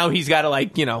Japan. Now he's got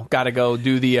to got to go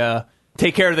do the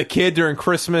take care of the kid during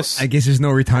Christmas. I guess there's no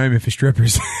retirement for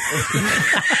strippers.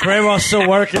 Grandma's still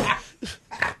working.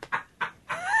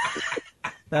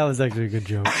 That was actually a good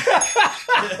joke.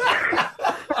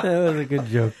 That was a good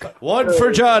joke. One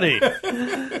for Johnny.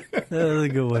 That was a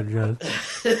good one, John.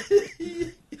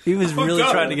 He was really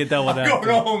trying to get that one out.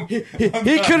 home.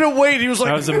 He couldn't wait. He was like,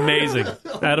 That was amazing.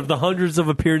 Out of the hundreds of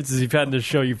appearances you've had in this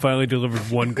show, you finally delivered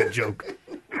one good joke.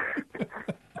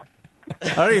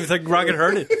 I don't even think Rocket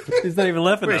heard it. He's not even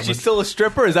laughing. Wait, that she's much. still a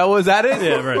stripper? Is that it?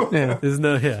 Yeah, right. Yeah. There's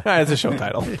no, yeah. All right, it's a show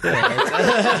title.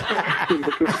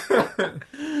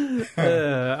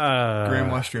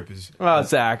 Grandma strippers. Oh,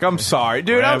 Zach, I'm sorry.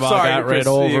 Dude, I'm Grandma sorry. got Your ran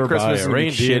over your by Christmas a is gonna be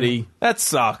reindeer. shitty. That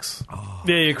sucks.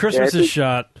 Yeah, your Christmas Yeah, I is think-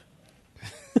 shot.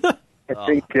 I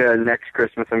think next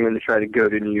Christmas I'm going to try to go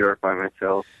to New York by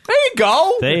myself. There you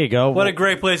go. there you go. What a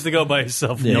great place to go by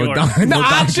yourself, New Yeah, York. No,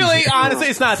 actually, honestly,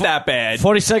 it's not that bad.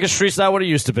 42nd Street's not what it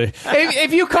used to be.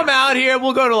 If you come out here,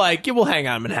 we'll go to we'll hang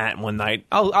out in Manhattan one night.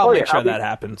 I'll make sure that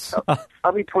happens.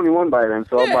 I'll be 21 by then,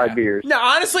 so I'll buy beers. No,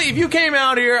 honestly, if you came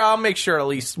out here, I'll make sure at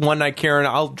least one night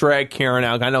I'll drag Karen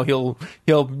out. I know he'll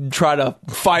try to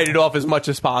fight it off as much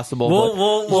as possible. but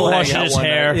We'll hang wash out his one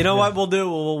hair. night. You know what we'll do?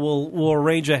 We'll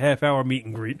arrange a half-hour meet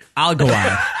and greet. I'll go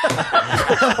out.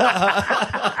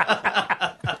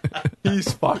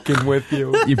 He's fucking with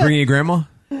you. You bring your grandma?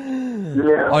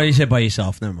 Yeah. Oh, you said by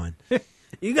yourself. Never mind.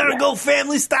 You gotta go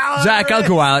family style. Zach, I'll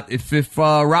go out. If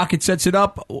Rocket sets it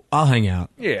up, I'll hang out.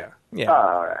 Yeah.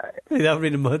 All right. Hey, that would be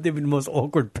that'd be the most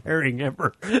awkward pairing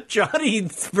ever. Johnny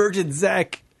and Virgin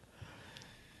Zach.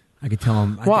 I could tell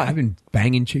him. Why? I've been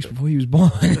banging chicks before he was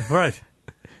born. Right.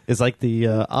 It's like the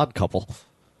odd couple.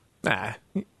 Nah,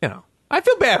 I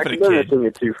feel bad I for the can learn a kid. thing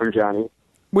or two from Johnny.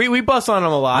 We bust on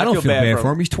him a lot. I don't feel bad for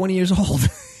him. him. He's 20 years old.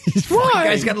 He's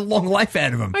Why? He's got a long life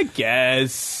ahead of him. I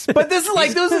guess, but this is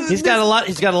like those. He's got a lot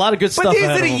of good But stuff. these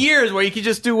ahead are of the him. years where you can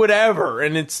just do whatever,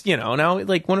 and it's now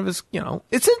like one of his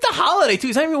it's at the holiday too.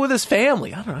 He's not even with his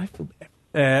family. I don't know. I feel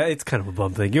bad. It's kind of a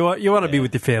bum thing. You want to be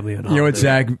with your family on You know what, holiday.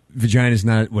 Zach? Vagina's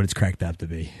not what it's cracked up to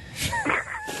be.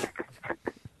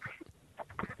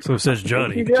 So says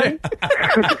Johnny. You're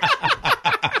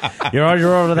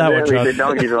over that one, Apparently, John. the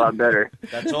donkey's a lot better.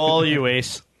 That's all you,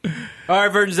 Ace. All right,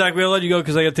 Virgin Zach, we'll let you go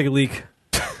because I got to take a leak.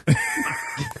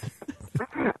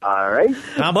 All right.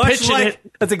 I'm Much pitching like, it.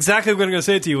 That's exactly what I'm going to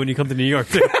say to you when you come to New York.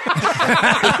 Hey,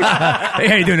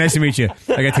 how you doing? Nice to meet you.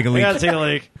 I got to take a I leak. gotta take a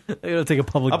leak. I got to take a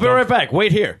public I'll be dump. right back.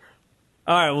 Wait here.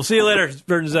 All right, we'll see you later,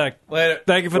 Virgin Zach. Later.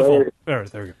 Thank you for the phone. All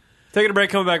right, there we go. Taking a break,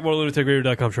 coming back, more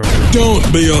lunaticradio.com show. Don't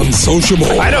be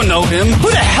unsociable. I don't know him. Who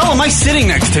the hell am I sitting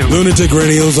next to? Lunatic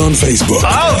Radio's on Facebook.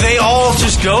 Oh, they all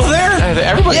just go there?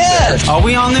 Everybody. Yeah. Are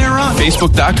we on there, Ron?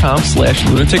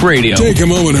 Facebook.com/lunatic radio. Take a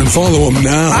moment and follow him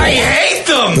now. I hate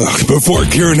them! Ugh, before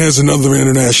Kieran has another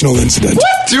international incident.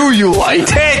 What do you like?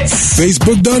 Tits!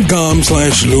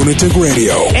 Facebook.com/lunatic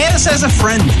radio. Add us as a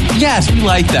friend. Yes, we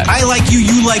like that. I like you,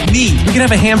 you like me. We can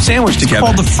have a ham sandwich together. It's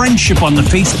called the friendship on the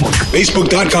Facebook.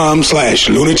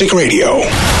 Facebook.com/lunatic radio.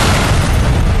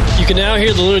 You can now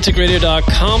hear the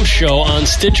lunaticradio.com show on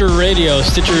Stitcher Radio.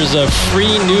 Stitcher is a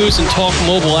free news and talk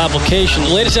mobile application. The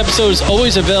latest episode is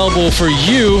always available for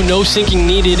you. No syncing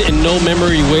needed and no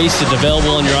memory wasted.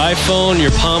 Available on your iPhone,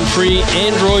 your Palm Pre,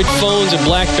 Android phones, and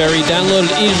BlackBerry. Download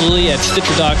it easily at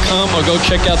Stitcher.com or go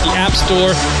check out the App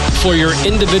Store for your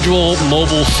individual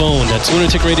mobile phone. That's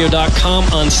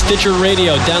lunaticradio.com on Stitcher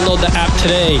Radio. Download the app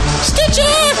today. Stitcher!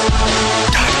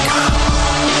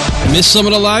 Miss some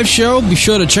of the live show? Be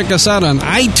sure to check us out on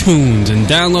iTunes and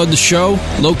download the show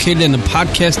located in the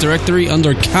podcast directory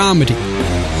under comedy.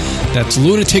 That's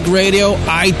Lunatic Radio,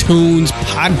 iTunes,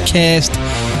 podcast,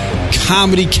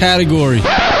 comedy category.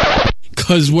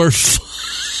 Because we're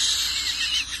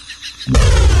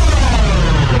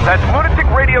That's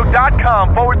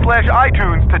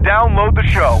lunaticradio.com/iTunes to download the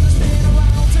show.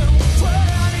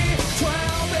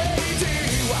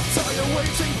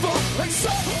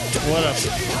 What up?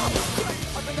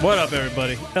 What up,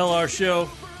 everybody? LR Show.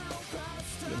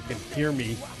 You can hear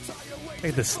me. I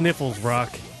get the sniffles,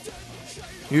 Rock.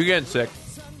 You getting sick?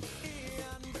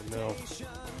 I know.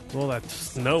 All that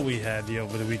snow we had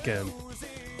over the weekend.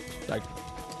 Like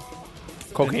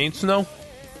cocaine snow?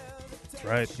 That's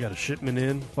right. You got a shipment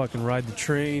in. Fucking ride the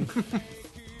train.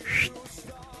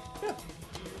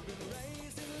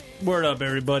 Word up,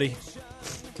 everybody.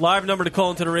 Live number to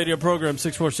call into the radio program,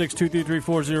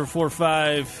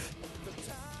 646-233-4045.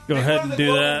 Go ahead and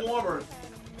do that.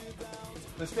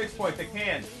 The 6-point, the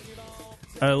can.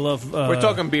 I love... We're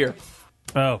talking beer.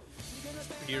 Oh.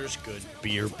 Beer's good.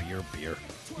 Beer. You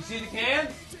see the can?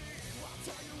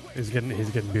 He's getting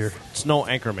beer. It's no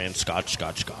Anchorman. Scotch.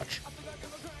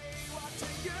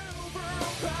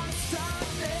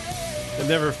 It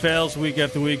never fails week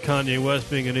after week, Kanye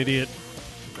West being an idiot.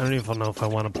 I don't even know if I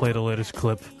want to play the latest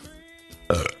clip.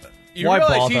 You Why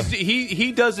realize bother?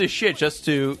 he does this shit just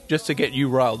to get you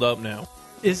riled up now.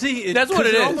 Is he? That's what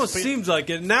it is. Almost seems like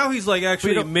it. Now he's like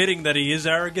actually admitting that he is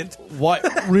arrogant. Why?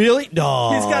 Really?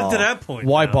 No. He's gotten to that point.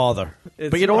 Why now. bother?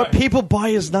 But you know what? People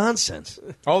buy his nonsense.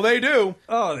 Oh, they do.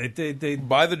 Oh, they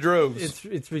buy the droves.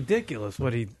 It's ridiculous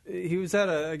what he was at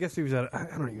a. I guess he was at. I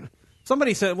don't even.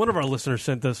 Somebody said, one of our listeners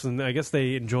sent this, and I guess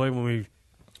they enjoy when we.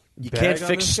 You bag can't on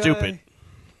fix this guy. stupid.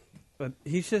 But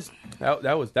he's just.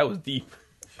 That was deep.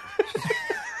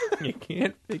 You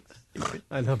can't fix stupid.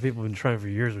 I know people have been trying for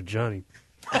years with Johnny.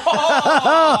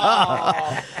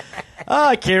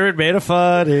 Karen made it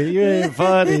funny. You ain't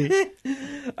funny.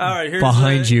 All right, here's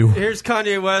Behind you. Here's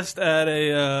Kanye West at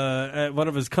at one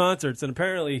of his concerts, and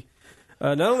apparently,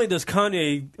 not only does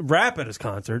Kanye rap at his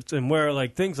concerts and wear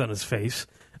like things on his face,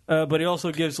 but he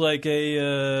also gives like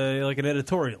an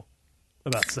editorial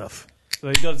about stuff. So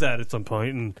he does that at some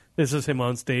point, and this is him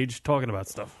on stage talking about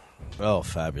stuff. Oh,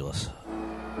 fabulous.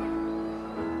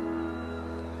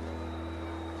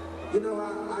 You know,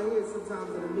 I hear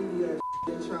sometimes in the media,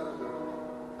 they try to,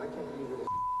 I can't use it.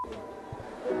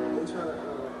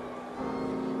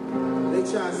 They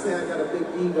try to say I got a big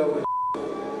ego and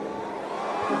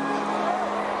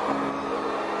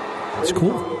That's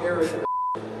cool.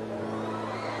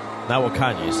 Not what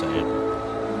Kanye's saying.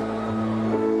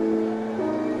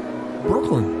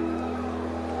 Brooklyn.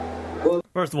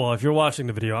 First of all, if you're watching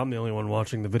the video, I'm the only one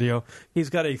watching the video. He's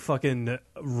got a fucking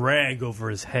rag over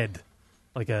his head,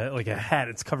 like a hat.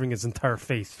 It's covering his entire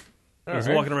face. He's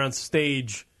walking around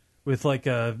stage with like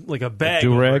a bag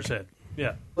over do-rag? his head.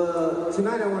 Yeah.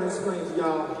 Tonight I want to explain to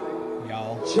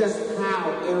y'all just how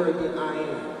arrogant I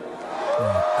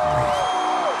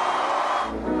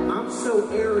am. I'm so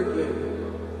arrogant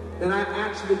that I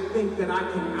actually think that I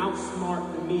can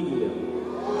outsmart the media.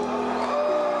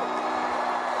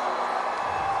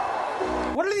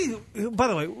 What are these? By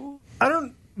the way, I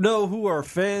don't know who are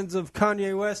fans of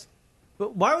Kanye West,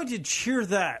 but why would you cheer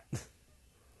that?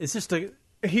 It's just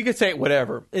he could say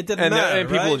whatever. It doesn't matter, and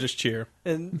people right? will just cheer.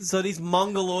 And so these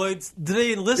mongoloids, do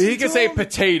they listen? He to could say him?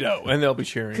 potato, and they'll be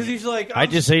cheering. Because he's like, I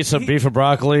just ate some beef and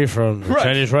broccoli from the Right.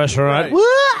 Chinese restaurant.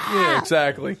 Right. Yeah,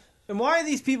 exactly. And why are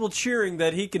these people cheering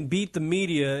that he can beat the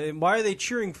media? And why are they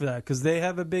cheering for that? Because they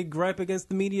have a big gripe against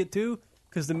the media too?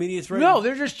 Because the media's right. No,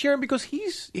 they're just cheering because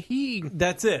he.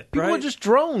 That's it. People right? are just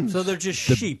drones. So they're just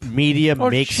The sheep. media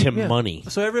Or makes sheep, him yeah. money.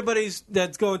 So everybody's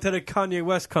that's going to the Kanye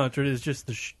West concert is just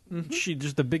the sheep,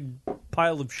 just a big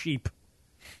pile of sheep.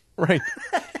 Right.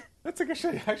 That's a good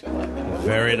shit. Actually, I like that.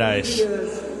 Very nice.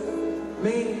 Media's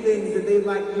main things that they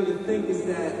like you to think is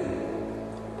that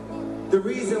the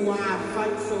reason why I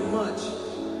fight so much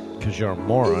Because you're a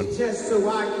moron. is just so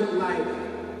I could like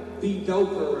be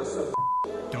doper or something.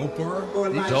 Doper? Or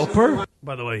like Doper?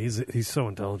 By the way, he's so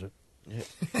intelligent.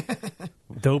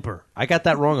 Doper. I got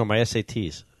that wrong on my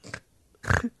SATs.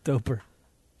 Doper.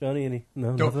 Johnny, any?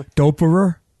 No, nothing?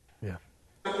 Doperer?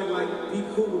 I can like be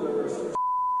cooler or some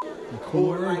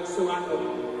or like so I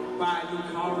could buy a new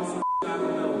car or some I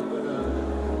don't know,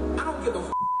 but I don't give a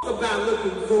about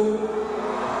looking cool.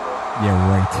 Yeah,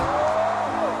 right.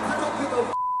 I don't give a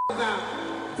about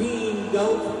being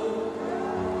dope.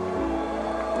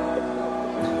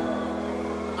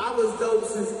 I was dope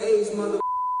since age 5.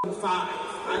 I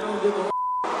don't give a about.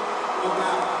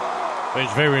 But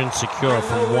he's very insecure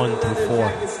from 1 through 4.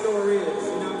 The story is, you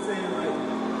know what I'm saying? Like,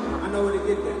 I know where to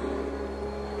get that.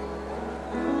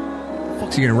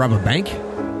 Fuck's he gonna rob a bank?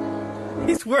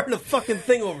 He's wearing a fucking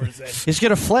thing over his head. He's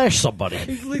gonna flash somebody.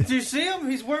 Do you see him?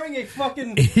 He's wearing a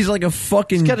fucking... He's like a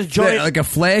fucking... He's got a giant- like a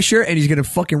flasher, and he's gonna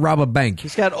fucking rob a bank.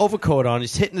 He's got an overcoat on.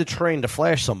 He's hitting the train to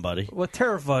flash somebody. What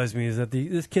terrifies me is that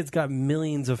this kid's got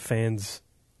millions of fans.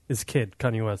 This kid,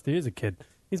 Kanye West, he is a kid.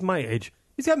 He's my age.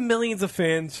 He's got millions of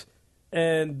fans,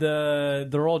 and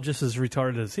they're all just as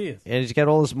retarded as he is. And he's got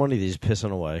all this money that he's pissing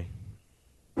away.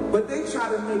 But they try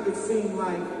to make it seem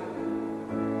like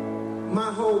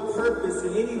my whole purpose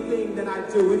and anything that I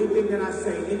do, anything that I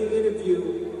say, any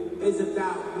interview is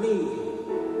about me.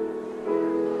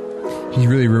 He's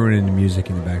really ruining the music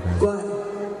in the background. But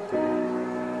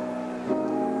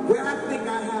where I think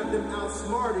I have them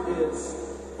outsmarted is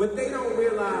what they don't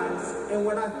realize, and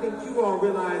what I think you all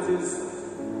realize is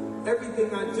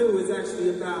everything I do is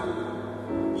actually about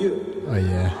you. Oh,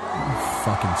 yeah. You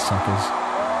fucking suckers.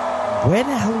 Where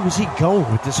the hell was he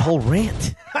going with this whole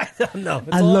rant? I don't know.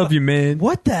 I love you, man.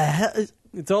 What the hell?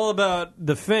 It's all about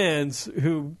the fans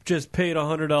who just paid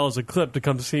 $100 a clip to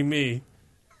come see me.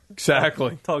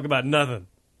 Exactly. Talk about nothing.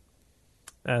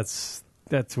 That's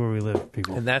where we live,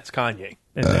 people. And that's Kanye.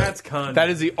 And that's Kanye. That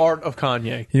is the art of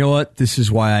Kanye. You know what? This is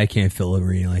why I can't fill an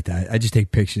arena like that. I just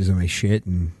take pictures of my shit,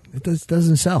 and it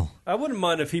doesn't sell. I wouldn't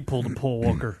mind if he pulled a Paul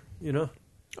Walker, you know?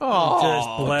 Oh, just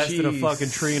blasted a geez. fucking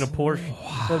tree in a Porsche.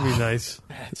 That'd be nice.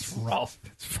 That's rough.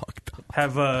 It's fucked up.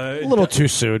 Have A little too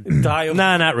soon. Die of,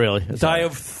 nah, not really. It's die all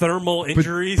of thermal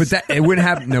injuries. But that it wouldn't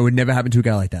happen. No, it would never happen to a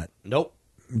guy like that. Nope.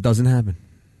 It doesn't happen.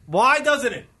 Why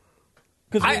doesn't it?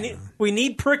 Because we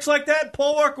need pricks like that.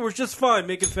 Paul Walker was just fine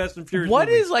making Fast and Furious What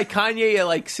movies. is like Kanye at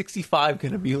like 65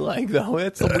 going to be like though?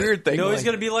 That's the weird thing. No, he's like-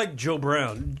 going to be like Joe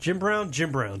Brown. Jim Brown?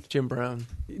 Jim Brown. Jim Brown.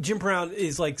 Jim Brown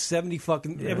is like 70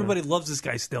 fucking... Everybody loves this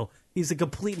guy still. He's a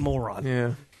complete moron.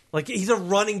 Yeah. Like, he's a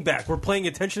running back. We're paying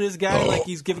attention to this guy like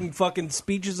he's giving fucking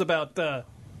speeches about...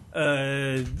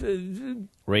 Racism?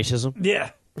 Yeah.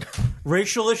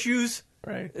 Racial issues.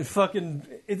 Right. And fucking...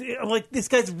 I'm like, this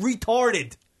guy's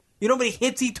retarded. You know how many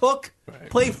hits he took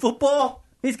playing football?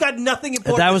 He's got nothing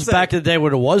important That was to say. back in the day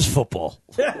when it was football.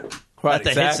 Yeah. Not the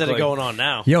hits that are going on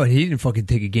now. Yo, he didn't fucking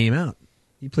take a game out.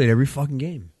 He played every fucking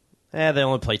game. They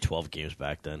only played 12 games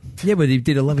back then. Yeah, but he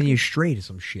did 11 years straight or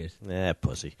some shit.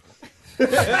 Pussy.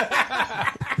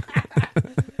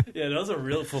 Yeah, those are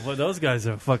real football. Those guys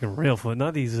are fucking real football.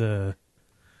 Not these, not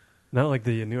like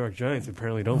the New York Giants who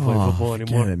apparently don't play football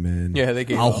anymore. Forget it, man. Yeah, they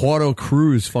gave Aljuaro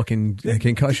Cruz fucking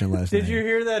concussion last Did night. you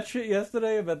hear that shit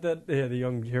yesterday about that? Yeah,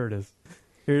 here it is.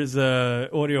 Here's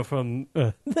audio from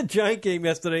the Giant game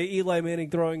yesterday. Eli Manning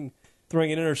throwing an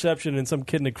interception and some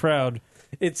kid in the crowd.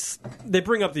 They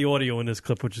bring up the audio in this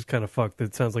clip, which is kind of fucked.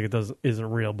 It sounds like isn't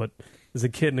real, but there's a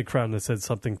kid in the crowd that said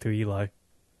something to Eli.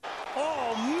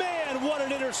 Oh, man, what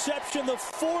an interception. The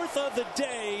fourth of the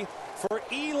day for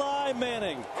Eli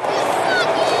Manning.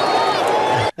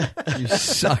 You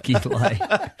suck, Eli.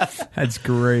 That's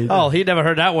great. Oh, he never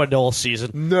heard that one all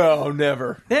season. No,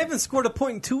 never. They haven't scored a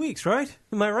point in 2 weeks, right?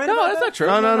 Am I right No, about that's that? not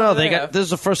true. No. This is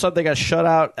the first time they got shut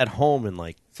out at home in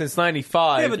like Since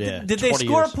 95. Yeah, but did they 20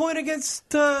 score years. a point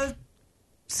against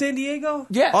San Diego?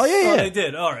 Yes. Oh, yeah. Oh, they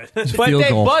did. All right.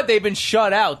 But they've been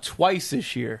shut out twice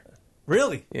this year.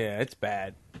 Really? Yeah, it's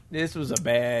bad. This was a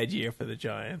bad year for the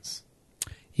Giants.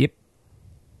 Yep.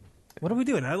 What are we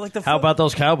doing? I like the. How about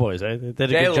those Cowboys? They did a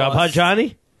They good job, huh, lost.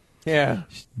 Johnny? Yeah.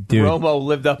 Dude. Romo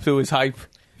lived up to his hype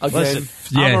again. Listen,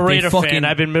 Yeah, I'm a they Raider fucking- fan.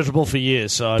 I've been miserable for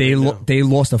years. So I They mean, they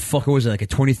lost a fuck. What was it, like a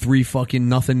 23 fucking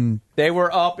nothing? They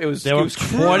were up. It was, they were it was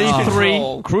cruise 23.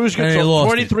 control. Cruise And they control. lost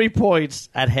 23 points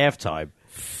at halftime.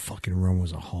 Fucking Rome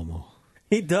was a homo.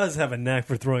 He does have a knack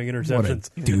for throwing interceptions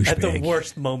douchebag. at the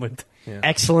worst moment.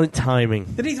 Excellent timing.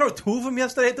 Did he throw two of them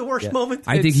yesterday at the worst moment?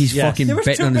 I think he's fucking There was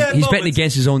betting two on bad he's betting moments.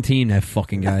 against his own team, that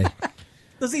fucking guy.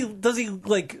 Does he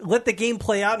like let the game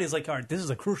play out and he's like, all right, this is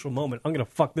a crucial moment. I'm gonna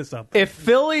fuck this up. If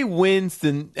Philly wins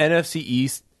the NFC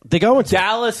East, They're going to.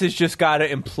 Dallas has just got to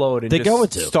implode and They're just going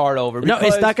to start over. No,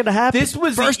 it's not going to happen. This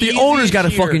was First, the easiest owner's got to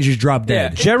year. fucking just drop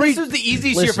dead. Yeah, this was the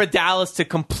easiest year for Dallas to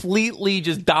completely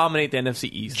just dominate the NFC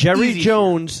East. Jerry Easiest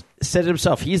Jones said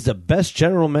himself, he's the best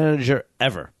general manager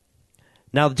ever.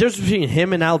 Now, the difference between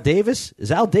him and Al Davis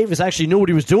is Al Davis actually knew what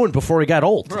he was doing before he got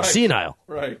old, Right. senile.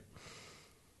 Right.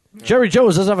 Jerry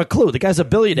Jones doesn't have a clue. The guy's a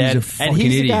billionaire, He's a and fucking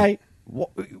he's the idiot. guy.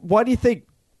 Why do you think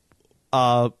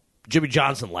Jimmy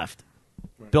Johnson left?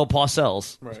 Bill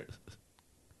Parcells. Right.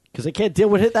 Because they can't deal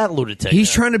with that lunatic.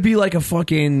 He's trying to be like a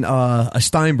fucking a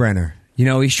Steinbrenner. You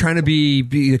know, he's trying to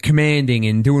be commanding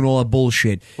and doing all that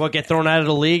bullshit. Well, get thrown out of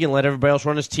the league and let everybody else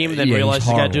run his team, and then Yeah, realize he's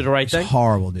he's got to horrible. do the right He's thing.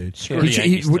 horrible, dude. Screw the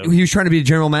Yankees, too. He was trying to be a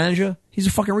general manager. He's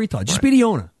a fucking retard. Just be the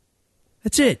owner.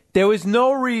 That's it. There was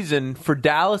no reason for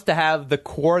Dallas to have the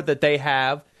core that they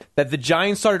have, that the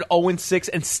Giants started 0-6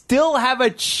 and still have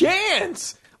a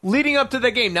chance leading up to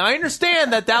the game. Now, I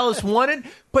understand that Dallas won it,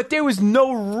 but there was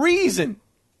no reason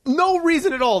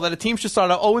at all that a team should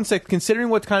start out 0-6, considering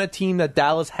what kind of team that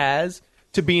Dallas has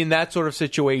to be in that sort of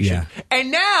situation. Yeah.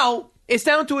 And now it's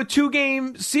down to a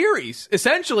 2-game series,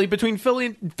 essentially, between Philly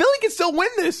and Philly can still win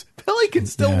this. Philly can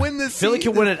still win this. Philly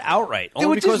can win it outright. Only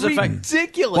Which is because of the fact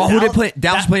ridiculous. Well, who they play?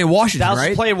 Dallas playing Washington, Dallas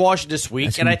right? is playing Washington this week,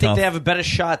 That's and I gonna be think tough. they have a better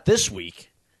shot this week.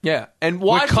 Yeah, and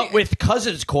Washington with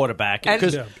Cousins quarterback, And-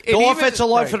 because Yeah. the And even- offensive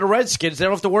line right. for the Redskins, they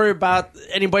don't have to worry about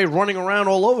anybody running around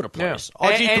all over the place.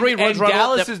 RG3 runs and around.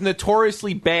 Dallas is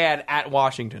notoriously bad at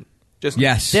Washington. Just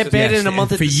Yes. They're bad Yes, in the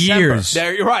month of for December. years.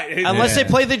 You're right. Unless they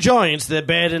play the Giants, they're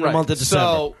bad in the Right. month of December.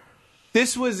 So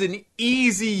this was an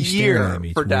easy staring year at me.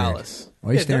 It's for weird. Dallas. Why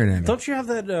are you staring at me? Don't you have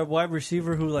that wide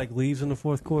receiver who leaves in the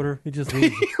fourth quarter? He just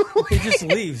leaves. He just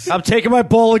leaves. I'm taking my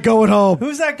ball and going home.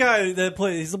 Who's that guy that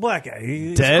plays? He's the black guy.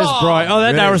 Des Bryant. Oh,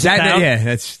 that narrows it down. Yeah,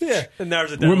 that's Yeah, that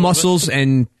narrows it down. with muscles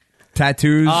and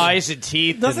tattoos. Eyes and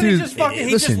teeth. Doesn't he just fucking?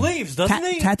 He listen, just leaves, doesn't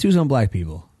he? Tattoos on black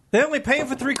people. They only pay him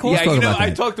for 3 quarters. Yeah, talk you know, about I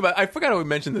that. talked about. I forgot how we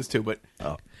mentioned this too, but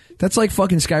That's like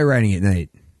fucking skywriting at night.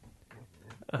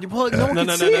 well, no one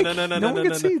can see it. No one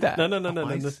can see that.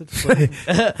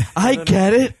 No. I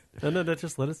get it. No,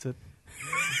 just let it sit.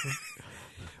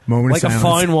 Moment Like of a silence.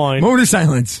 fine wine. Moment of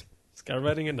silence.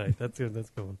 Skywriting at night. That's good. That's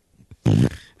going.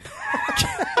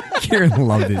 Kieran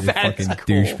loved it. You That's fucking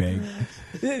cool. douchebag.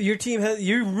 Yeah, your team has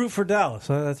you root for Dallas.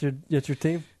 Huh? That's your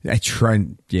team. I try.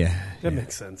 Yeah. That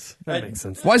makes sense. That makes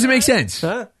sense. Why does it make sense?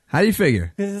 Huh? How do you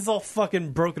figure? It's all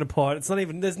fucking broken apart. It's not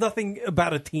even. There's nothing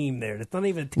about a team there. It's not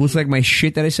even a team. Looks like my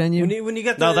shit that I send you. When you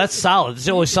get the, No, that's solid. It's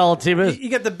the only solid team is. you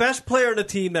get the best player on the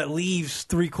team that leaves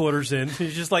 3 quarters in.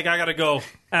 He's just like, I gotta go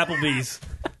Applebee's.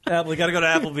 Gotta go to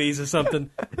Applebee's or something.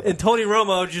 And Tony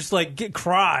Romo just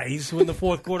cries when the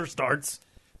fourth quarter starts.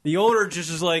 The owner just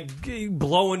is like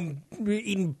blowing,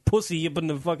 eating pussy up in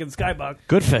the fucking skybox.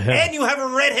 Good for him. And you have a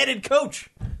redheaded coach.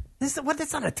 That's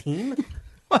not a team.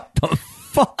 What the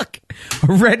fuck?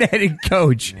 A redheaded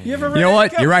coach. You have a know redheaded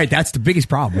what? coach. You're right. That's the biggest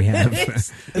problem we have.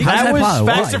 It's- How's that was possible?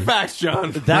 Facts Why? are facts,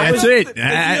 John. That That's was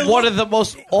it. one of the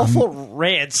most awful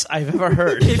rants I've ever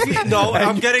heard.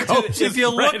 I'm getting to. If you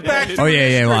look back, Oh yeah,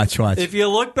 yeah. Watch. if you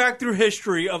look back through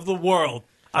history of the world,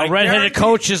 A redheaded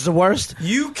coach is the worst.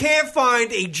 You can't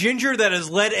find a ginger that has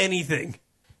led anything.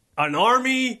 An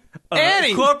army,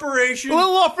 Annie. a corporation. A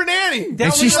little off for Annie. That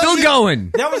And she's was still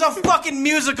going. That was a fucking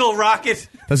musical, Rocket.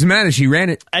 Doesn't matter. She ran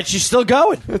it. And she's still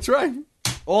going. That's right.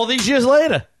 All these years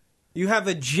later. You have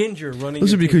a ginger running.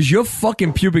 Listen, your because your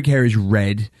fucking pubic hair is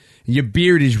red, and your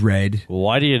beard is red.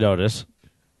 Why do you know this?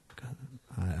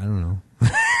 I don't know.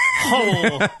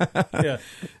 Oh, yeah.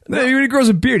 No, when he grows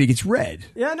a beard, he gets red.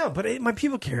 Yeah, no, but my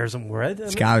pubic hair isn't red.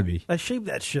 It's gotta be. I shaved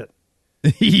that shit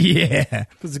Yeah.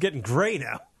 because it's getting gray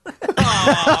now.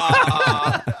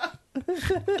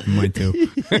 Mine too.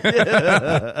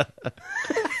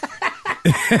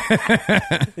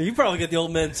 You probably get the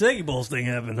old man Saggy Balls thing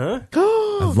happening, huh?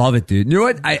 I love it, dude. You know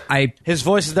what? I His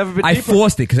voice has never been I deeper.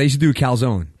 forced it because I used to do a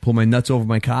calzone. Pull my nuts over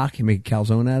my cock and make a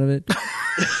calzone out of it.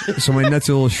 So my nuts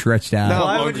are a little stretched out. Now,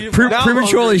 why would you-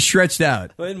 Prematurely stretched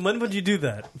out. When would you do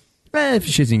that? For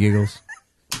shits and giggles.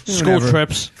 School Whatever.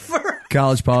 trips.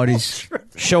 College parties.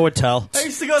 Show and tell. I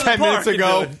used to go to 10 the park minutes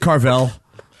ago. and do it. Carvel.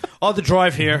 On the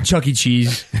drive here. Chuck E.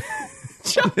 Cheese.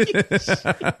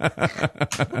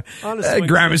 Honestly,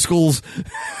 Grammar schools.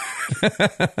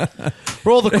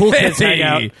 Where all the cool kids hang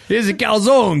out. Here's a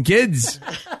calzone, kids.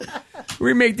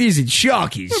 We make these at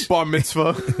Sharky's. Bar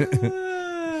mitzvah.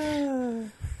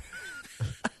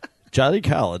 Johnny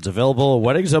Collins, available at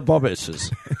weddings and bar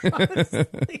mitzvahs.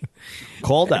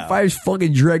 Called If out. I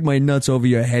fucking drag my nuts over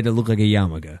your head, it look like a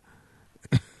yarmulke.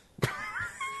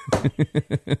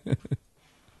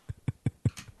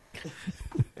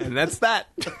 And that's that.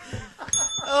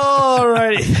 All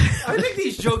right. I think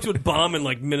these jokes would bomb in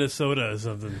like Minnesota or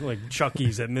something, like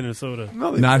Chucky's at Minnesota.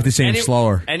 Not if they say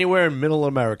slower. Anywhere in Middle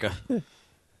America.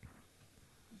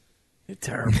 You're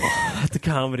terrible at the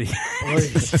comedy.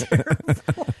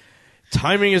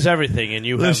 Timing is everything, and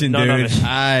you Listen, have none dude, of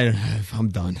it. I'm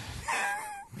done.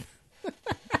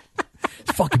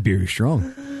 This fucking beer is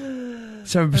strong.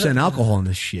 7% alcohol in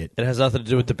this shit. It has nothing to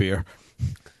do with the beer.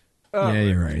 Yeah,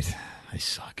 you're right. I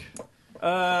suck.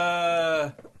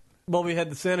 Well, we had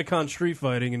the SantaCon street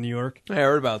fighting in New York. I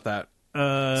heard about that.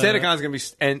 SantaCon's going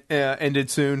to be ended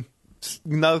soon.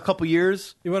 Another couple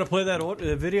years. You want to play that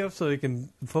video so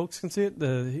folks can see it?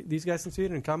 These guys can see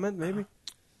it and comment, maybe?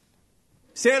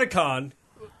 SantaCon.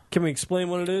 Can we explain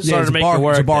what it is? Yeah, it's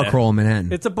a bar crawl in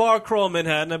Manhattan. It's a bar crawl in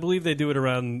Manhattan. I believe they do it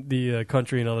around the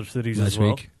country and other cities as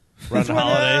well. Week. Around the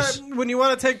holidays. When you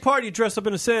want to take part, you dress up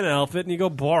in a Santa outfit and you go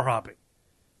bar hopping.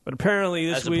 But apparently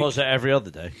this week... As opposed to every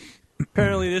other day.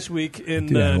 Apparently this week in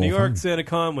New York,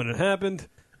 SantaCon, when it happened,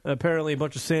 apparently a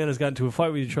bunch of Santas got into a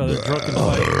fight with each other, drunken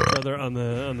fight with each other on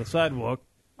the sidewalk.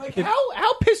 Like,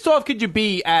 how pissed off could you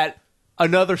be at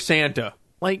another Santa?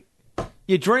 Like,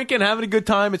 you're drinking, having a good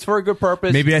time. It's for a good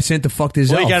purpose. Maybe that Santa fucked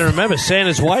his elf. Well, you got to remember,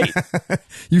 Santa's white.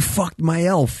 You fucked my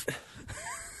elf.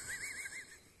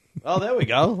 Oh, there we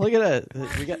go. Look at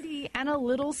that. We got... And a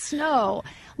little snow.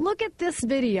 Look at this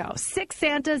video. 6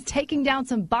 Santas taking down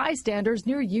some bystanders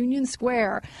near Union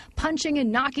Square, punching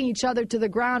and knocking each other to the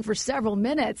ground for several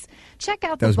minutes. Check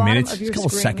out the bottom of your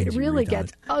screen. It really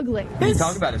gets ugly. When you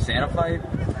talk about a Santa fight,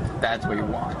 that's what you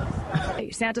want.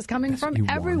 Santa's coming from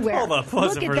everywhere. Hold on,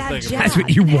 pause Look it at for a that second. That's what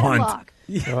you want.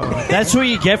 That's what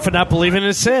you get for not believing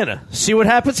in Santa. See what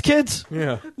happens, kids?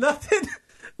 Yeah.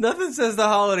 Nothing says the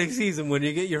holiday season when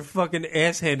you get your fucking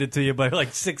ass handed to you by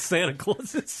like 6 Santa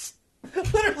Clauses.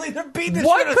 Literally, they're beating the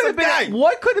shit out of some guy.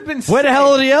 What could have been said? Where the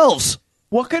hell are the elves?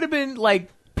 What could have been, like,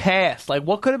 passed? Like,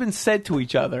 what could have been said to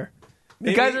each other?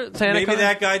 Maybe, guys are Santa maybe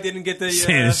that guy didn't get the...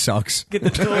 Santa sucks. Get the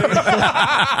toy.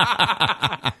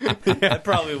 That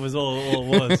probably was all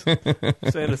it was.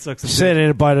 Santa sucks. Santa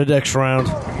didn't buy the next round.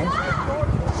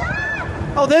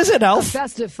 Oh, there's an elf. A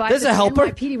festive fight There's a that helper.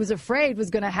 NYPD was afraid was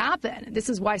going to happen. This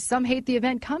is why some hate the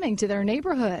event coming to their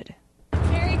neighborhood.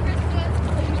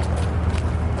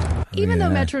 Even though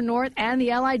Metro North and the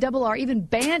LIRR even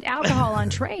banned alcohol on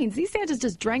trains, these Santas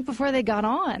just drank before they got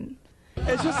on.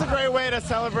 It's just a great way to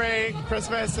celebrate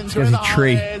Christmas, enjoy guy's the a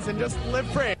tree. holidays, and just live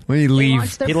free. When you They leave,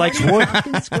 launched their party in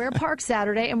Tompkins Square Park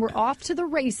Saturday, and we're off to the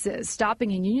races,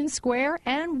 stopping in Union Square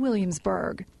and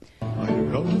Williamsburg.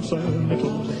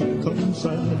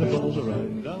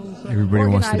 everybody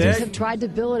wants to Organizers do. have tried to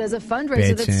bill it as a fundraiser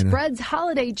Bad that Santa. spreads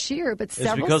holiday cheer, but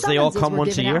several because they all summonses come were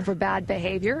once a given year? out for bad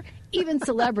behavior. Even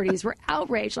celebrities were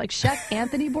outraged, like Chef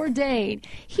Anthony Bourdain.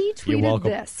 He You're tweeted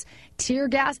welcome. this: "Tear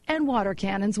gas and water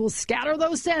cannons will scatter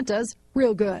those Santas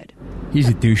real good." He's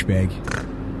a douchebag.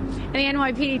 And the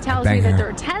NYPD tells Bang me that her. there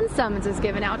are 10 summonses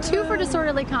given out, 2 for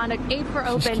disorderly conduct, 8 for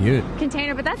open cute.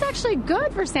 container. But that's actually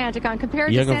good for SantaCon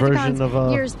compared Younger to version SantaCon's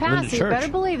of, years Linda past. So you Church. better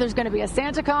believe there's going to be a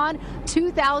SantaCon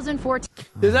 2014.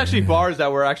 There's actually bars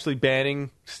that were actually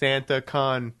banning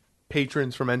SantaCon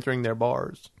patrons from entering their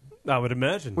bars. I would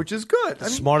imagine. Which is good. I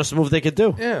mean, Smartest move they could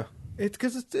do. yeah. It's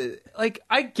because it's like,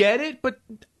 I get it, but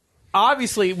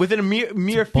obviously within a mere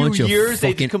few bunch of years, they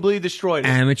fucking just completely destroyed it.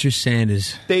 Amateur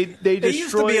Santas. They It destroyed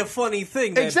used to be a funny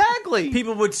thing. that Exactly.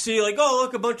 People would see, like, oh,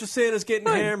 look, a bunch of Santas getting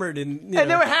hammered. And And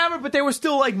they were hammered, but they were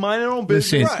still like minding their own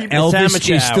business. Listen, Keeping- Elvis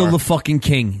amateur is still hour. the fucking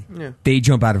king. Yeah. They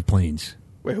jump out of planes.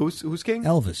 Wait, who's king?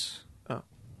 Elvis.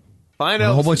 Find A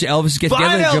Elvis. whole bunch of Elvises get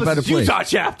together and jump out of planes. Utah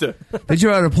chapter. They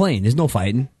jump out of a plane. There's no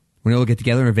fighting. When they all get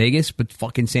together in Vegas, but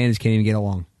fucking Santas can't even get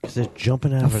along. Because they're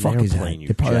jumping out The of an fuck is that? airplane, you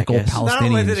They're probably like old jackass. Not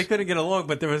only did Palestinians. they couldn't get along,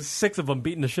 but there was 6 of them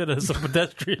beating the shit out of some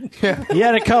pedestrian. He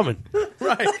had it coming.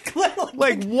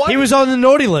 Like what? He was on the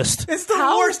naughty list. It's the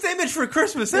worst image for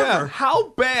Christmas ever. How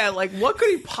bad? Like what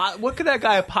could what could that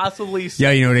guy possibly say?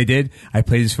 Yeah, you know what I did? I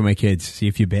played this for my kids. See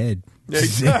if you're bad.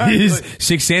 Exactly.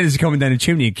 6 Santas coming down the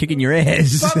chimney and kicking your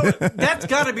ass. By the way, that's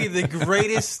got to be the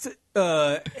greatest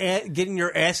getting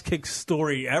your ass kicked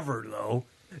story ever, though.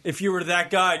 If you were that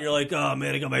guy and you're like, oh,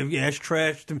 man, I got my ass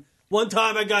trashed. One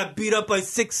time I got beat up by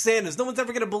 6 Santas. No one's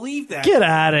ever going to believe that. Get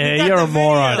out of You here. got You're the a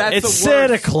moron. video. That's It's the worst.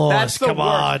 Santa Claus. That's the Come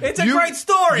on. worst. It's a great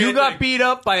story. You I got think. beat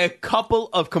up by a couple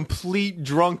of complete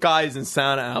drunk guys in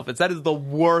Santa outfits. That is the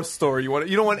worst story. You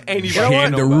don't want anybody to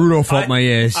Shame know the about. Rudolph up my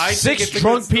ass. I think 6 it's a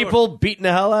drunk good story. people beating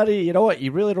the hell out of you. You know what?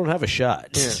 You really don't have a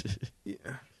shot. Yeah.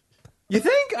 You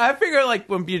think? I figure like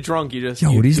when you're drunk, you just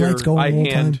Yo, you, these your lights going right all the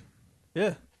hand. time?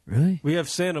 Yeah. Really? We have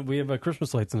Santa. We have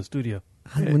Christmas lights in the studio.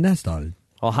 When that started?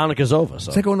 Well, Hanukkah's over. So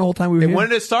Is that going the whole time we were And here? when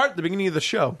did it start? The beginning of the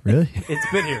show. Really?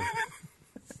 It's been here.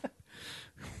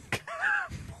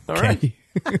 All right.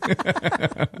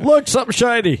 Look, something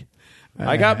shiny.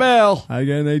 I got mail. I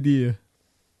got an idea.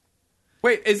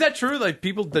 Wait, is that true? Like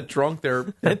people that drunk,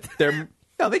 they're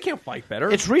no, they can't fight better.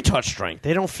 It's retouch strength.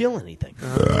 They don't feel anything.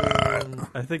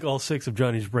 I think all 6 of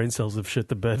Johnny's brain cells have shit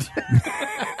the bed.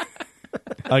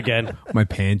 Again. My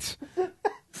pants.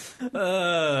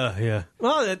 Yeah.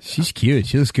 Well, She's cute.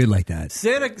 She looks good like that.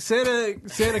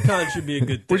 SantaCon should be a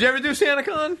good thing. Would you ever do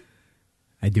SantaCon?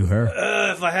 I do her.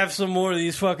 If I have some more of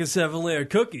these fucking 7-layer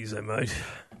cookies, I might.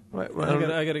 I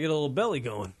gotta get a little belly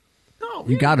going.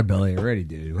 You got a belly already,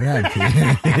 dude. What happened to you?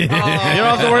 You don't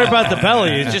have to worry about the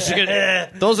belly. It's just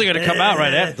those are going to come out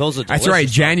right after. Those are delicious. That's right.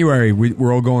 January,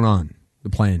 we're all going on. The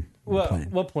plan. What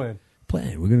plan?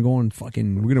 We're going to go on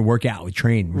fucking... We're going to work out. We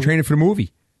train. We're training for the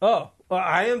movie. Oh,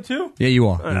 I am too? Yeah, you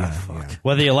are. Fuck. Yeah.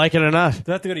 Whether you like it or not.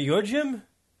 Do I have to go to your gym?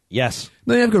 Yes.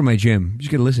 No, you have to go to my gym. You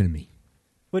just got to listen to me.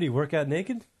 What, do you work out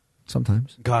naked?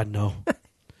 Sometimes. God, no.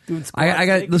 Doing squats I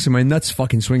got... naked? Listen, my nuts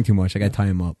fucking swing too much. I got to tie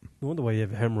them up. No wonder why you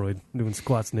have a hemorrhoid doing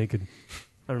squats naked.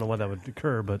 I don't know why that would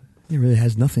occur, but... It really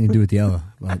has nothing to do with the other.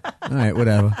 But, all right,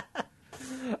 whatever.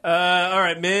 All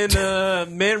right, man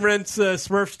rents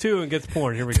Smurfs 2 and gets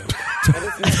porn. Here we go.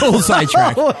 Full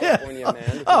sidetrack. California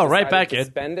man Oh, right back to in.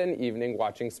 spend an evening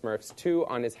watching Smurfs 2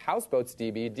 on his houseboat's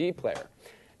DVD player.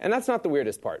 And that's not the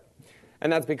weirdest part.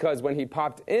 And that's because when he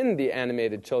popped in the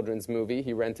animated children's movie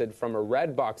he rented from a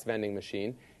Redbox vending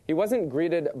machine, he wasn't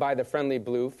greeted by the friendly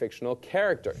blue fictional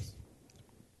characters.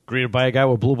 Greeted by a guy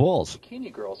with blue balls.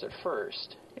 Bikini girls at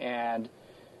first. And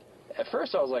at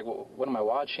first I was like, well, what am I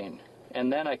watching?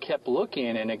 And then I kept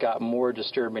looking, and it got more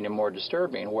disturbing and more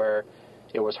disturbing, where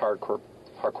it was hardcore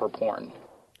porn.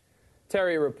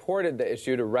 Terry reported the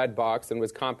issue to Redbox and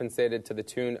was compensated to the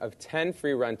tune of 10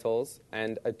 free rentals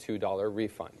and a $2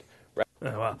 refund.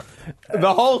 Oh, wow.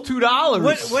 The whole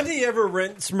 $2. When do you ever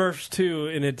rent Smurfs 2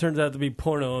 and it turns out to be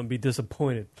porno and be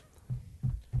disappointed?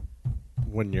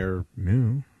 When you're...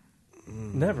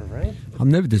 Never, right? I'm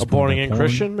never disappointed. A born-again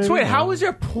Christian, maybe? So wait, how is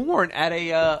there porn at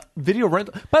a video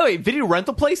rental? By the way, video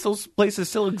rental place? Those places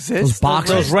still exist? Those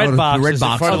boxes. Those red the boxes red in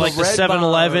boxes. front of like the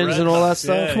 7-Elevens and all that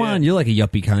stuff. Come on, you're like a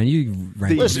yuppie kind. You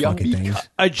rent those fucking things.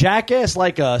 A jackass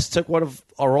like us took one of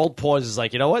our old pauses,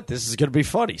 like, you know what? This is going to be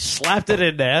funny. Slapped it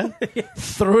in there,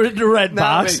 threw it in the red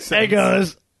That makes box, sense. and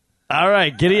goes, all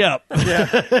right, giddy up.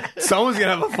 Yeah. Someone's going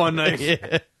to have a fun night.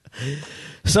 Yeah.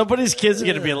 Somebody's kids are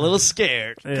going to be a little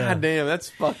scared. God damn, that's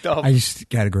fucked up. I just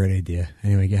got a great idea.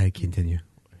 Anyway, go ahead, continue.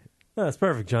 No, that's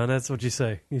perfect, John. That's what you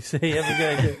say. You say you have a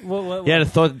good idea. What? You had to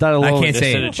thought that alone. I can't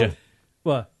say didn't it. you?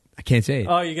 What? I can't say it.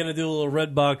 Oh, you're gonna do a little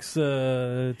red box. He's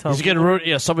gonna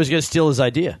yeah, somebody's going to steal his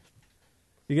idea.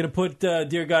 You're gonna put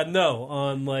 "Dear God No"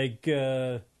 on like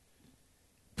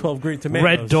 12 Green Tomatoes.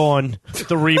 Red Dawn,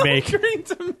 the remake. Green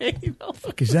Tomato. What the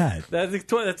fuck is that?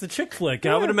 That's a chick flick.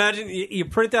 I would imagine you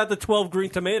print out the 12 Green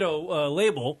Tomato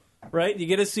label, right? You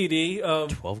get a CD of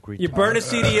 12 Green. You burn a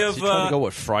CD of. Is he trying to go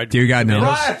with fried? Dear God, no.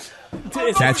 Right.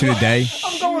 Catch you today.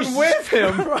 I'm going with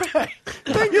him.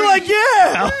 You're like,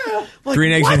 yeah. Like,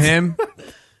 Green eggs what? and ham.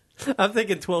 I'm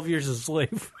thinking 12 Years a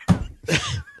Slave.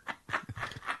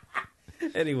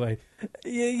 Anyway,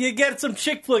 you get some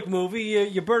chick flick movie.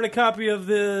 You burn a copy of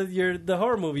the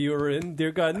horror movie you were in.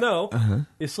 Dear God, no. Uh-huh.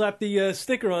 You slap the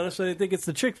sticker on it so they think it's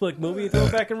the chick flick movie. You throw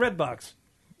it back in Redbox.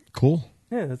 Cool.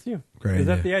 Yeah, that's you. Great Is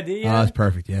that idea. the idea? Oh, that's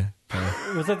perfect. Yeah.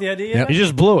 Was that the idea? Yep. You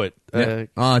just blew it. Yeah.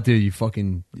 Oh, dude, you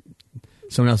fucking.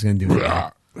 Someone else is gonna do it.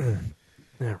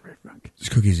 Yeah, These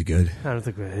cookies are good. I don't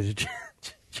think we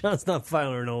John's not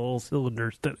firing all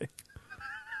cylinders today.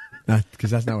 Because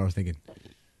that's not what I was thinking.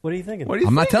 What are you thinking?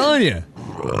 I'm not telling you.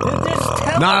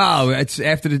 No, it's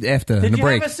after Did the you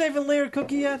break. have a 7-layer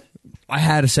cookie yet? I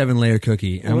had a 7-layer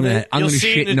cookie. I'm gonna You'll shit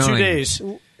see it in 2 9. days.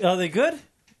 Are they good?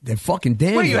 They're fucking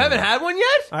damn. Wait, you good. haven't had one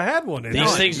yet? I had one.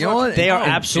 These things, You know what? they are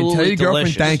And absolutely tell your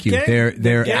girlfriend delicious. thank you.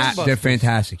 They're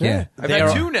fantastic. Yeah. I've They had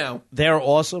are- 2 now. They are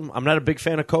awesome. I'm not a big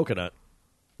fan of coconut.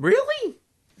 Really?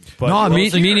 But No, me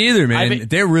neither, man. I've-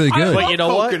 They're really good. But you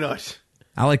know what? Coconut.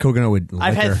 I like coconut with liquor.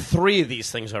 I've had 3 of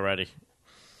these things already.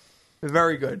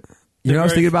 Very good. You know what I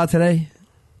was thinking about today?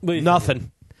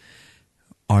 Nothing.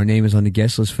 Our name is on the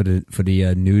guest list for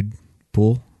the nude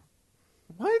pool.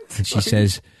 What? And she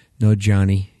says, "No,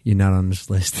 Johnny, you're not on this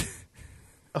list."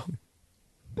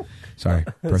 Sorry,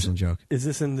 personal joke. Is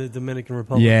this in the Dominican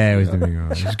Republic? Yeah, it was Dominican. It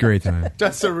was a great time.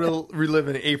 That's a real relive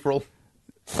in April.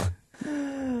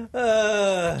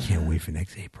 Can't wait for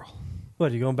next April.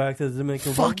 What, are you going back to the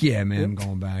Dominican Fuck Republic? yeah, man! I'm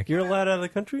going back. You're allowed out of the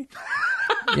country?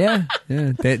 Yeah.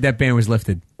 That ban was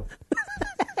lifted.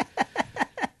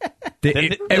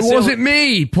 It wasn't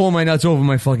me pulling my nuts over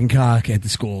my fucking cock at the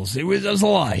schools. It was a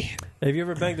lie. Have you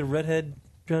ever banged a redhead,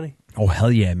 Johnny? Oh,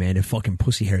 hell yeah, man. The fucking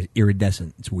pussy hair is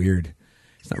iridescent. It's weird.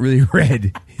 It's not really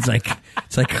red. It's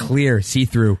like clear,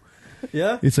 see-through.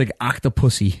 Yeah? It's like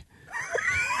octopussy.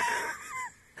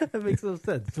 That makes no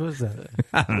sense. What is that?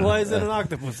 Why is it an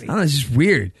octopus? I don't know. It's just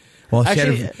weird. Well, she had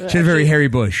a very hairy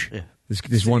bush. Yeah.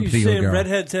 This one particular girl.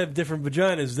 Redheads have different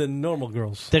vaginas than normal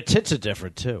girls. Their tits are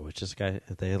different too, which is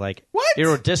they like what?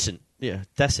 Iridescent. Yeah,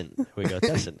 decent. There we go.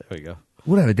 Decent. There we go.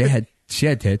 Whatever. She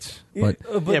had tits, but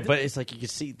but it's like you can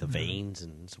see the veins,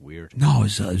 and it's weird. No,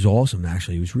 it was awesome.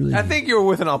 Actually, it was really. I think you were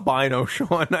with an albino,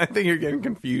 Sean. I think you're getting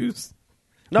confused.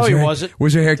 No, he wasn't.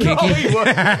 Was her hair kinky? No, he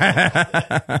wasn't.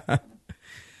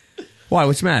 Why?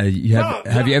 What's the matter?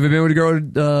 Have you ever been with a girl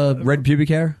with red pubic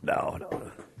hair? No.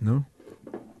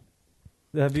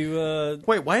 Have you?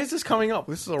 Wait, why is this coming up?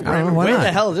 This is a don't know, random. why Where not?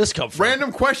 the hell did this come from?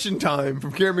 Random question time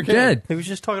from Kieran McKinnon. Dead. He was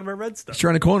just talking about red stuff. He's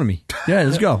trying to corner me. Yeah,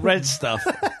 let's go. Red stuff.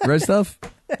 Red stuff?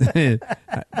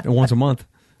 Once a month.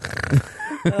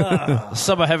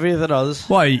 Some are heavier than others.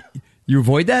 Why? You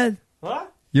avoid that? What?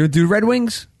 You don't do Red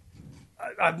Wings?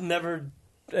 I've never,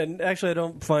 and actually, I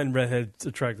don't find redheads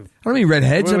attractive. I don't mean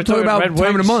redheads. I'm talking about time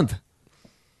of the month.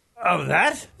 Oh,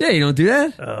 that? Yeah, you don't do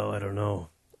that? Oh, I don't know.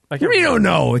 You mean you don't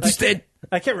know? It's just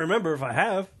I can't remember if I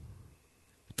have.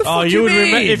 Oh, you would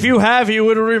if you have, you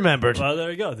would have remembered. Well,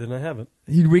 there you go. Then I haven't.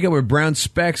 You'd wake up with brown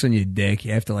specks on your dick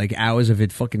after like hours of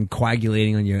it fucking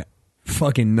coagulating on your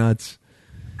fucking nuts.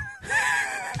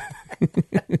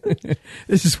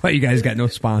 This is why you guys got no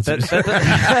sponsors. You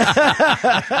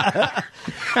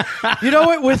know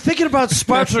what? We're thinking about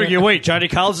sponsoring you. Wait, Johnny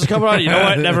Collins is coming on. You know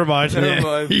what? Never mind.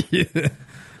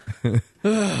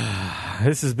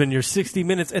 This has been your 60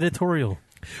 Minutes editorial.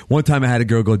 One time I had a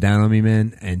girl go down on me,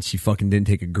 man, and she fucking didn't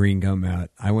take a green gum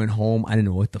out. I went home. I didn't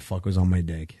know what the fuck was on my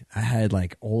dick. I had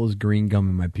like all this green gum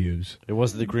in my pubes. It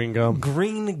wasn't the green gum.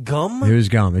 Green gum? It was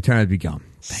gum. It turned out to be gum.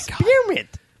 Thank God. Spearmint.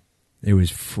 It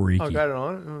was freaky. Oh, got it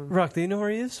on. Rock, do you know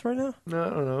where he is right now? No, I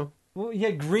don't know. Well, you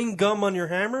had green gum on your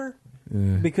hammer?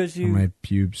 Because you... On my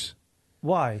pubes.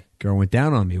 Why? Girl went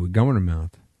down on me with gum in her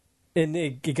mouth. And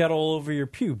it got all over your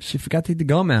pubes. She forgot to take the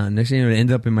gum out, and next thing you know, it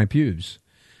ended up in my pubes.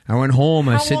 I went home,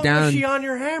 I sit down. How long was she on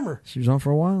your hammer? She was on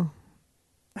for a while.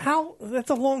 How?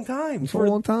 That's a long time. For a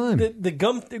long time. The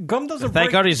gum doesn't Thank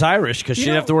break... God he's Irish, because she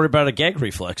didn't have to worry about a gag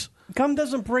reflex. Gum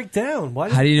doesn't break down. Why?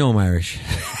 How do you know I'm Irish?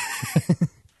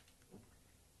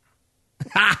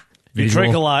 You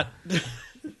drink a lot.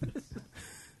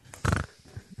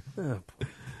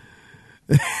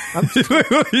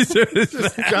 He's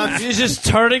just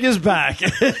turning his back.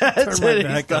 Turn my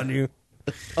back on you.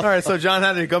 All right, so John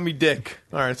had a gummy dick.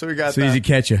 All right, so we got so that. easy to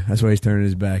catch you. That's why he's turning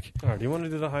his back. All right, do you want to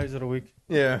do the highs of the week?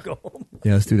 Yeah. Go home.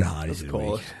 Yeah, let's do the hotties of the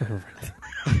week.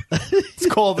 It's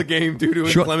called the game due to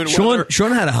inclement weather.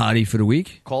 Sean had a hottie for the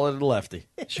week. Call it a lefty.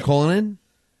 She calling in?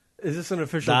 Is this an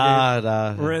official game?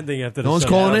 Nah. We're ending after the No one's show.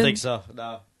 calling I don't in? think so.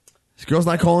 No. This girl's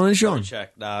not calling in, Sean?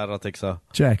 Check. Nah, I don't think so.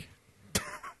 Check.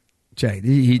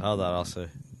 Hold on, I'll see.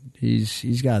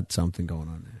 He's got something going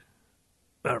on there.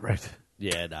 All right.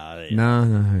 Yeah, nah. No, all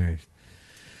right.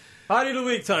 Hottie of the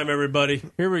week time, everybody.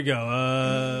 Here we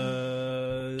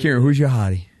go. Kieran, who's your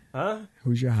hottie? Huh?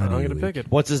 Who's your hottie? I'm of going the to week? pick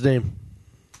it. What's his name?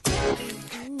 Do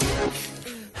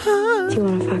you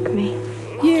want to fuck me?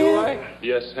 Yeah.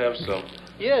 Yes, have some.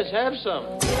 Yes, have some.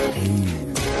 How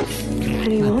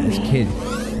do you want This me? kid.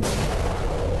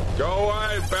 Go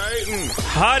away, Baton.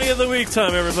 Hottie of the week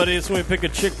time, everybody. It's when we pick a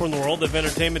chick from the world of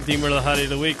entertainment, deem her the Hottie of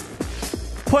the week.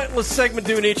 Pointless segment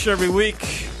doing each and every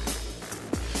week.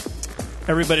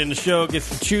 Everybody in the show gets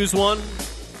to choose one.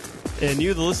 And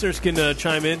you, the listeners, can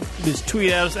chime in. Just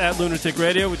tweet at us at Lunatic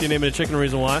Radio with your name and a chick and a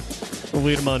reason why. We'll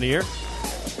lead them on the air.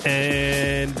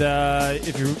 And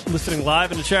if you're listening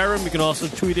live in the chat room, you can also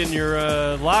tweet in your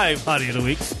live Hottie of the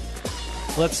Weeks.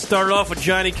 Let's start off with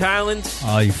Johnny Kyland.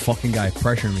 Oh, you fucking guy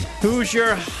pressuring me. Who's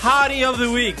your Hottie of the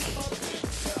Week?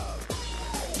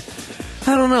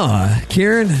 I don't know.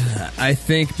 Kieran, I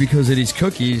think because of these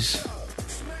cookies...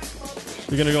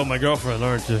 You're going to go with my girlfriend,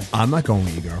 aren't you? I'm not going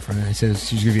with your girlfriend. I said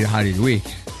she's going to be the hottie of the week.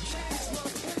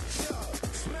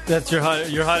 That's your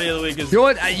Hottie of the Week. Is You know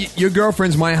what? Your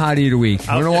girlfriend's my hottie of the week.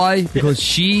 You know why? Because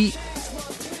she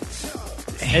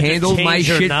handled my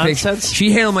shit picture.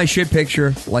 She handled my shit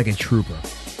picture like a trooper.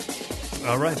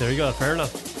 All right, there you go. Fair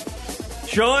enough.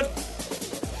 Sean?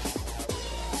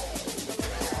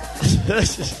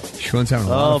 Sean's having a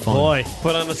lot of fun. Oh, boy.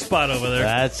 Put on the spot over there.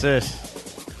 That's it.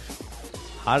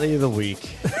 Hottie of the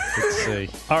week. Let's see.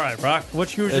 All right, Brock.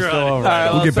 Who's your Let's go Hottie? over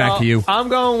it. We'll get back to you. I'm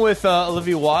going with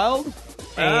Olivia Wilde.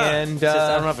 And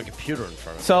I don't have a computer in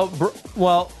front of me.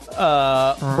 So,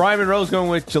 Brian Monroe's going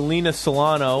with Jelena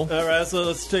Solano. All right, so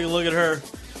let's take a look at her.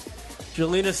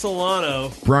 Jelena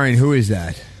Solano. Brian, who is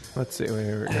that? Let's see.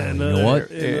 You know what?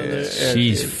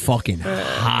 She's fucking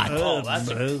hot. Oh, that's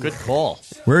a good call.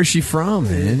 Where is she from,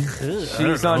 man?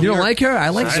 She's on You don't your- like her? I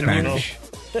like I don't Spanish.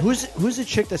 Who's the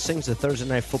chick that sings the Thursday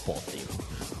Night Football theme?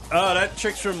 Oh, that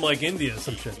chick's from like India or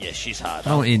some shit. Yeah, she's hot.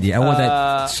 Oh, India. I want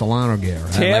that Solano girl.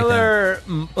 Taylor,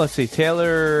 let's see,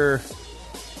 Taylor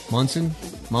Momsen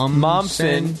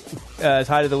is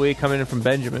Height of the Week coming in from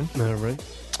Benjamin. All right.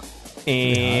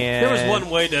 And There was one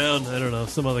way down. I don't know.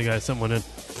 Some other guy, someone in.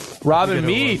 Robin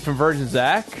Meade from Virgin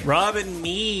Zach. Robin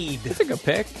Meade. That's a good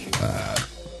pick.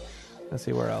 Let's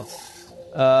see where else.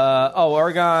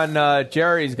 Oregon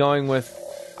Jerry's going with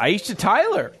Aisha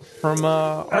Tyler from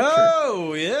Archer.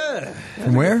 Oh, yeah.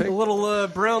 From where? A little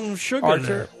brown sugar.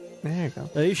 Archer. There. There you go.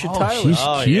 Aisha Oh, Tyler. she's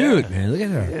cute, man. Look at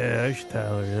her. Yeah, Aisha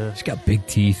Tyler, yeah. She's got big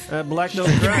teeth. Black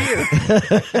nose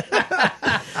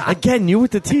grass. Again, you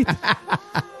with the teeth.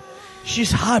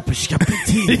 She's hot, but she's got big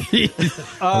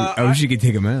teeth. I wish you could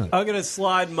take them out. I'm going to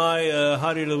slide my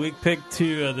Hottie of the Week pick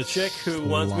to the chick who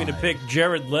wants me to pick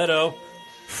Jared Leto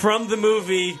from the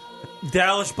movie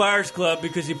Dallas Buyers Club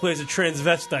because he plays a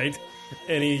transvestite.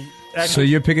 And he So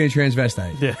you're picking a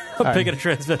transvestite? Yeah, I'm picking a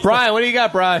transvestite. Brian, what do you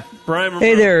got, Brian? Brian,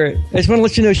 Hey there. I just want to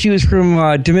let you know she was from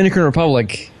Dominican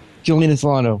Republic. Jelena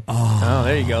Solano. Oh,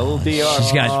 there you go. Little DR.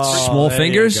 She's got small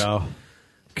fingers? There you go.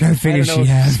 What kind of fingers she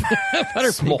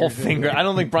has? Small finger. I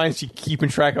don't think Brian's keeping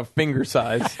track of finger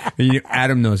size.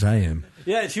 Adam knows I am.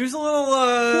 Yeah, she was a little,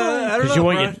 I don't know. Because you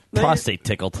want Brian. your prostate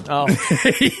tickled. Oh.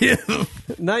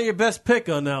 Not your best pick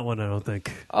on that one, I don't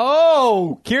think.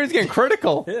 Oh, Kieran's getting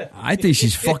critical. Yeah. I think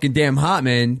she's fucking damn hot,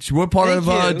 man. What part of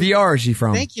DR is she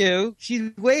from? Thank you.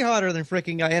 She's way hotter than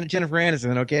freaking Jennifer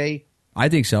Aniston, okay? I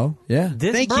think so, yeah.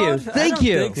 Thank you. Thank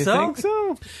you. Think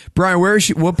so? Brian, where is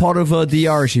she? What part of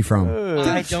DR is she from?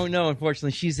 I don't know,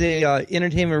 unfortunately. She's a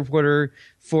entertainment reporter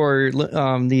for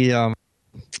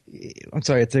I'm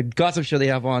sorry, it's a gossip show they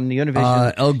have on the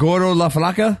Univision. El Gordo La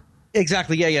Flaca?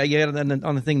 Exactly, yeah,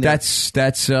 on the thing there.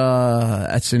 That's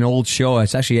an old show.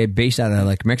 It's actually based out of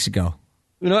like Mexico.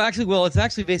 No, actually, it's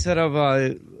actually based out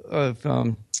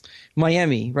of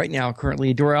Miami right now,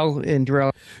 currently.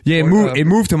 Doral. Yeah, it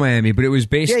moved to Miami, but it was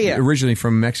based originally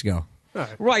from Mexico.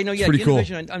 Right, no, yeah. Pretty cool.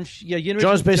 Univision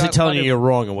John's basically got telling a lot you you're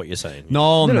wrong in what you're saying.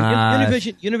 No,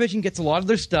 Univision gets a lot of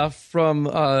their stuff from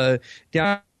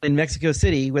down in Mexico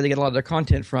City, where they get a lot of their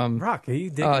content from. Rock, are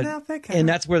you digging out that? And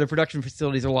that's where the production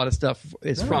facilities, a lot of stuff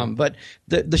is from. But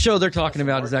the show they're talking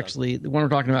about is actually, the one we're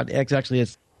talking about actually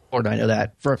is Florida. I know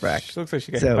that for a fact. She looks like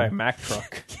she got hit by a Mack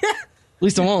truck. At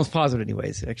least I'm almost positive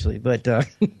anyways, actually. But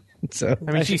so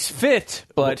I mean, she's fit,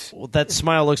 but Well, that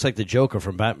smile looks like the Joker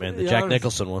from Batman, the Yeah, Jack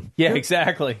Nicholson one. yeah,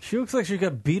 exactly. She looks like she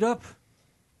got beat up.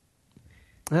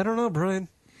 I don't know, Brian.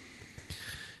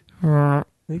 I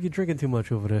think you're drinking too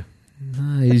much over there.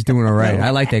 He's doing all right. I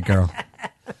like that girl.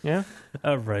 Yeah?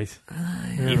 All right.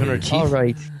 Even her teeth. all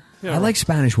right. I like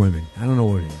Spanish women. I don't know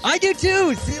what it is. I do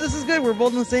too. See, this is good. We're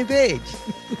both on the same page.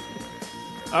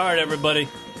 All right, everybody.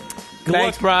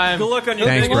 Thanks, Brian. Good luck on your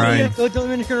Thanks, big Brian. Go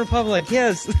Dominican Republic.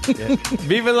 Yes.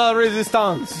 Viva la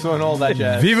resistance and all that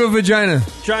jazz. Viva vagina.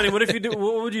 Johnny, what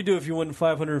would you do if you won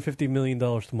 $550 million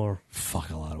tomorrow? Fuck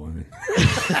a lot of women.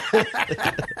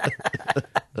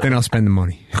 Then I'll spend the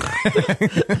money. All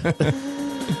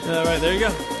right, there you go.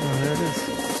 Oh, there it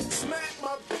is.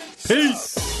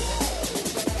 Peace.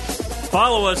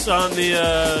 Follow us on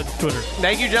the Twitter.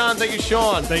 Thank you, John. Thank you,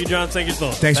 Sean. Thank you, John. Thank you,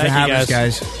 Sean. Thanks for Thank you, having us,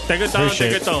 guys. Take it down,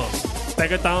 Appreciate take it down.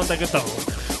 Take it down, take it down.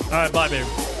 All right, bye, baby.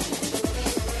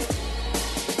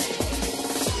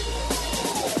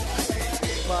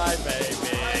 Bye, baby.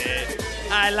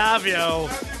 I love you.